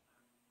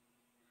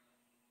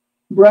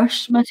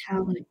 brushed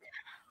metallic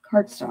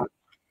cardstock.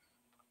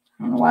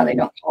 I don't know why they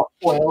don't call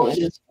it foil. It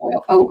is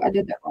foil. Oh, I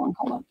did that wrong.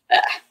 Hold on.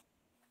 I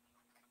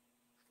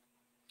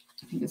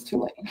think it's too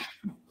late.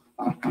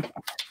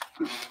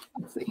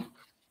 Let's see.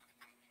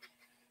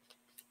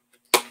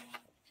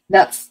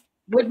 That's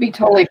would be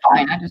totally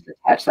fine. I just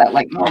attached that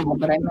like normal,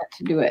 but I meant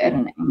to do it at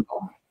an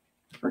angle.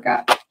 I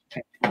forgot.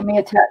 Okay, let me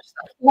attach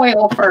the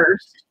foil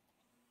first.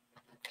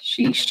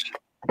 Sheesh.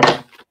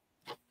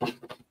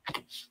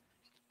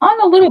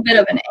 On a little bit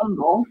of an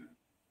angle,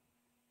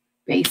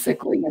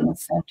 basically in the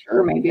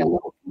center, maybe a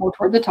little more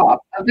toward the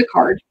top of the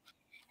card.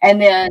 And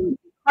then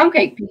the crumb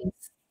cake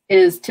piece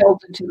is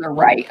tilted to the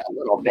right a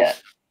little bit.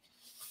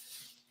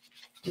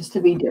 just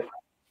to be different.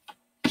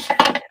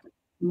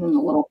 And then the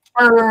little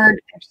bird.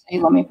 Actually,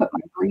 let me put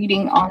my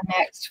greeting on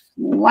next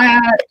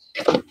flat.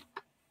 And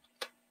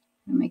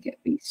make it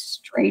be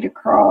straight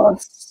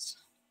across,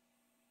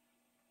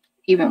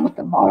 even with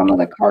the bottom of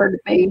the card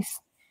base.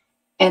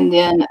 And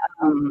then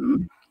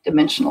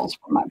dimensionals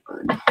for my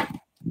bird.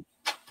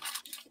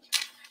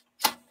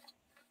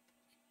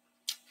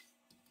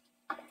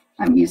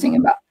 I'm using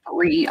about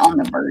 3 on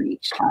the bird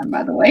each time,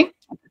 by the way,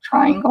 with the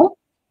triangle.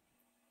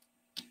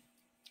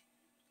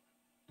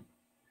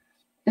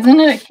 Isn't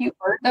it a cute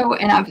bird, though?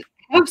 And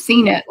I've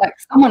seen it. Like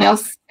someone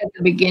else at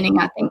the beginning,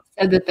 I think,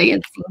 said that they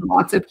had seen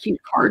lots of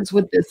cute cards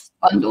with this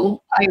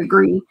bundle. I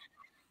agree.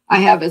 I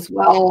have as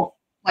well,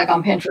 like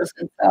on Pinterest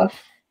and stuff.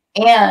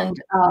 And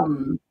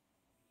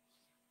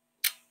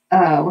what am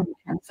I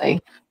trying to say?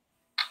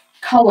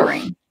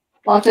 Coloring.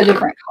 Lots of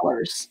different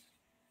colors.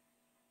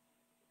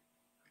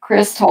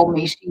 Chris told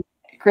me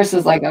Chris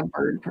is like a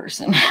bird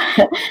person.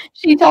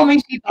 She told me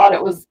she thought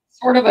it was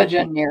sort of a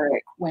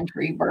generic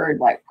wintry bird,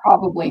 like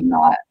probably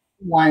not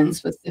one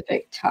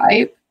specific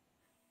type.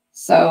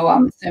 So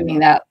I'm assuming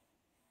that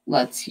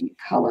lets you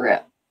color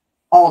it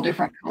all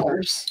different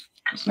colors.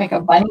 Just make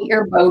a bunny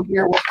ear bow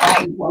here with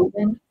my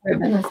woven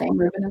ribbon, the same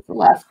ribbon as the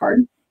last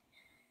card.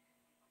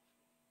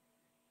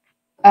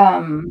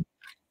 So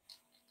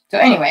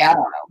anyway, I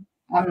don't know.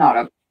 I'm not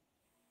a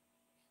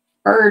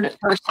bird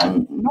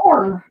person,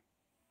 nor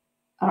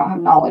I don't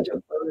have knowledge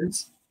of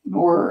birds,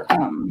 nor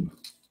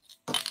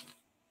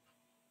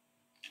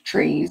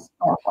trees,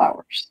 nor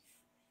flowers.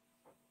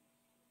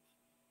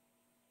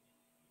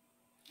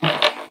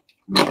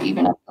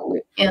 Even up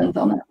the ends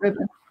on that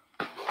ribbon.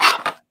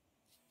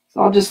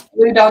 So I'll just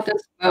glue out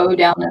this bow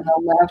down in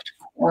the left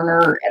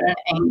corner at an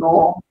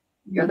angle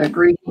near the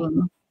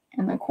greeting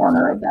in the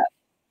corner of that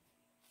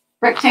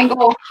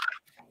rectangle.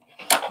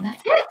 And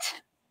that's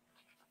it.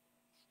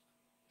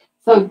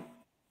 So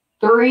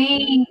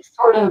 3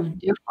 sort of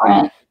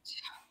different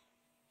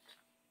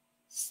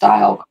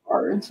style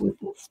cards with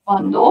this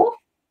bundle.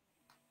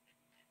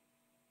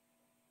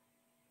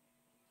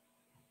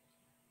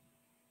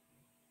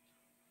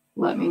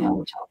 Let me know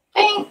what y'all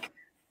think.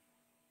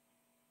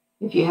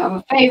 If you have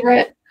a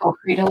favorite, feel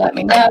free to let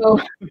me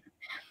know.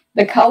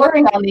 The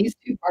coloring on these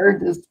 2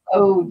 birds is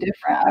so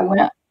different.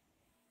 I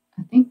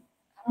don't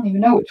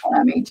even know which one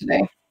I made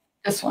today.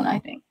 This one, I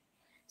think.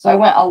 So I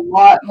went a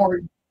lot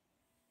more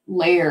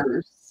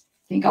layers.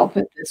 I think I'll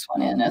put this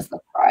one in as the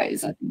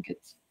prize. I think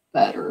it's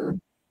better,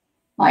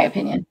 my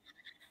opinion.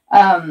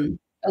 It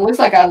looks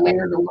like I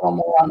layered a little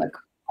more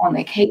on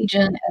the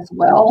Cajun as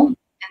well, and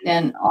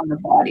then on the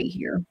body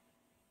here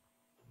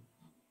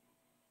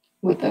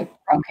with the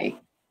crumb cake.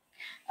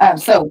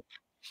 So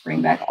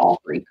bring back all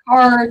 3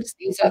 cards.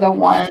 These are the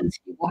ones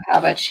you will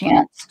have a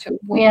chance to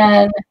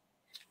win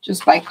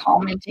just by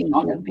commenting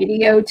on the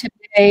video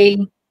today.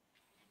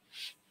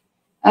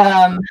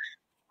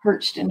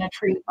 Perched in a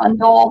Tree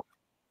bundle.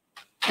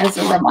 As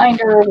a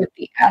reminder, with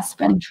the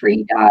Aspen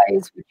Tree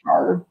dies, which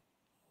are,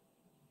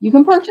 you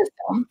can purchase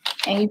them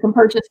and you can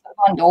purchase the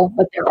bundle,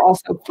 but they're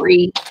also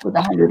free with a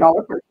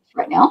 $100 purchase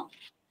right now.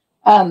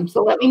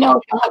 So let me know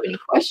if you have any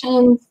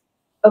questions.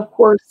 Of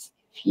course,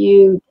 if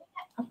you,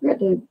 I forgot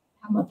to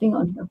have my thing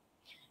on here.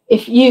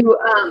 If you,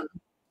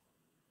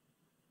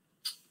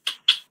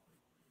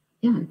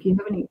 if you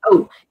have any,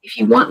 if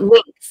you want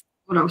links,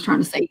 what I was trying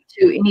to say,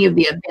 to any of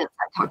the events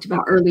I talked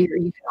about earlier,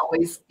 you can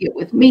always get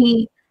with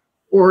me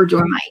or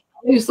join my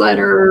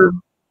newsletter,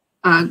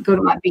 go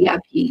to my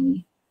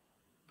VIP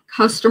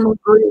customer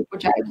group,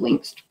 which I have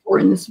links for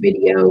in this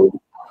video,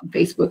 on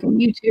Facebook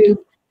and YouTube.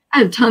 I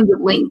have tons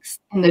of links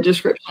in the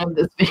description of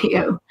this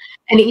video.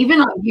 And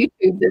even on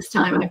YouTube this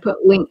time, I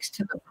put links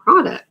to the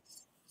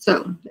products.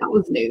 So that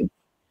was new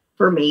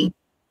for me.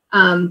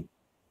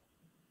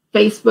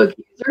 Facebook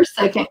user,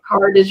 second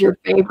card is your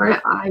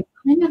favorite. I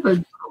kind of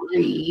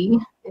agree.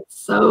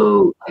 It's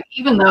so, like,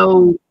 even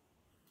though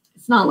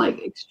it's not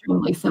like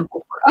extremely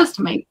simple for us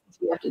to make, because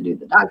we have to do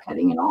the die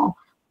cutting and all,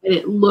 but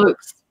it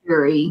looks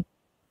very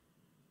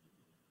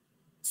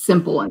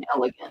simple and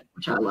elegant,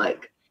 which I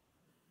like.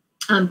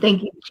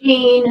 Thank you,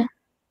 Jean.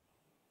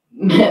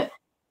 The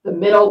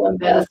middle one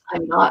best.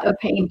 I'm not a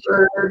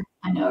painter.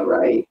 I know,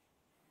 right?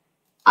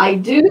 I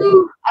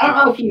don't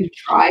know if you've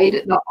tried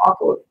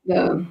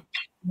the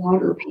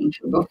water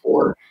painter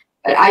before,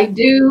 but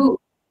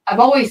I've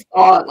always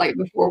thought, like,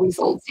 before we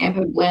sold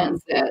Stampin'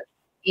 Blends, that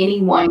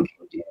anyone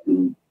can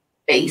do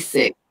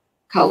basic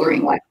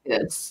coloring like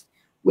this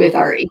with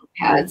our ink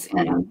pads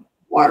and a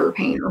water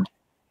painter,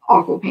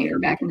 aqua painter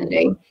back in the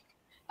day.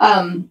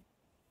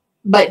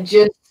 But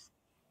just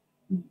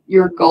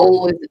your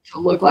goal isn't to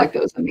look like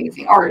those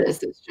amazing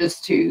artists. It's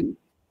just to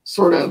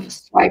sort of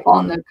swipe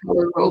on the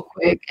color real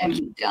quick and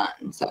be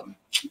done. So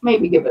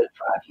maybe give it a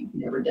try if you've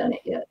never done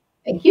it yet.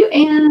 Thank you,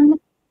 Anne.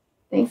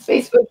 Thanks,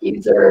 Facebook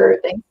user.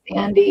 Thanks,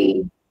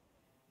 Sandy.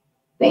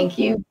 Thank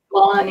you,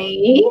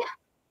 Bonnie.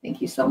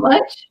 Thank you so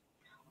much.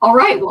 All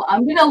right, well,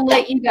 I'm going to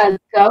let you guys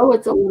go.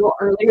 It's a little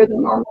earlier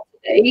than normal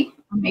today.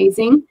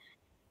 Amazing.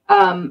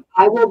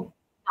 I will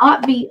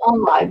not be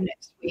on live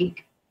next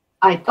week.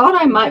 I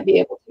thought I might be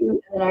able to,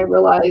 and then I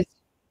realized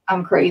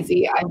I'm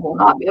crazy. I will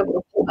not be able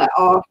to pull that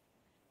off.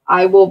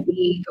 I will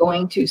be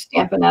going to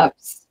Stampin'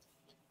 Up's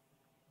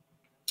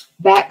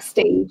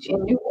backstage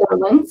in New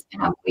Orleans,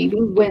 and I'm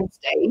leaving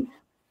Wednesday.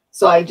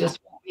 So I just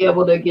won't be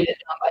able to get it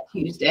done by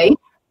Tuesday.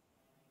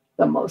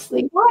 The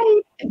mostly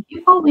white. Thank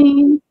you,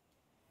 Pauline.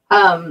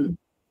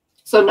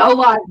 So no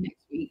live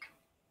next week.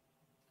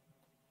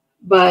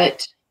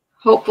 But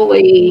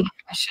hopefully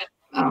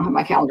I don't have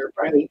my calendar in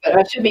front of me, but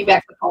I should be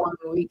back the following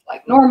week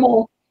like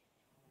normal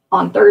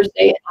on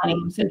Thursday at 9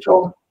 a.m.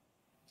 Central.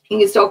 You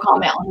can still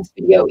comment on this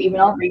video, even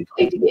on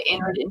replay, to get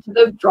entered into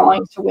the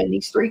drawings to win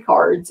these 3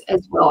 cards,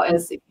 as well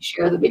as if you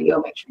share the video,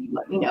 make sure you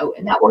let me know.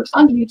 And that works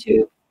on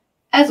YouTube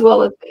as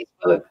well as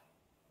Facebook.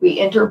 We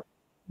enter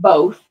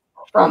both,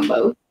 from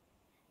both.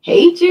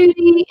 Hey,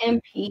 Judy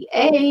and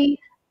PA.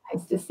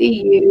 Nice to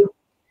see you.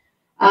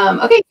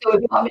 Okay, so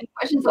if you have any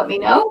questions, let me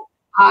know.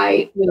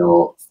 I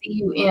will see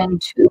you in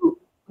 2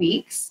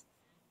 weeks.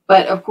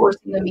 But of course,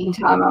 in the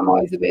meantime, I'm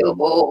always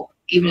available,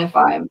 even if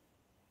I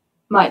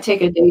might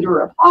take a day to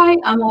reply.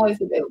 I'm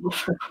always available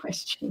for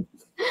questions.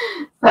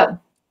 So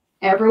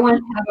everyone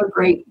have a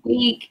great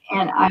week,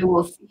 and I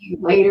will see you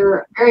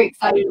later. Very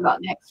excited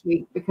about next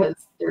week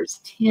because there's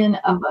 10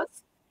 of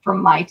us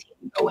from my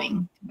team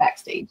going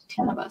backstage.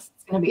 10 of us.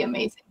 It's going to be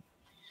amazing.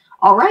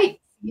 All right.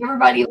 See you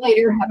everybody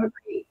later. Have a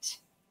great.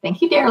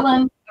 Thank you,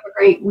 Darylyn. Have a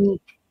great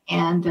week,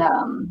 and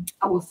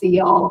I will see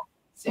y'all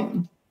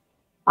soon.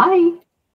 Bye.